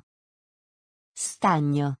 Stagno.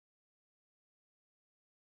 Stagno.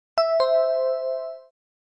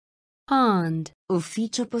 pond,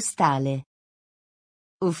 Ufficio postale.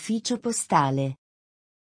 Ufficio postale.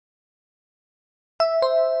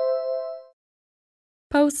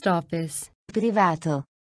 post office, Privato.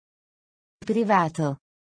 Privato.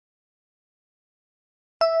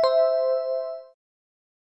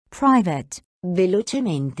 Private.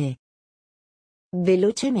 Velocemente.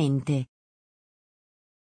 Velocemente.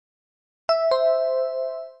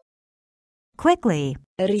 Quickly.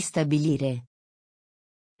 Ristabilire.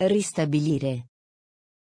 Ristabilire.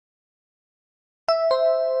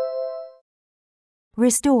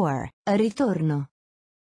 Restore. Ritorno.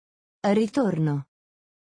 Ritorno.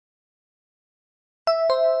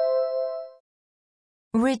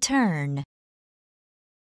 Return.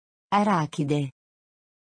 Arachide.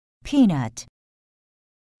 Peanut.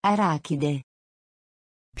 Arachide.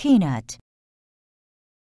 Peanut.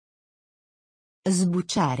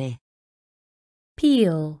 Sbucciare.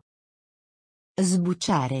 peel,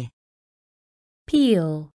 Sbucciare.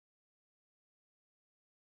 peel,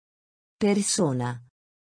 Persona.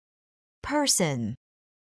 Person.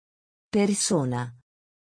 Persona.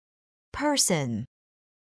 Person.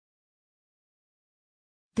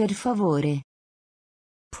 Per favore.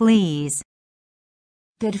 Please.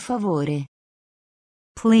 Per favore.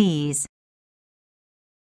 Please.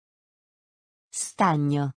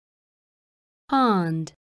 Stagno.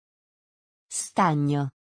 pond, Stagno.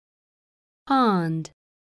 pond,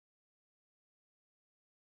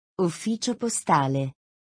 Ufficio postale.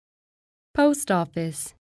 post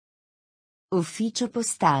office, Ufficio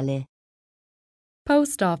postale.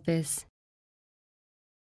 post office,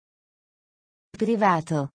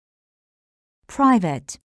 Privato.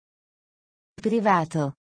 Private.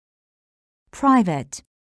 Privato. Private.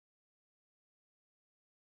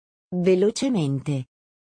 Velocemente.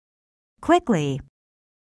 Quickly.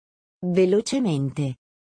 Velocemente.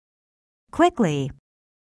 Quickly.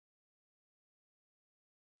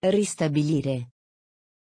 Ristabilire.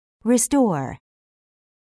 Restore.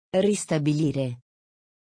 Ristabilire.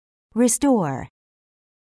 Restore.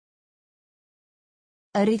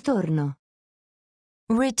 Ritorno.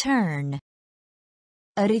 Return.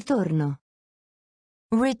 Ritorno.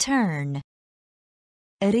 Return.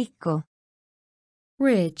 Ricco.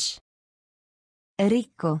 rich,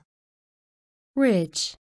 Ricco.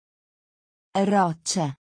 rich,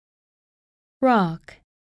 Roccia. rock,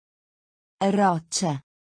 Roccia.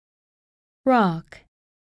 rock,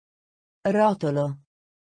 Rotolo.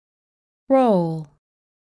 roll,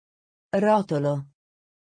 Rotolo.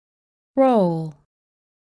 roll,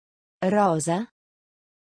 Rosa.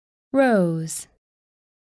 rose,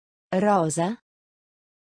 Rosa.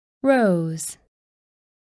 rose,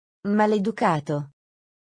 Maleducato.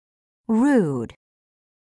 rude,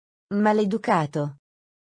 Maleducato.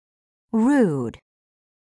 rude,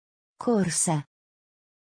 Corsa.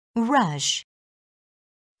 rush,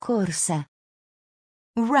 Corsa.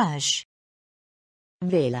 rush,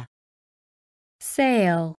 Vela.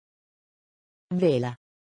 sail, Vela.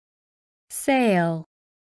 sail,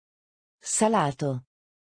 Salato.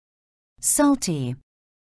 salty,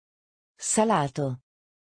 Salato.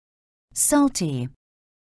 salty,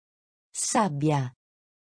 Sabbia.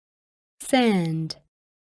 sand,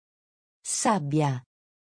 Sabbia.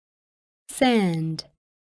 sand,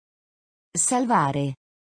 Salvare.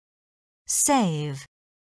 save,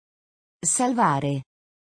 Salvare.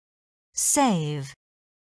 save,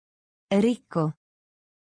 Ricco.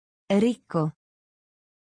 Ricco.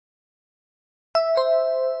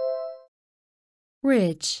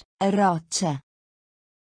 rich, Roccia.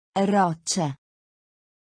 Roccia.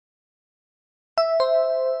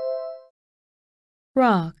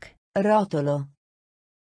 rock, Rotolo.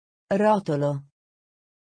 Rotolo.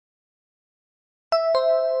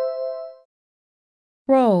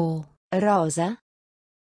 roll, Rosa.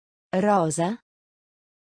 Rosa.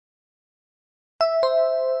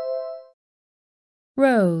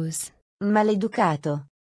 rose, Maleducato.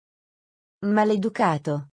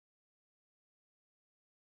 Maleducato.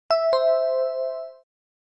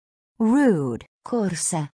 rude,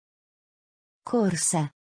 Corsa. Corsa.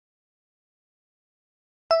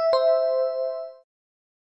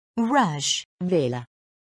 rush, Vela.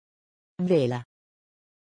 Vela.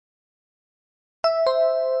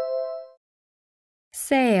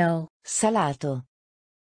 sail, Salato.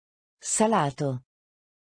 Salato.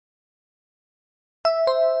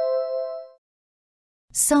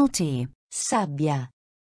 salty, Sabbia.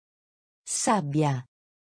 Sabbia.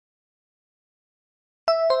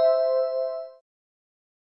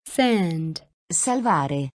 sand,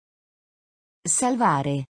 Salvare.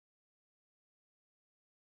 Salvare.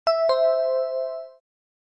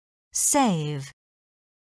 save,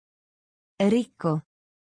 Ricco.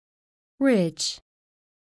 rich,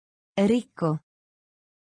 Ricco.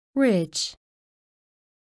 rich,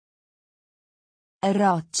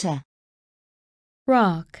 Roccia.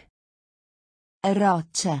 rock,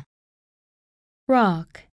 Roccia.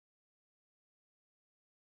 rock,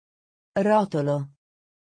 Rotolo.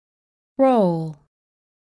 roll,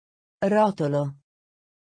 Rotolo.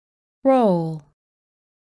 roll,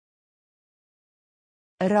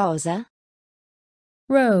 Rosa.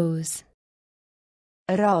 rose,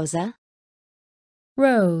 Rosa.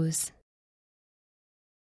 rose,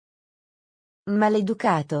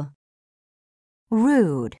 Maleducato.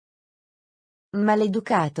 rude,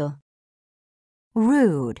 Maleducato.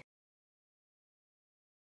 rude,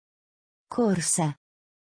 Corsa.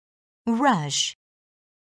 rush,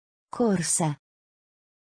 Corsa.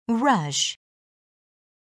 rush,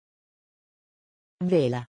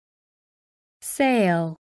 Vela.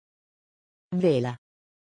 sail, Vela.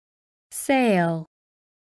 sail,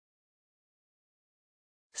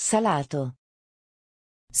 Salato.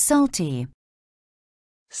 salty,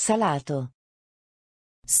 Salato.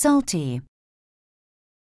 salty,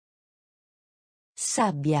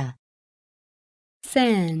 Sabbia.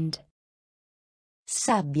 sand,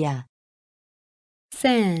 Sabbia.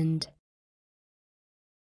 sand,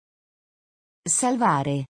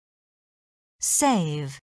 Salvare.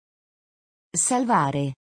 save,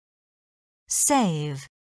 Salvare. save,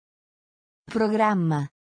 Programma.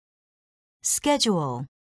 schedule,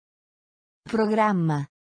 Programma.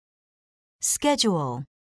 schedule,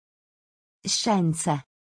 Scienza.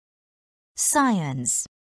 science,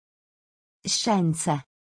 Scienza.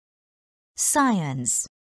 science,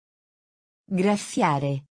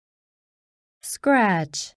 Graffiare.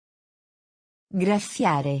 scratch,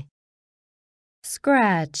 Graffiare.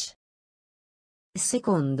 scratch,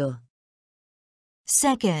 Secondo.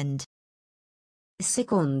 second,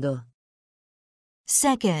 Secondo.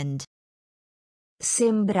 second,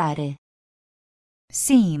 Sembrare.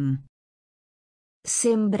 seam,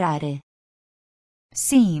 Sembrare.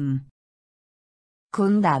 seam,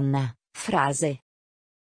 Condanna. Frase.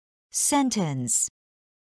 sentence,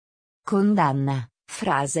 Condanna.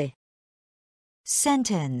 Frase.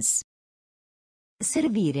 sentence,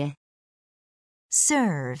 Servire.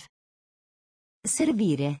 serve,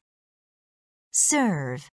 Servire.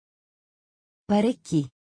 serve, Parecchi.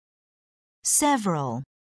 several,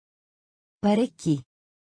 Parecchi.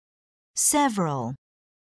 several,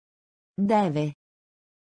 Deve.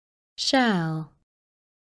 shall,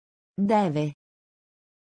 Deve.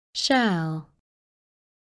 shall,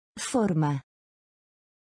 Forma.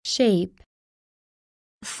 shape,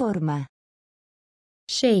 Forma.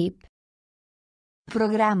 shape,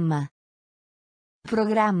 Programma.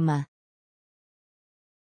 Programma.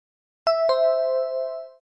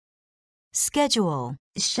 schedule,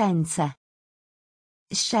 Scienza.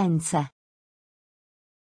 Scienza.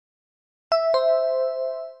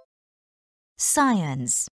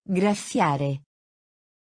 science, Graffiare.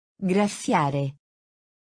 Graffiare.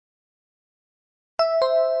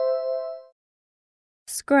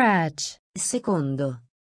 scratch, Secondo.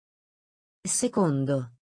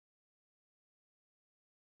 Secondo.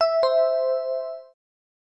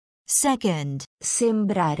 second,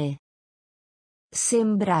 Sembrare.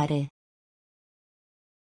 Sembrare.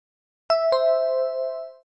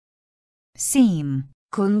 seem,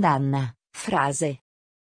 Condanna. Frase.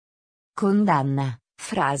 Condanna.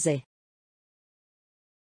 Frase.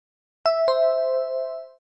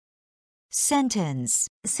 sentence,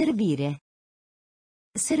 Servire.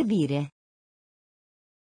 Servire.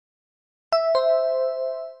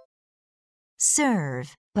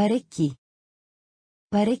 serve, Parecchi.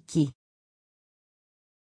 Parecchi.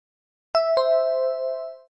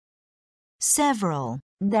 several,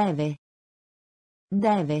 Deve.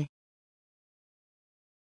 Deve.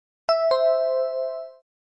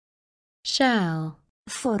 shall,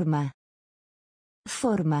 Forma.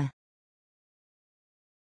 Forma.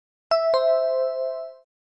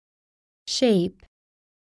 shape,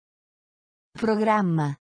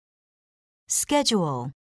 Programma.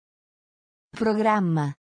 schedule,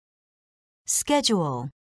 Programma. schedule,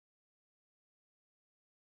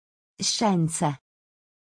 Scienza.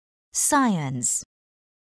 science,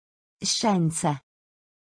 Scienza.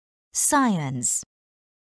 science,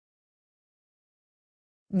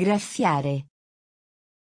 Graffiare.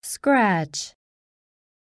 scratch,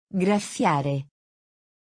 Graffiare.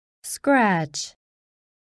 scratch,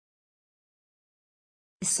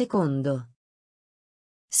 Secondo.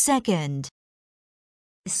 second,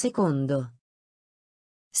 Secondo.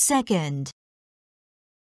 second,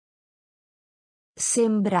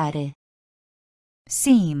 Sembrare.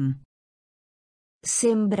 seem,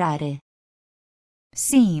 Sembrare.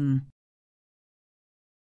 seem,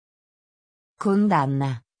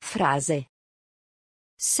 Condanna. Frase.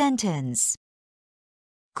 sentence,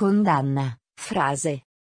 Condanna. Frase.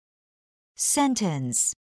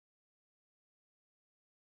 sentence,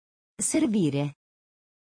 Servire.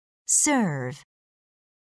 serve,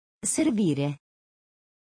 Servire.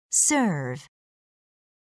 serve,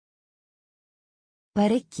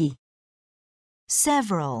 Parecchi.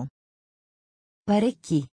 several,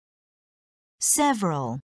 Parecchi.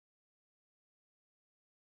 several,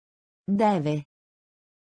 Deve.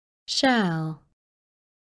 shall,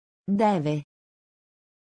 Deve.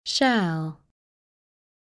 shall,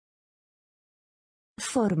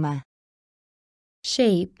 Forma.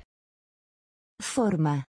 shape,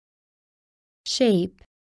 Forma. shape,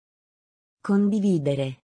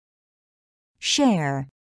 Condividere. share,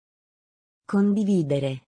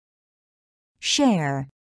 Condividere. share,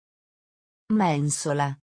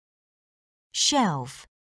 Mensola. shelf,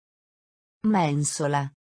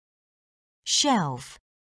 Mensola. shelf,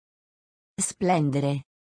 Splendere.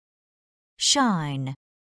 shine,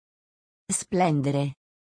 Splendere.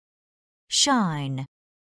 shine,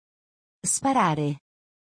 Sparare.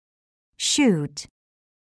 shoot,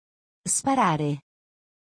 Sparare.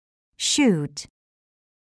 shoot,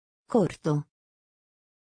 Corto.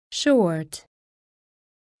 short,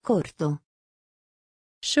 Corto.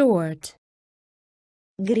 short,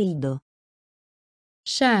 Grido.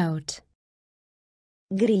 shout,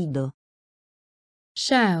 Grido.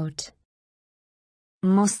 shout,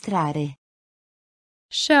 Mostrare.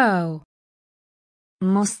 show,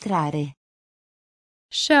 Mostrare.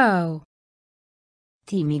 show,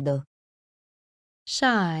 Timido.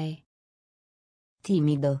 shy,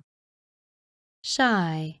 Timido.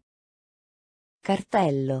 shy,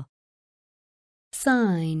 Cartello.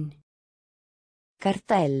 sign,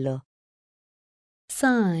 Cartello.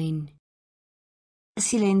 sign,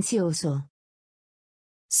 Silenzioso.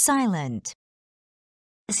 silent,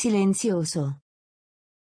 Silenzioso.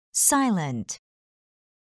 silent,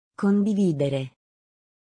 Condividere.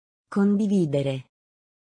 Condividere.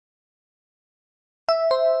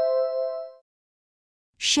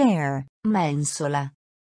 share, Mensola.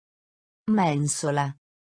 Mensola.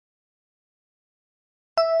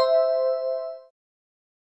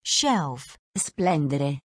 shelf,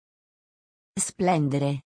 Splendere.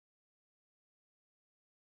 Splendere.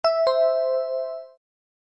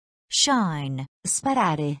 shine,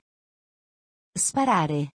 Sparare.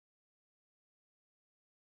 Sparare.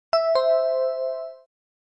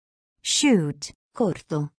 shoot,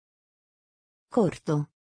 Corto. Corto.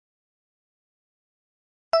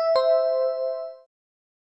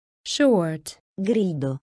 short,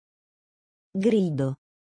 Grido. Grido.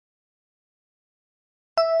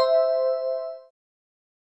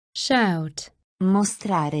 shout,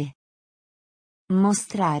 Mostrare.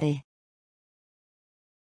 Mostrare.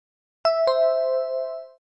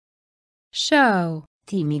 show,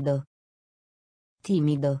 Timido.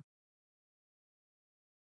 Timido.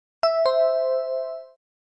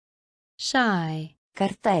 shy,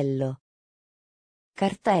 Cartello.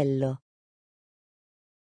 Cartello.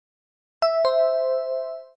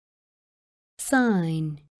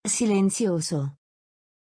 sign, Silenzioso.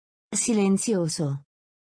 Silenzioso.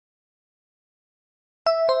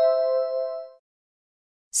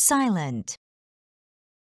 silent,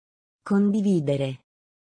 Condividere.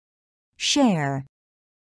 share,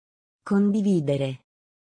 Condividere.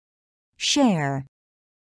 share,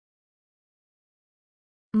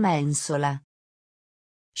 Mensola.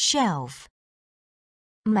 shelf,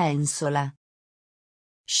 Mensola.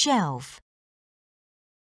 shelf,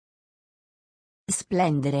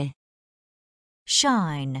 Splendere.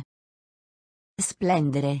 shine,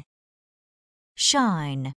 Splendere.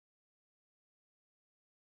 shine,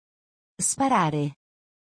 Sparare.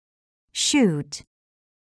 shoot,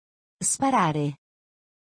 Sparare.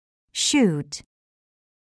 shoot,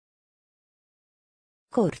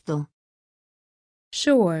 Corto.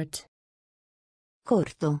 short,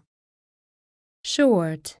 Corto.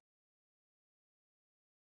 short,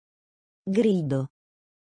 Grido.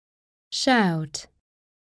 shout,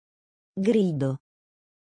 Grido.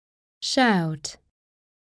 shout,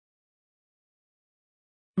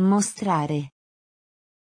 Mostrare.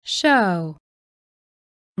 show,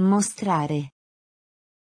 Mostrare.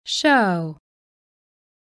 show,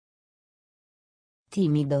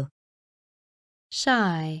 Timido.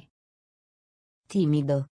 shy,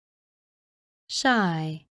 Timido.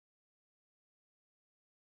 shy,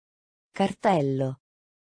 Cartello.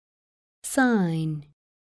 sign,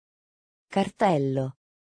 Cartello.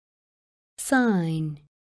 sign,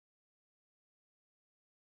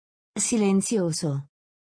 Silenzioso.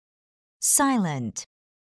 silent,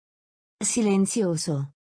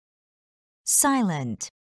 Silenzioso. silent,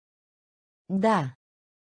 Da.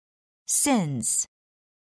 since,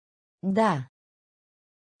 Da.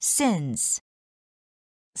 since,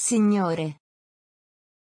 Signore.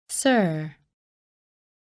 sir,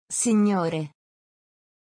 Signore.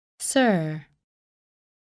 sir,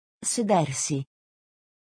 Sedersi.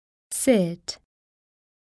 sit,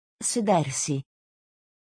 Sedersi.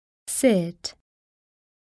 sit,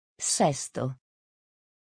 Sesto.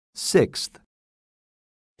 Sixth.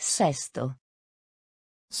 Sesto.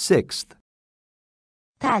 Sixth.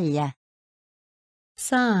 Taglia.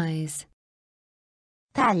 size,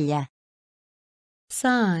 Taglia.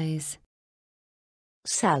 size,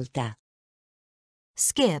 Salta.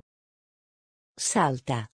 skip,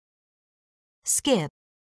 Salta. skip,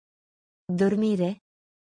 Dormire.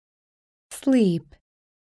 sleep,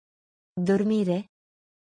 Dormire.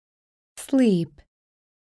 sleep,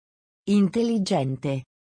 Intelligente.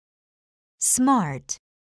 smart,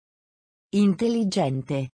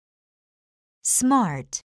 Intelligente.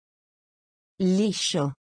 smart,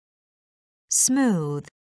 Liscio. smooth,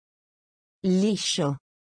 Liscio.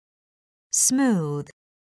 smooth,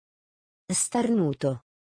 Starnuto.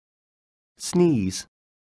 Sneeze.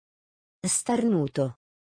 Starnuto.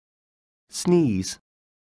 Sneeze.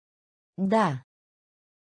 Da.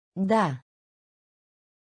 Da.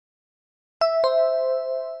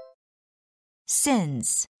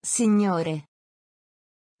 since, Signore.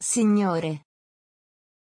 Signore.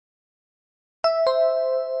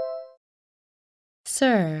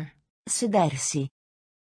 sir, Sedersi.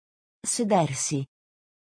 Sedersi.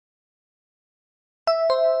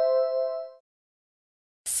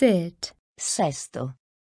 sit, Sesto.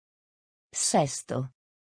 Sesto.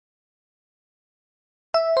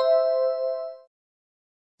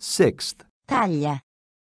 Sixth. Taglia.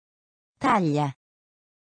 Taglia.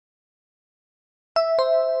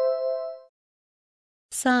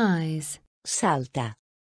 size, Salta.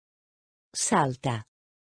 Salta.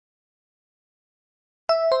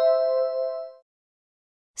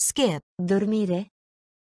 skip, Dormire.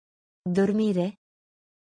 Dormire.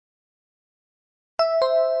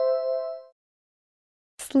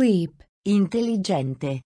 sleep,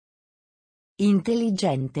 Intelligente.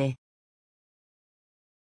 Intelligente.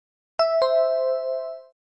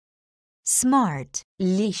 smart,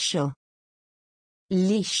 liscio,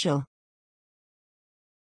 liscio,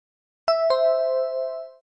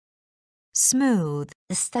 smooth,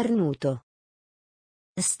 starnuto,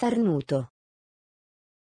 starnuto,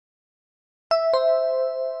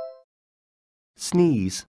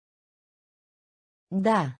 sneeze,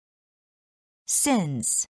 da,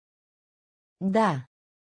 since, da,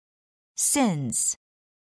 since,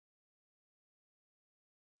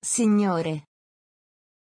 signore,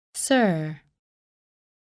 sir,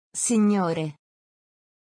 signore,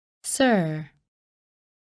 sir,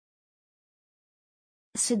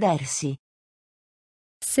 sedersi,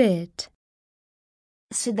 sit,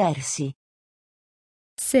 sedersi,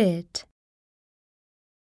 sit,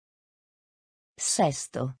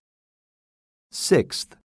 sesto,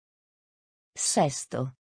 sixth,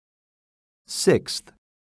 sesto, sixth,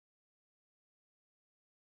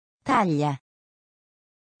 taglia,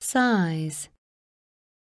 size,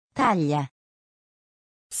 taglia,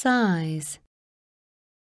 size,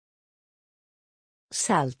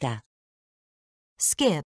 salta,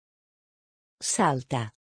 skip,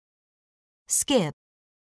 salta, skip,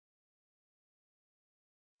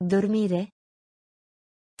 dormire,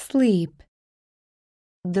 sleep,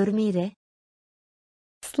 dormire,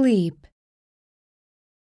 sleep,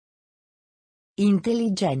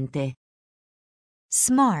 intelligente,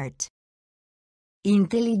 smart,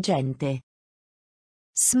 intelligente,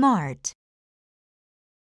 smart,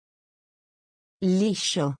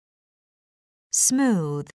 liscio,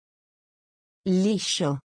 smooth,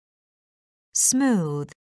 liscio,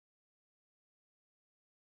 smooth,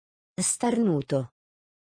 starnuto,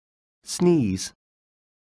 sneeze,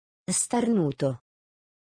 starnuto,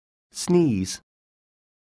 sneeze,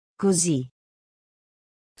 così,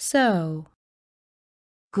 so,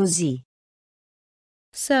 così,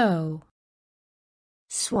 so,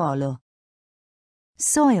 suolo,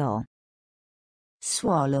 soil,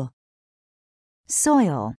 suolo,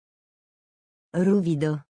 soil,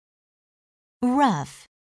 ruvido, rough,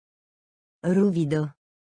 ruvido,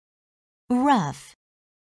 rough,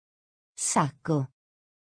 sacco,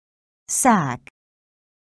 sack,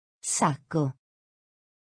 sacco,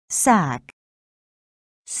 sack,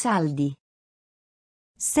 saldi,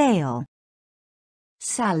 sail,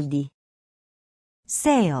 saldi,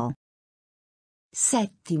 sail,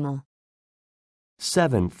 settimo,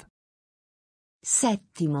 seventh,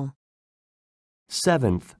 settimo,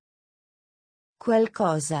 seventh,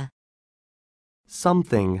 qualcosa,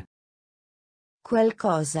 something,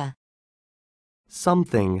 qualcosa,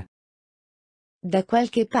 something, da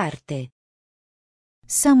qualche parte,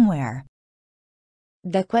 somewhere,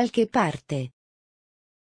 da qualche parte,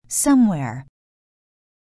 somewhere,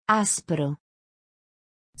 aspro,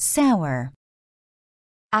 sour,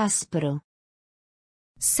 aspro,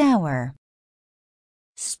 sour,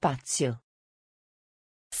 spazio,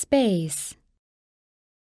 space,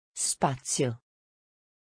 spazio,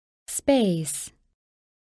 space,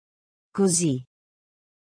 così,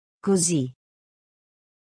 così,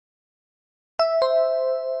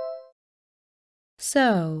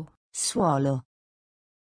 so, suolo,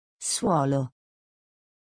 suolo,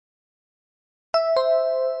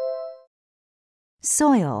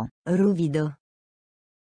 soil, ruvido,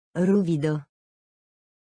 ruvido,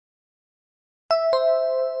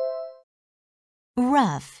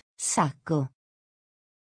 rough, sacco,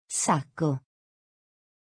 sacco,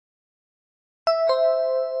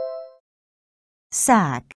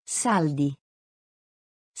 sack, saldi,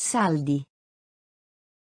 saldi,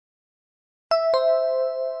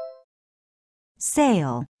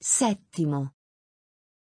 sail, settimo,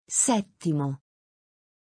 settimo,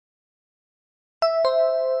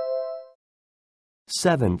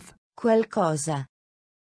 seventh, qualcosa,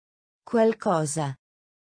 qualcosa,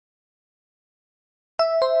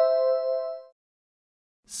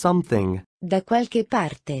 something, da qualche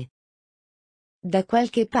parte, da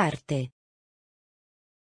qualche parte,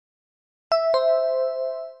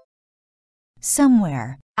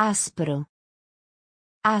 somewhere, aspro,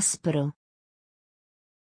 aspro,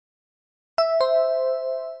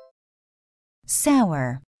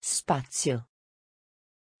 sour, spazio,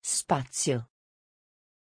 spazio,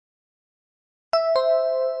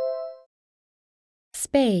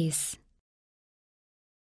 space,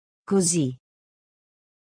 così,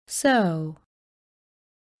 so,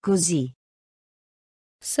 così,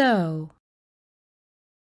 so,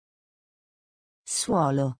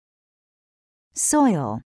 suolo,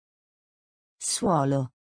 soil,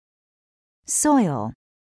 suolo, soil,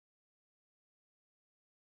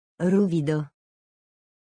 ruvido,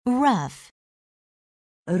 rough,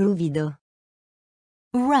 ruvido,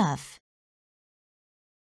 rough,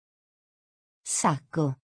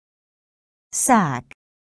 sacco, sack,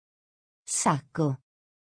 sacco,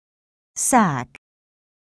 sack,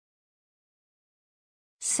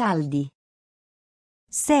 saldi,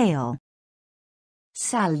 sail,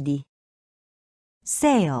 saldi,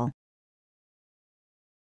 sail,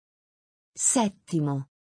 settimo,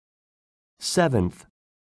 seventh,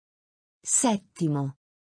 settimo,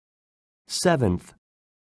 seventh,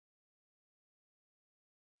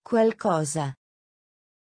 qualcosa,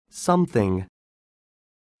 something,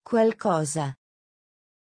 qualcosa,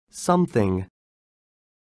 something,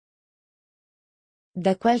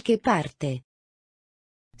 da qualche parte,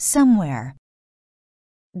 somewhere,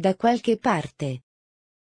 da qualche parte,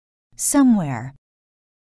 somewhere,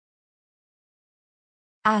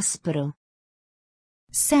 aspro,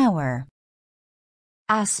 sour,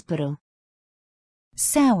 aspro,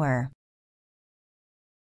 sour,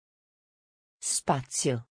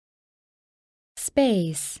 spazio,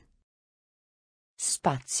 space,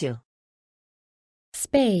 spazio,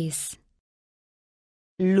 space,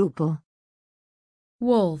 lupo,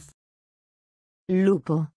 wolf,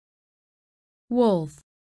 lupo, wolf,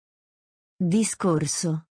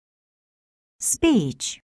 discorso,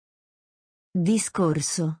 speech,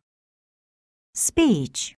 discorso,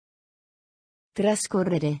 speech,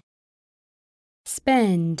 trascorrere,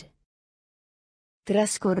 spend,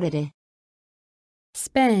 trascorrere,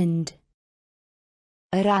 spend,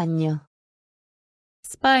 ragno,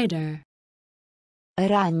 spider,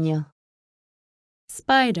 ragno,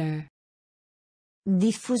 spider,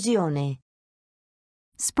 diffusione,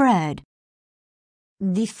 spread,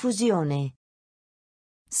 diffusione,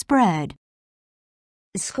 spread,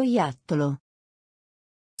 scoiattolo,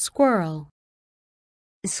 squirrel,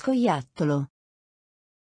 scoiattolo,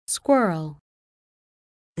 squirrel,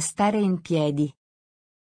 stare in piedi,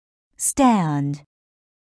 stand,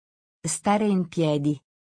 stare in piedi,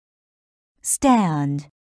 stand,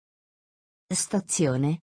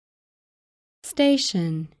 stazione,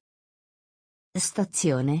 station,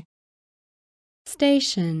 stazione,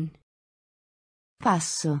 station,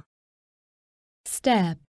 passo,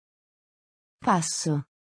 step, passo,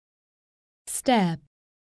 step,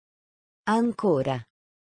 ancora,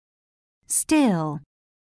 still,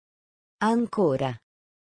 ancora,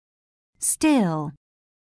 still,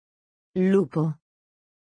 lupo,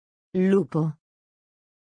 lupo,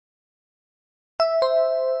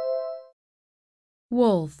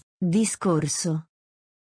 wolf, discorso,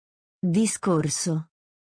 discorso,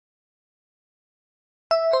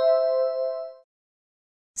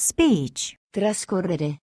 speech,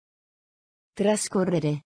 trascorrere,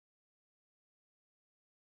 trascorrere,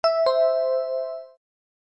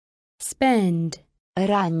 spend,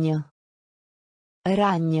 ragno,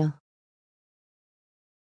 ragno,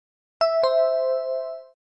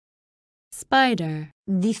 spider,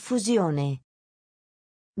 diffusione,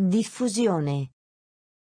 diffusione,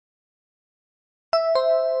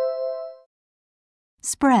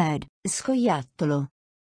 spread, scoiattolo,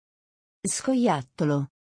 scoiattolo,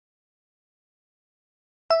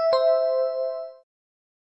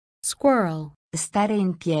 squirrel, stare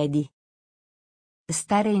in piedi,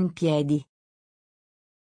 stare in piedi,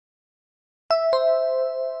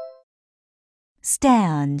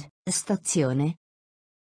 stand, stazione,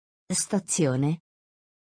 stazione,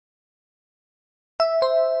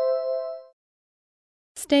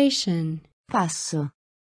 station, passo,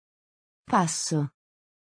 passo,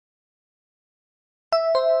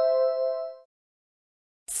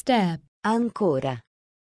 step, ancora,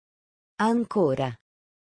 ancora,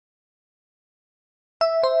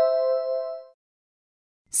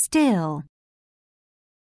 still,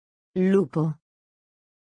 lupo,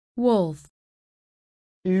 wolf,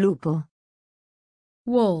 lupo,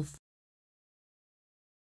 wolf,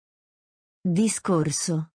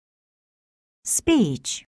 discorso,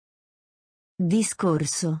 speech,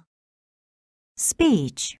 discorso,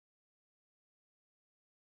 speech,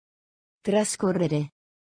 trascorrere,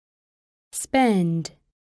 spend,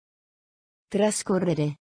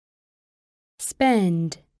 trascorrere,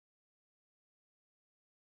 spend,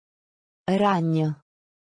 ragno,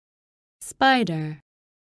 spider,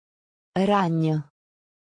 ragno,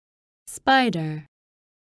 spider,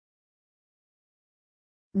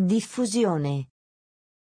 diffusione,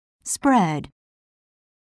 spread,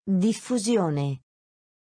 diffusione,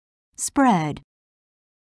 spread,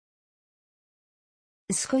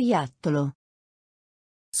 scoiattolo,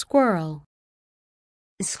 squirrel,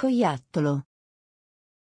 scoiattolo,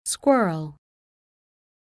 squirrel,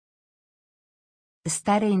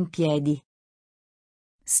 stare in piedi,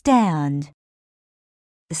 stand,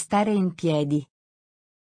 stare in piedi,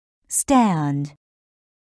 stand,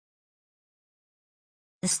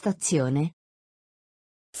 stazione,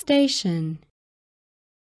 Station.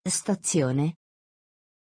 Stazione.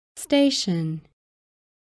 Station.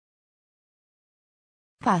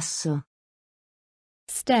 Passo.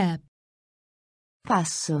 Step.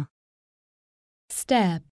 Passo.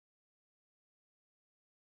 Step.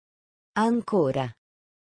 Ancora.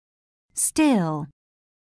 Still.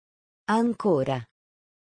 Ancora.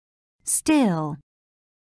 Still.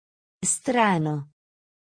 Strano.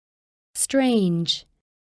 Strange.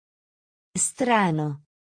 Strano.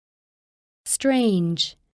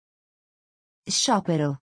 Strange.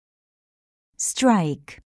 Sciopero.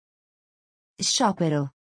 Strike.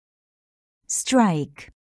 Sciopero.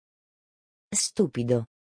 Strike. Stupido.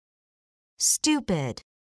 Stupid.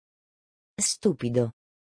 Stupido.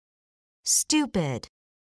 Stupid.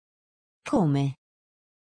 Come.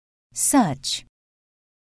 Such.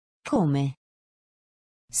 Come.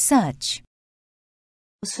 Such.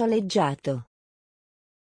 Soleggiato.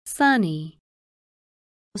 Sunny.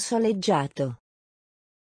 Soleggiato.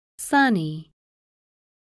 Sunny.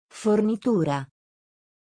 Fornitura.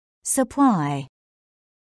 Supply.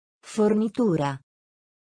 Fornitura.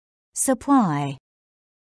 Supply.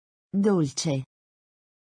 Dolce.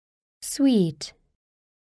 Sweet.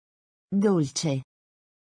 Dolce.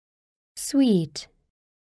 Sweet.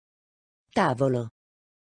 Tavolo.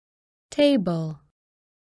 Table.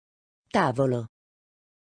 Tavolo.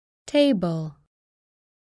 Table.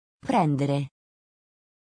 Prendere.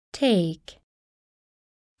 Take.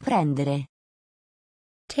 Prendere.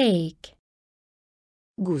 Take.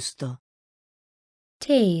 Gusto.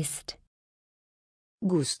 Taste.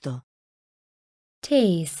 Gusto.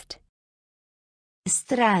 Taste.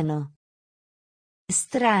 Strano.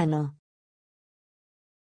 Strano.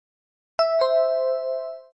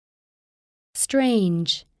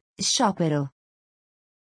 Strange. Sciopero.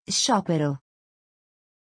 Sciopero.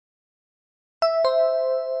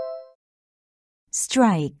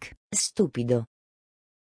 Strike. Stupido.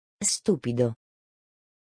 Stupido.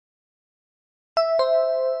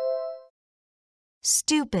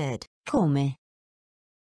 Stupid. Come.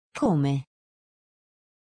 Come.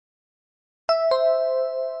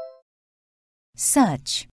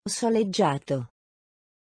 Such. Soleggiato.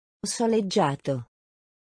 Soleggiato.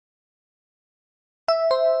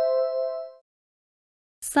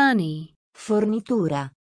 Sunny. Fornitura.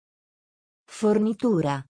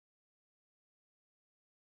 Fornitura.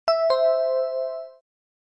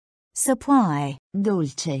 Supply.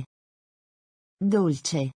 Dolce.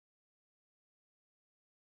 Dolce.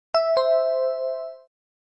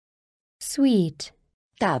 Sweet.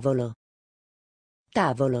 Tavolo.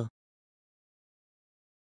 Tavolo.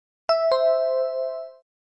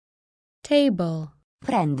 Table.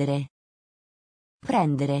 Prendere.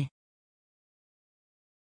 Prendere.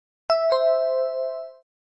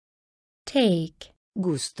 Take.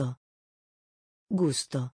 Gusto.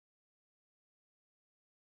 Gusto.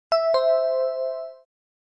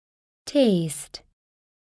 Taste.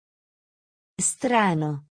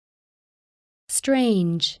 Strano.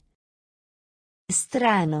 Strange.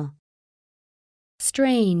 Strano.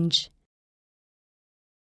 Strange.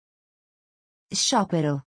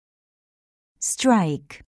 Sciopero.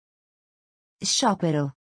 Strike.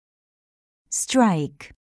 Sciopero.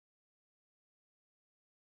 Strike.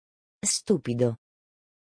 Stupido.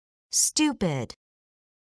 Stupid.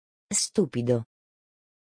 Stupido.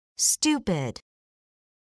 Stupid.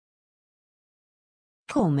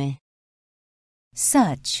 Come.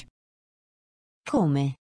 Such.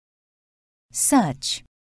 Come. Such.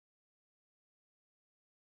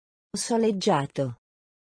 Soleggiato.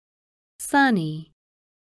 Sunny.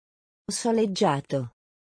 Soleggiato.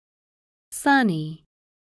 Sunny.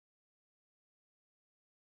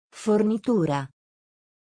 Fornitura.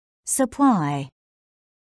 Supply.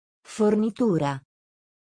 Fornitura.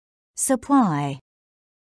 Supply.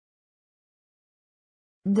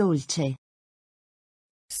 Dolce.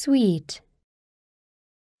 Sweet.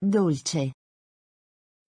 Dolce.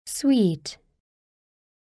 Sweet.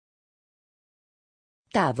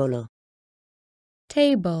 Tavolo.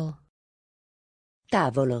 Table.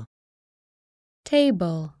 Tavolo.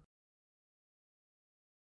 Table.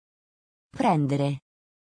 Prendere.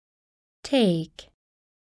 Take.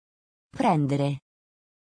 Prendere.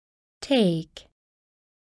 Take.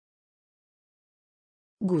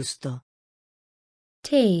 Gusto.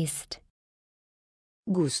 Taste.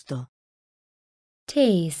 Gusto.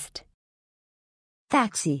 Taste.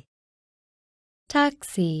 Taxi.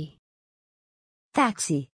 Taxi.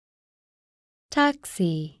 Taxi.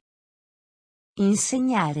 Taxi.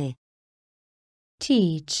 Insegnare.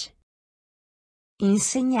 Teach.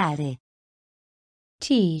 Insegnare.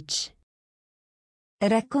 Teach.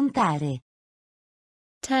 Raccontare.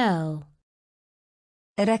 Tell.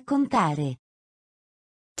 Raccontare.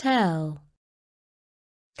 tell,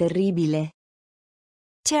 Terribile.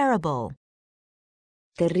 terrible,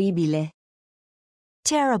 Terribile.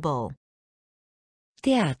 terrible,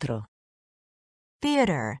 Teatro.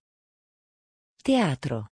 theater,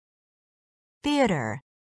 Teatro. theater,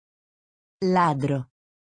 Ladro.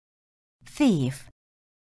 thief,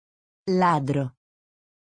 Ladro.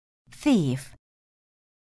 thief,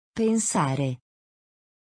 Pensare.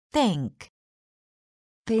 think,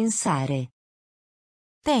 Pensare.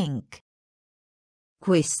 think,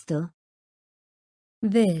 Questo.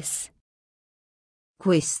 this,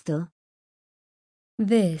 Questo.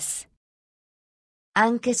 this,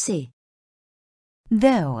 Anche se.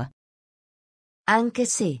 though, Anche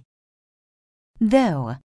se.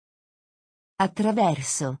 though,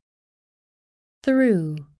 Attraverso.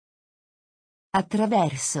 through,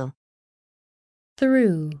 Attraverso.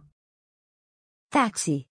 through,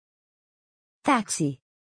 Taxi. Taxi.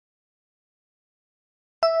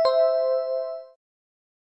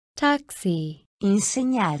 taxi,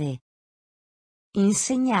 Insegnare.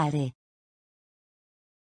 Insegnare.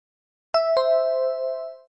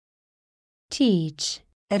 teach,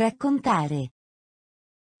 Raccontare.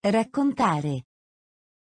 Raccontare.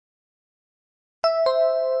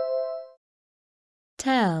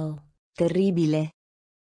 tell, Terribile.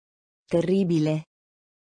 Terribile.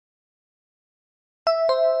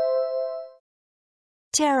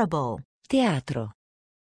 terrible, Teatro.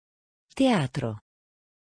 Teatro.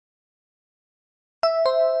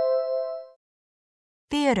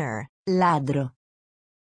 theater, Ladro.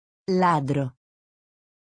 Ladro.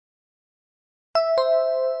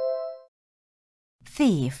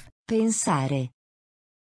 thief, Pensare.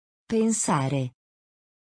 Pensare.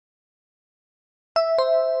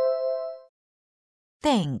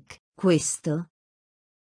 think, Questo.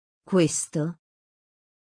 Questo.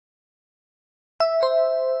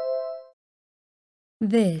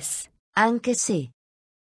 this, Anche se.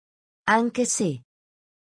 Anche se.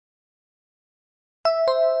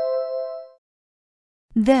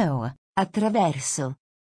 though, Attraverso.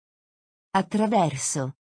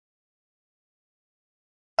 Attraverso.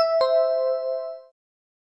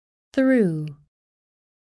 through,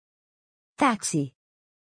 Taxi.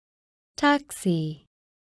 taxi,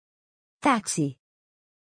 Taxi.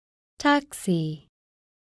 taxi,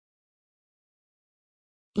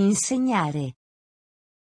 Insegnare.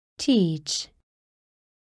 teach,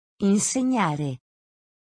 Insegnare.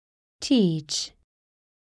 teach,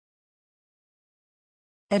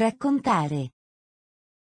 Raccontare.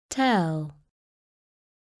 tell,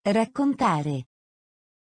 Raccontare.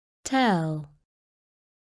 tell,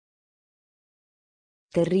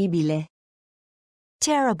 Terribile.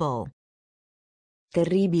 terrible,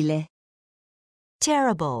 Terribile.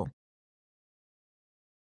 terrible,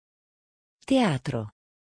 Teatro.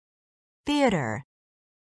 theater,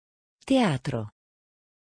 Teatro.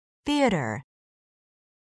 theater,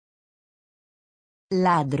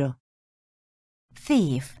 Ladro.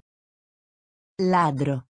 thief,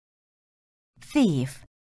 Ladro. thief,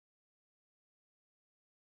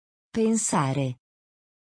 Pensare.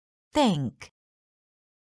 think,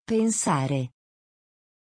 Pensare.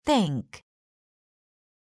 think,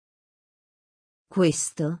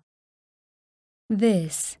 Questo.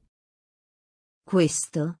 this,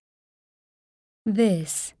 Questo.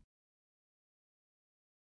 this,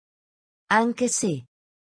 Anche se.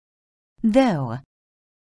 though,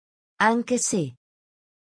 Anche se.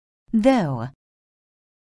 though,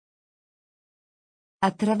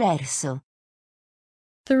 Attraverso.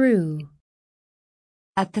 through,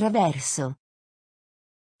 Attraverso.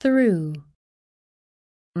 through,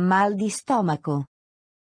 Mal di stomaco.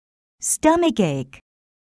 stomachache,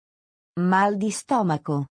 Mal di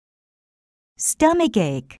stomaco.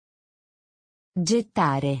 stomachache,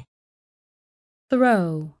 Gettare.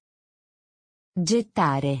 throw,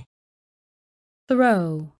 Gettare.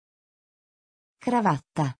 throw,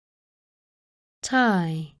 Cravatta.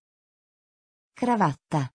 tie,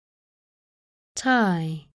 Cravatta.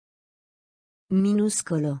 tie,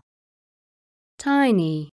 Minuscolo.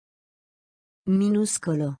 tiny,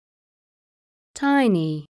 Minuscolo.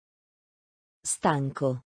 tiny,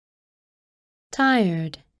 Stanco.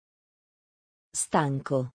 tired,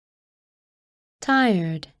 Stanco.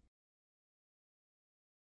 tired,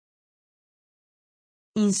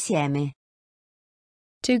 Insieme.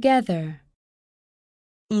 together,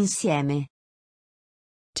 Insieme.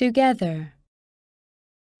 together,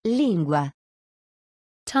 Lingua.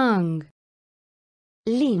 tongue,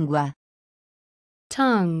 Lingua.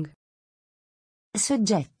 tongue,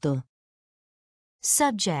 Soggetto.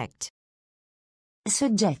 subject,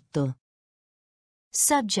 Soggetto.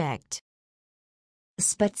 subject,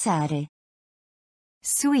 Spazzare.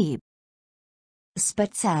 sweep,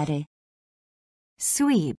 Spazzare.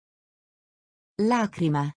 sweep,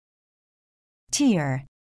 Lacrima. tear,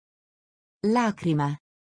 Lacrima.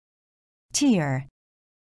 tear,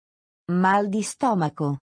 Mal di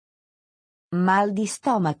stomaco. Mal di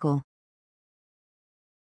stomaco.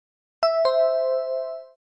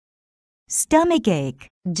 stomachache,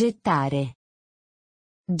 Gettare.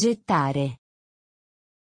 Gettare.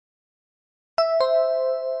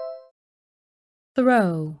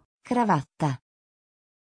 throw, Cravatta.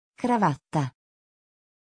 Cravatta.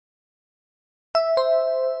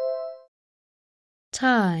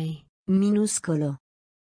 tie, Minuscolo.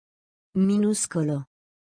 Minuscolo.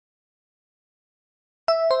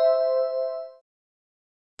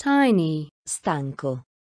 tiny, Stanco.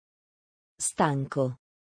 Stanco.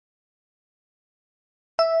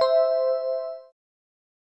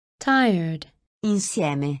 tired,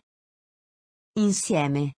 Insieme.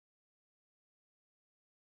 Insieme.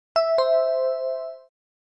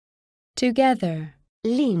 together,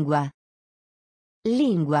 Lingua.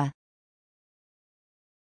 Lingua.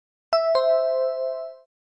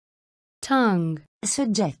 tongue,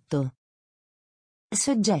 Soggetto.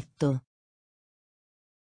 Soggetto.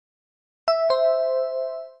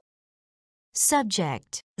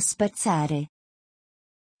 subject, Spazzare.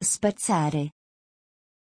 Spazzare.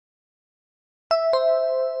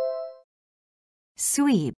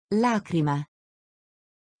 sweep, Lacrima.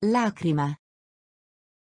 Lacrima.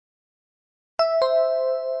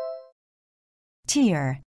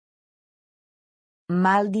 tear,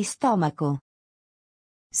 Mal di stomaco.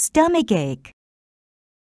 stomachache,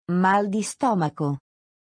 Mal di stomaco.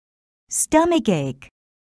 stomachache,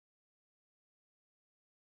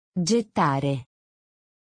 Gettare.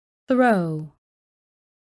 throw,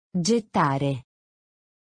 Gettare.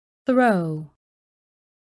 throw,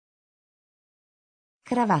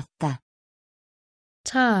 Cravatta.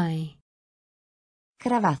 tie,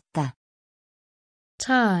 Cravatta.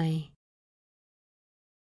 tie,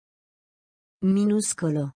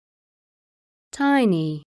 Minuscolo.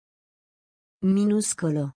 tiny,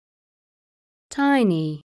 Minuscolo.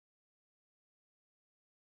 tiny,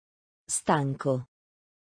 Stanco.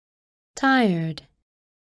 tired,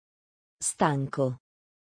 Stanco.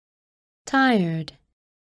 tired,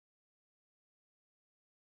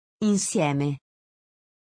 Insieme.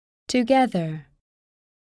 together,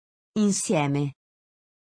 Insieme.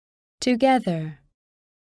 together,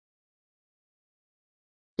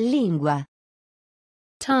 Lingua.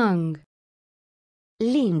 tongue,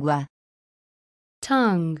 Lingua.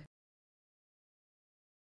 tongue,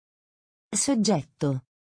 Soggetto.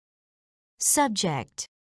 subject,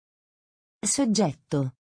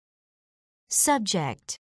 Soggetto.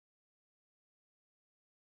 subject,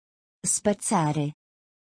 Spazzare.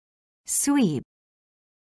 sweep,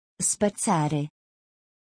 Spazzare.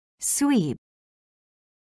 sweep,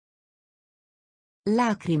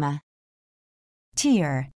 Lacrima.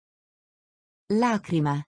 tear,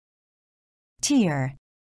 Lacrima. tear,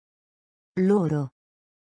 Loro.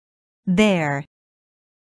 there,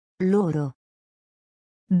 Loro.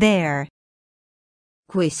 there,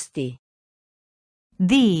 Questi.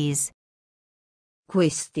 these,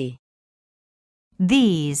 Questi.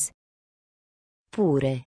 these,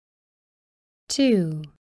 Pure. two,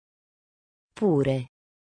 Pure.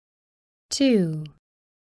 two,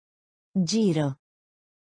 Giro.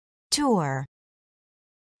 tour,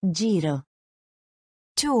 Giro.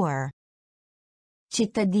 tour,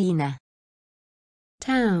 Cittadina.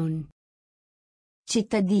 town,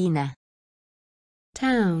 Cittadina.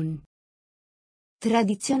 town,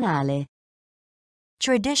 Tradizionale.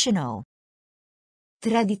 traditional,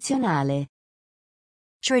 Tradizionale.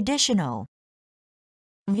 traditional,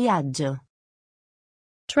 Viaggio.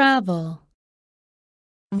 travel,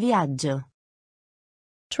 Viaggio.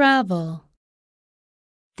 travel,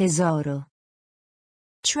 Tesoro.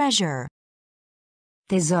 treasure,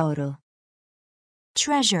 Tesoro.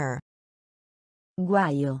 treasure,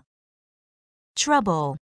 Guaio.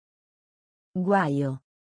 trouble, Guaio.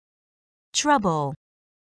 trouble,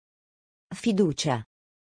 Fiducia.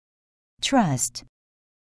 trust,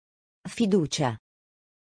 Fiducia.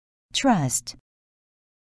 trust,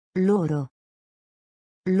 Loro.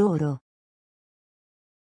 Loro.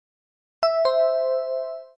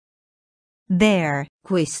 there,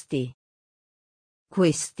 Questi.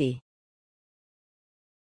 Questi.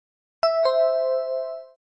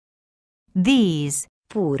 these,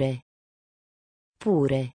 Pure.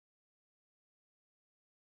 Pure.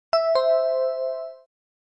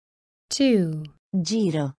 two,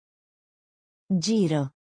 Giro. Giro.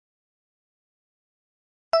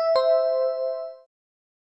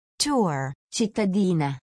 tour,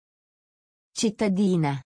 Cittadina.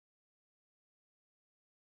 Cittadina.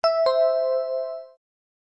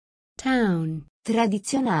 Town.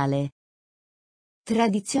 Tradizionale.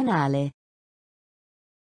 Tradizionale.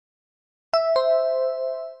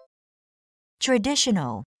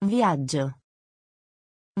 Traditional. Viaggio.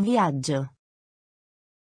 Viaggio.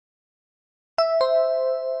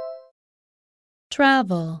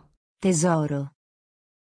 Travel. Tesoro.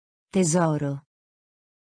 Tesoro.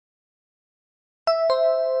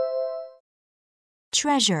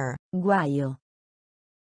 Treasure. Guaio.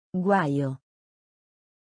 Guaio.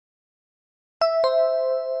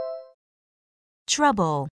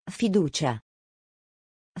 Trouble. Fiducia.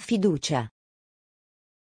 Fiducia.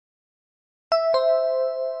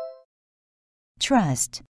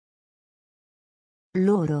 Trust.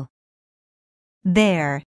 Loro.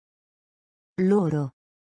 There. Loro.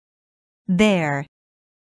 There.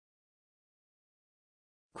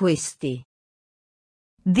 Questi.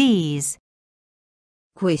 These.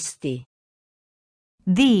 Questi.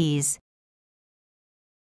 These.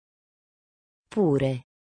 Pure.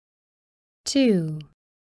 Two.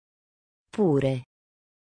 Pure.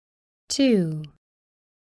 Two.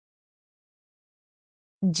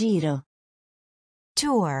 Giro.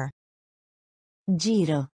 Tour.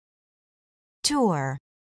 Giro. Tour.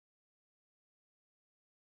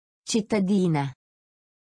 Cittadina.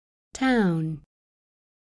 Town.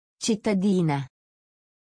 Cittadina.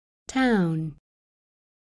 Town.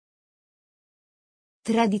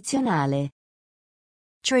 Tradizionale.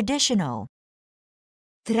 Traditional.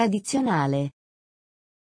 Tradizionale.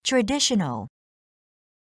 Traditional.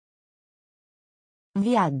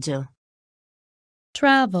 Viaggio.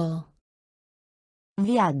 Travel.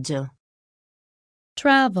 Viaggio.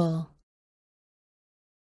 Travel.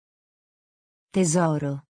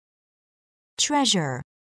 Tesoro. Treasure.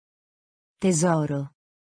 Tesoro.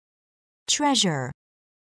 Treasure.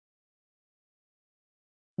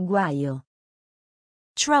 Guaio.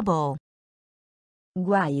 Trouble.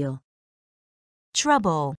 Guaio.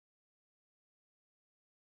 Trouble.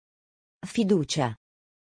 Fiducia.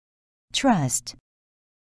 Trust.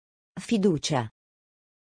 Fiducia.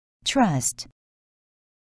 Trust.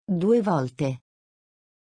 2 volte.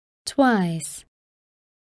 Twice.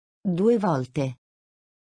 2 volte.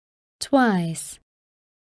 Twice.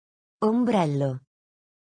 Ombrello.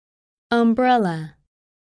 Umbrella.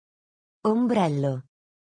 Ombrello.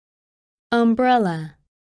 Umbrella.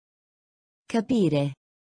 Capire.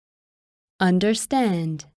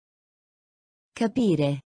 Understand.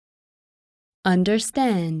 Capire.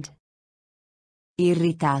 Understand.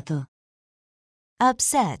 Irritato.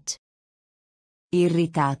 Upset.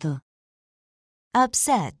 Irritato.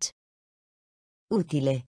 Upset.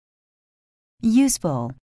 Utile.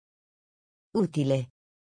 Useful. Utile.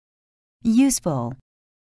 Useful.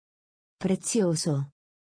 Prezioso.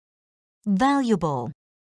 Valuable.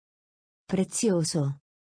 Prezioso.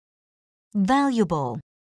 Valuable.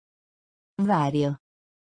 Vario.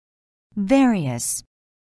 Various.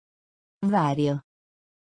 Vario.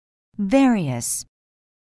 Various.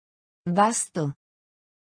 Vasto.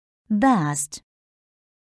 Vast.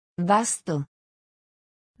 Vasto.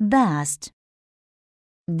 Vast.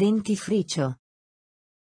 Dentifricio.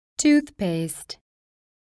 Toothpaste.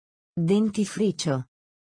 Dentifricio.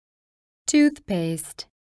 Toothpaste.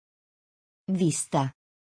 Vista.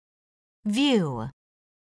 View.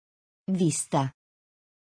 Vista.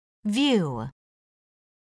 View.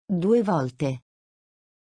 2 volte.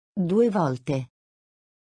 2 volte.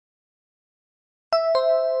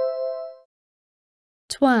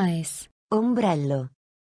 Twice. Ombrello.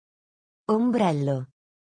 Ombrello.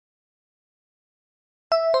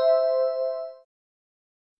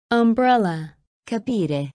 Umbrella.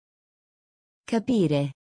 Capire.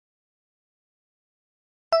 Capire.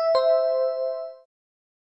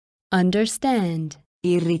 Understand.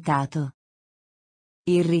 Irritato.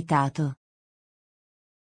 Irritato.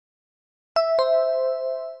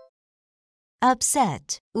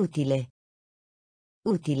 Upset. Utile.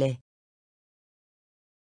 Utile.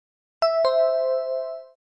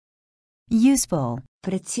 Useful.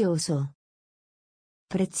 Prezioso.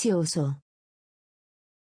 Prezioso.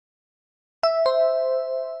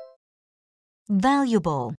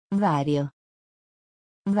 Valuable. Vario.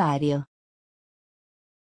 Vario.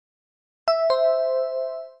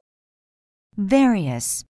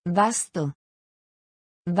 Various. Vasto.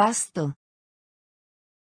 Vasto.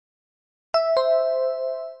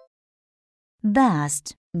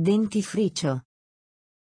 Vast. Dentifricio.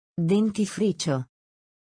 Dentifricio.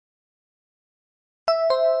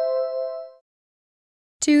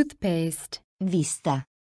 Toothpaste. Vista.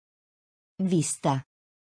 Vista.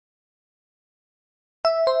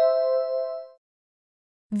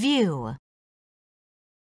 view,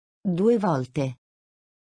 2 volte,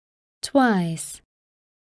 twice,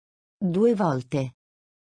 2 volte,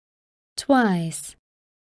 twice,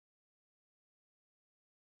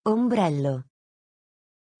 ombrello,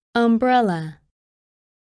 umbrella,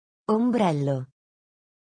 ombrello,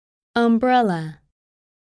 umbrella,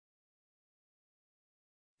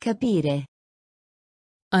 capire,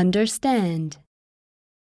 understand,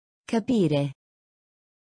 capire,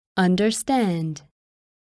 understand,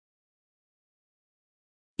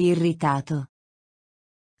 irritato,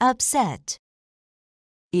 upset,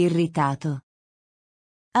 irritato,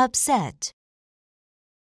 upset,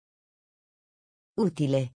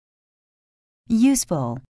 utile,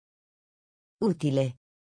 useful, utile,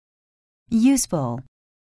 useful,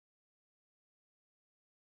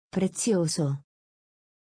 prezioso,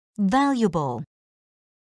 valuable,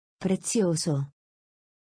 prezioso,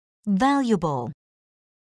 valuable,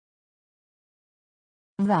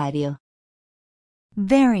 vario,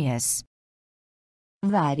 various,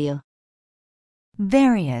 vario,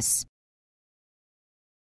 various,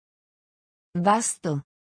 vasto,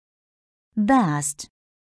 vast,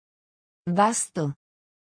 vasto,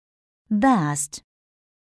 vast,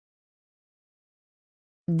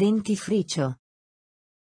 dentifricio,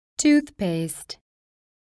 toothpaste,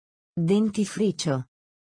 dentifricio,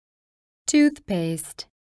 toothpaste,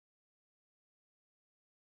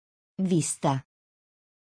 vista,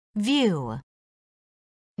 view,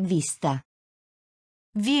 vista,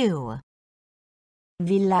 view,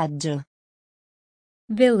 villaggio,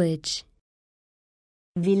 village,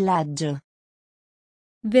 villaggio,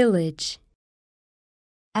 village,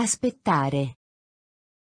 aspettare,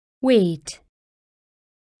 wait,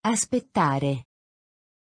 aspettare,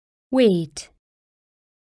 wait,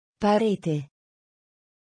 parete,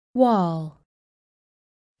 wall,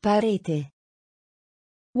 parete,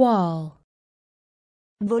 wall,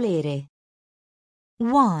 volere,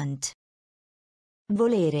 want,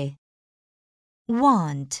 volere,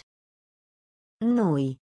 want,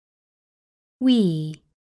 noi, we,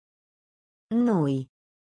 noi,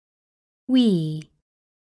 we,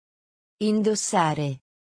 indossare,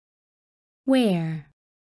 wear,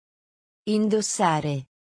 indossare,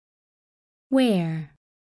 where,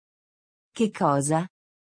 che cosa,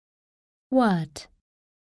 what,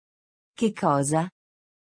 che cosa,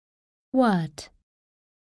 what,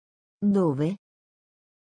 dove,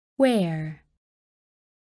 where,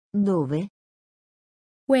 dove,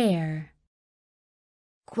 where,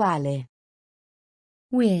 quale,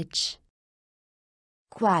 which,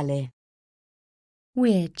 quale,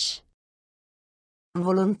 which,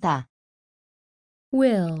 volontà,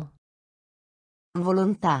 will,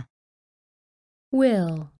 volontà,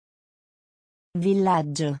 will,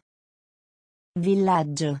 villaggio,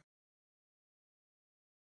 villaggio,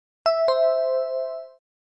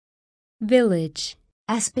 village,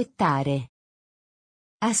 aspettare,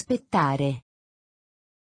 aspettare,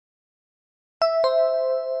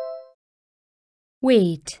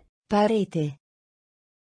 wait, parete,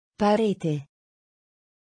 parete,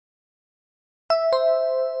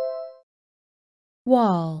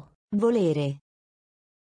 wall, volere,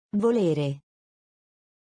 volere,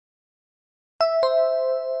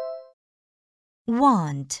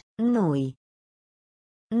 want, noi,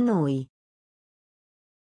 noi,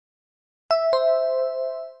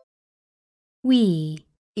 we,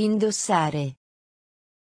 indossare,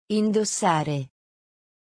 indossare,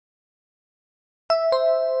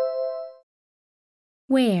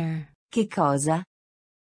 where, che cosa,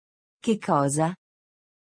 che cosa,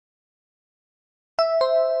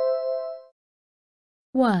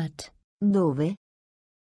 what, dove,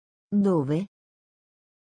 dove,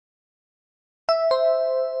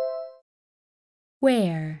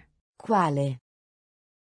 where, quale,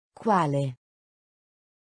 quale,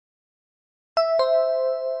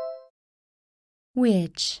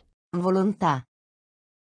 which, volontà,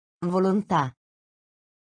 volontà,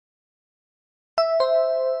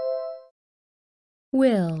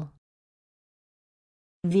 will,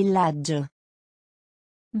 villaggio,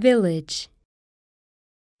 village,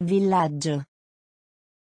 villaggio,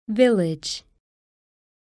 village,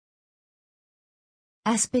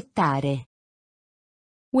 aspettare,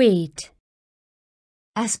 wait,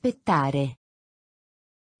 aspettare,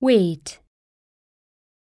 wait,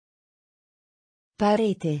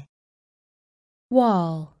 parete,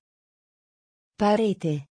 wall,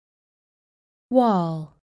 parete,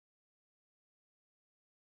 wall,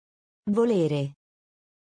 volere,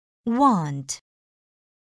 want,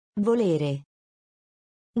 volere,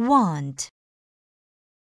 want,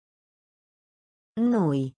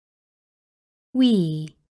 noi,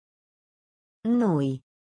 we, noi,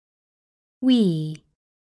 we,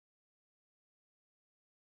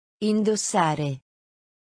 Indossare.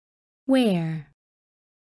 Wear.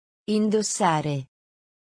 Indossare.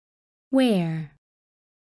 Wear.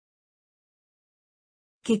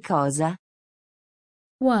 Che cosa?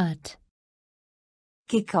 What?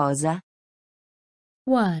 Che cosa?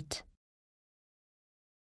 What?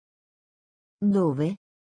 Dove?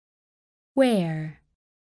 Where?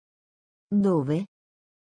 Dove?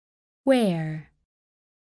 Where?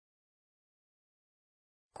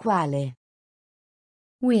 Quale?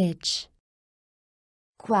 Which?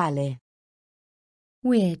 Quale?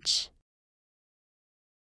 Which?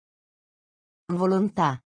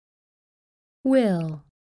 Volontà. Will.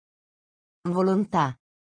 Volontà.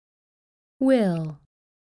 Will.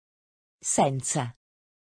 Senza.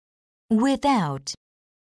 Without.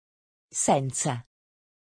 Senza.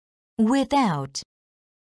 Without.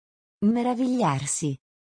 Meravigliarsi.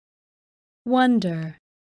 Wonder.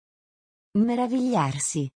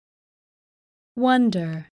 Meravigliarsi.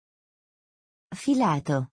 Wonder.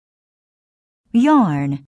 Filato.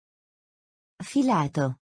 Yarn.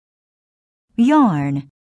 Filato. Yarn.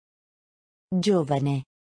 Giovane.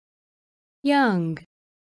 Young.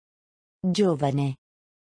 Giovane.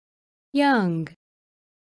 Young.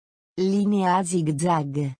 Linea a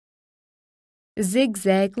zig-zag.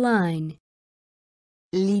 Zigzag line.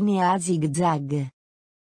 Linea a zig-zag.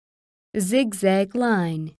 Zigzag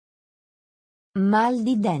line. Mal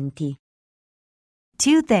di denti.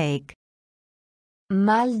 Toothache.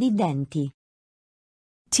 Mal di denti.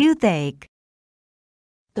 Toothache.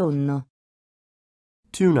 Tonno.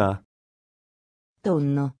 Tuna.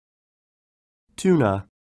 Tonno. Tuna.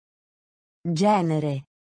 Genere.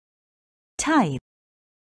 Type.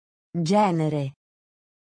 Genere.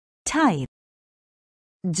 Type.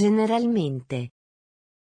 Generalmente.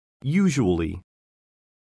 Usually.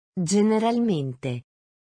 Generalmente.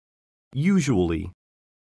 Usually.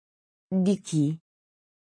 Di chi?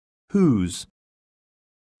 Whose.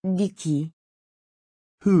 Di chi?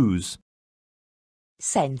 Whose.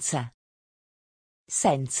 Senza.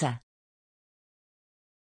 Senza.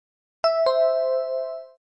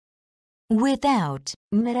 Without.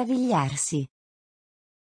 Meravigliarsi.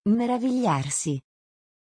 Meravigliarsi.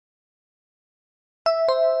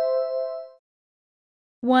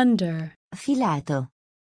 Wonder. Filato.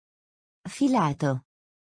 Filato.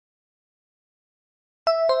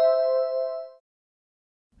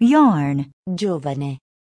 Yarn. Giovane.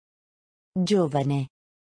 Giovane.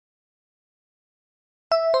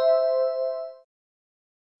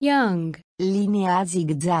 Young. Linea a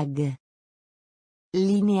zig-zag.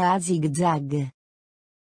 Linea a zig-zag.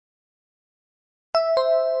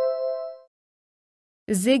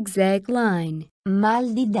 Zigzag line.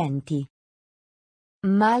 Mal di denti.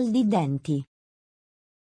 Mal di denti.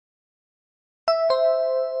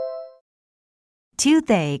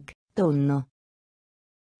 Toothache. Tonno.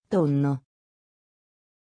 Tonno.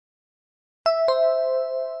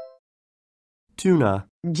 Tuna.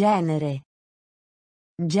 Genere.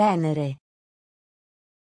 Genere.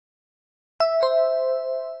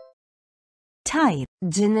 Type.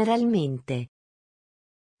 Generalmente.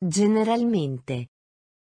 Generalmente.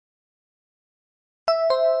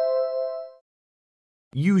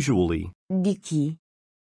 Usually. Di chi?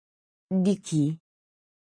 Di chi?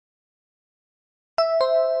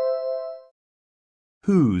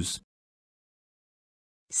 Whose.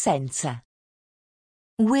 Senza.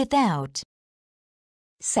 Without.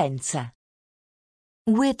 Senza.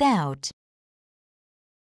 Without.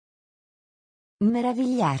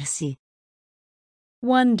 Meravigliarsi.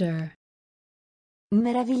 Wonder.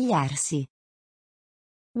 Meravigliarsi.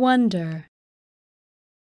 Wonder.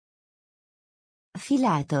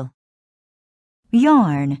 Filato.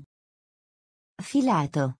 Yarn.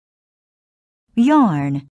 Filato.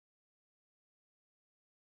 Yarn.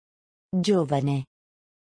 Giovane.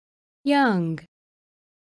 Young.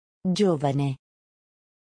 Giovane.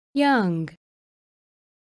 Young.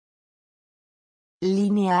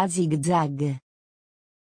 Linea a zig-zag.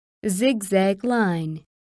 Zigzag line.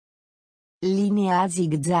 Linea a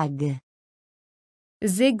zig-zag.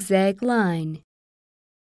 Zigzag line.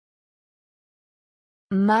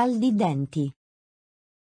 Mal di denti.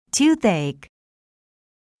 Toothache.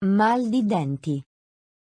 Mal di denti.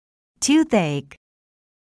 Toothache.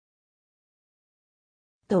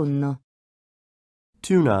 Tonno.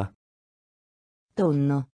 Tuna.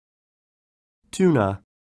 Tonno. Tuna.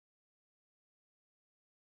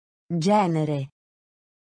 Genere.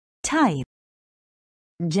 Type.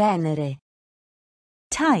 Genere.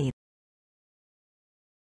 Type.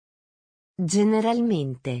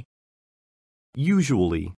 Generalmente.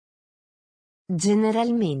 Usually.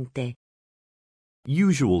 Generalmente.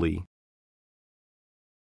 Usually.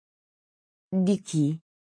 Di chi?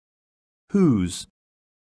 whose,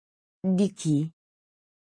 Di chi?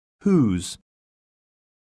 whose.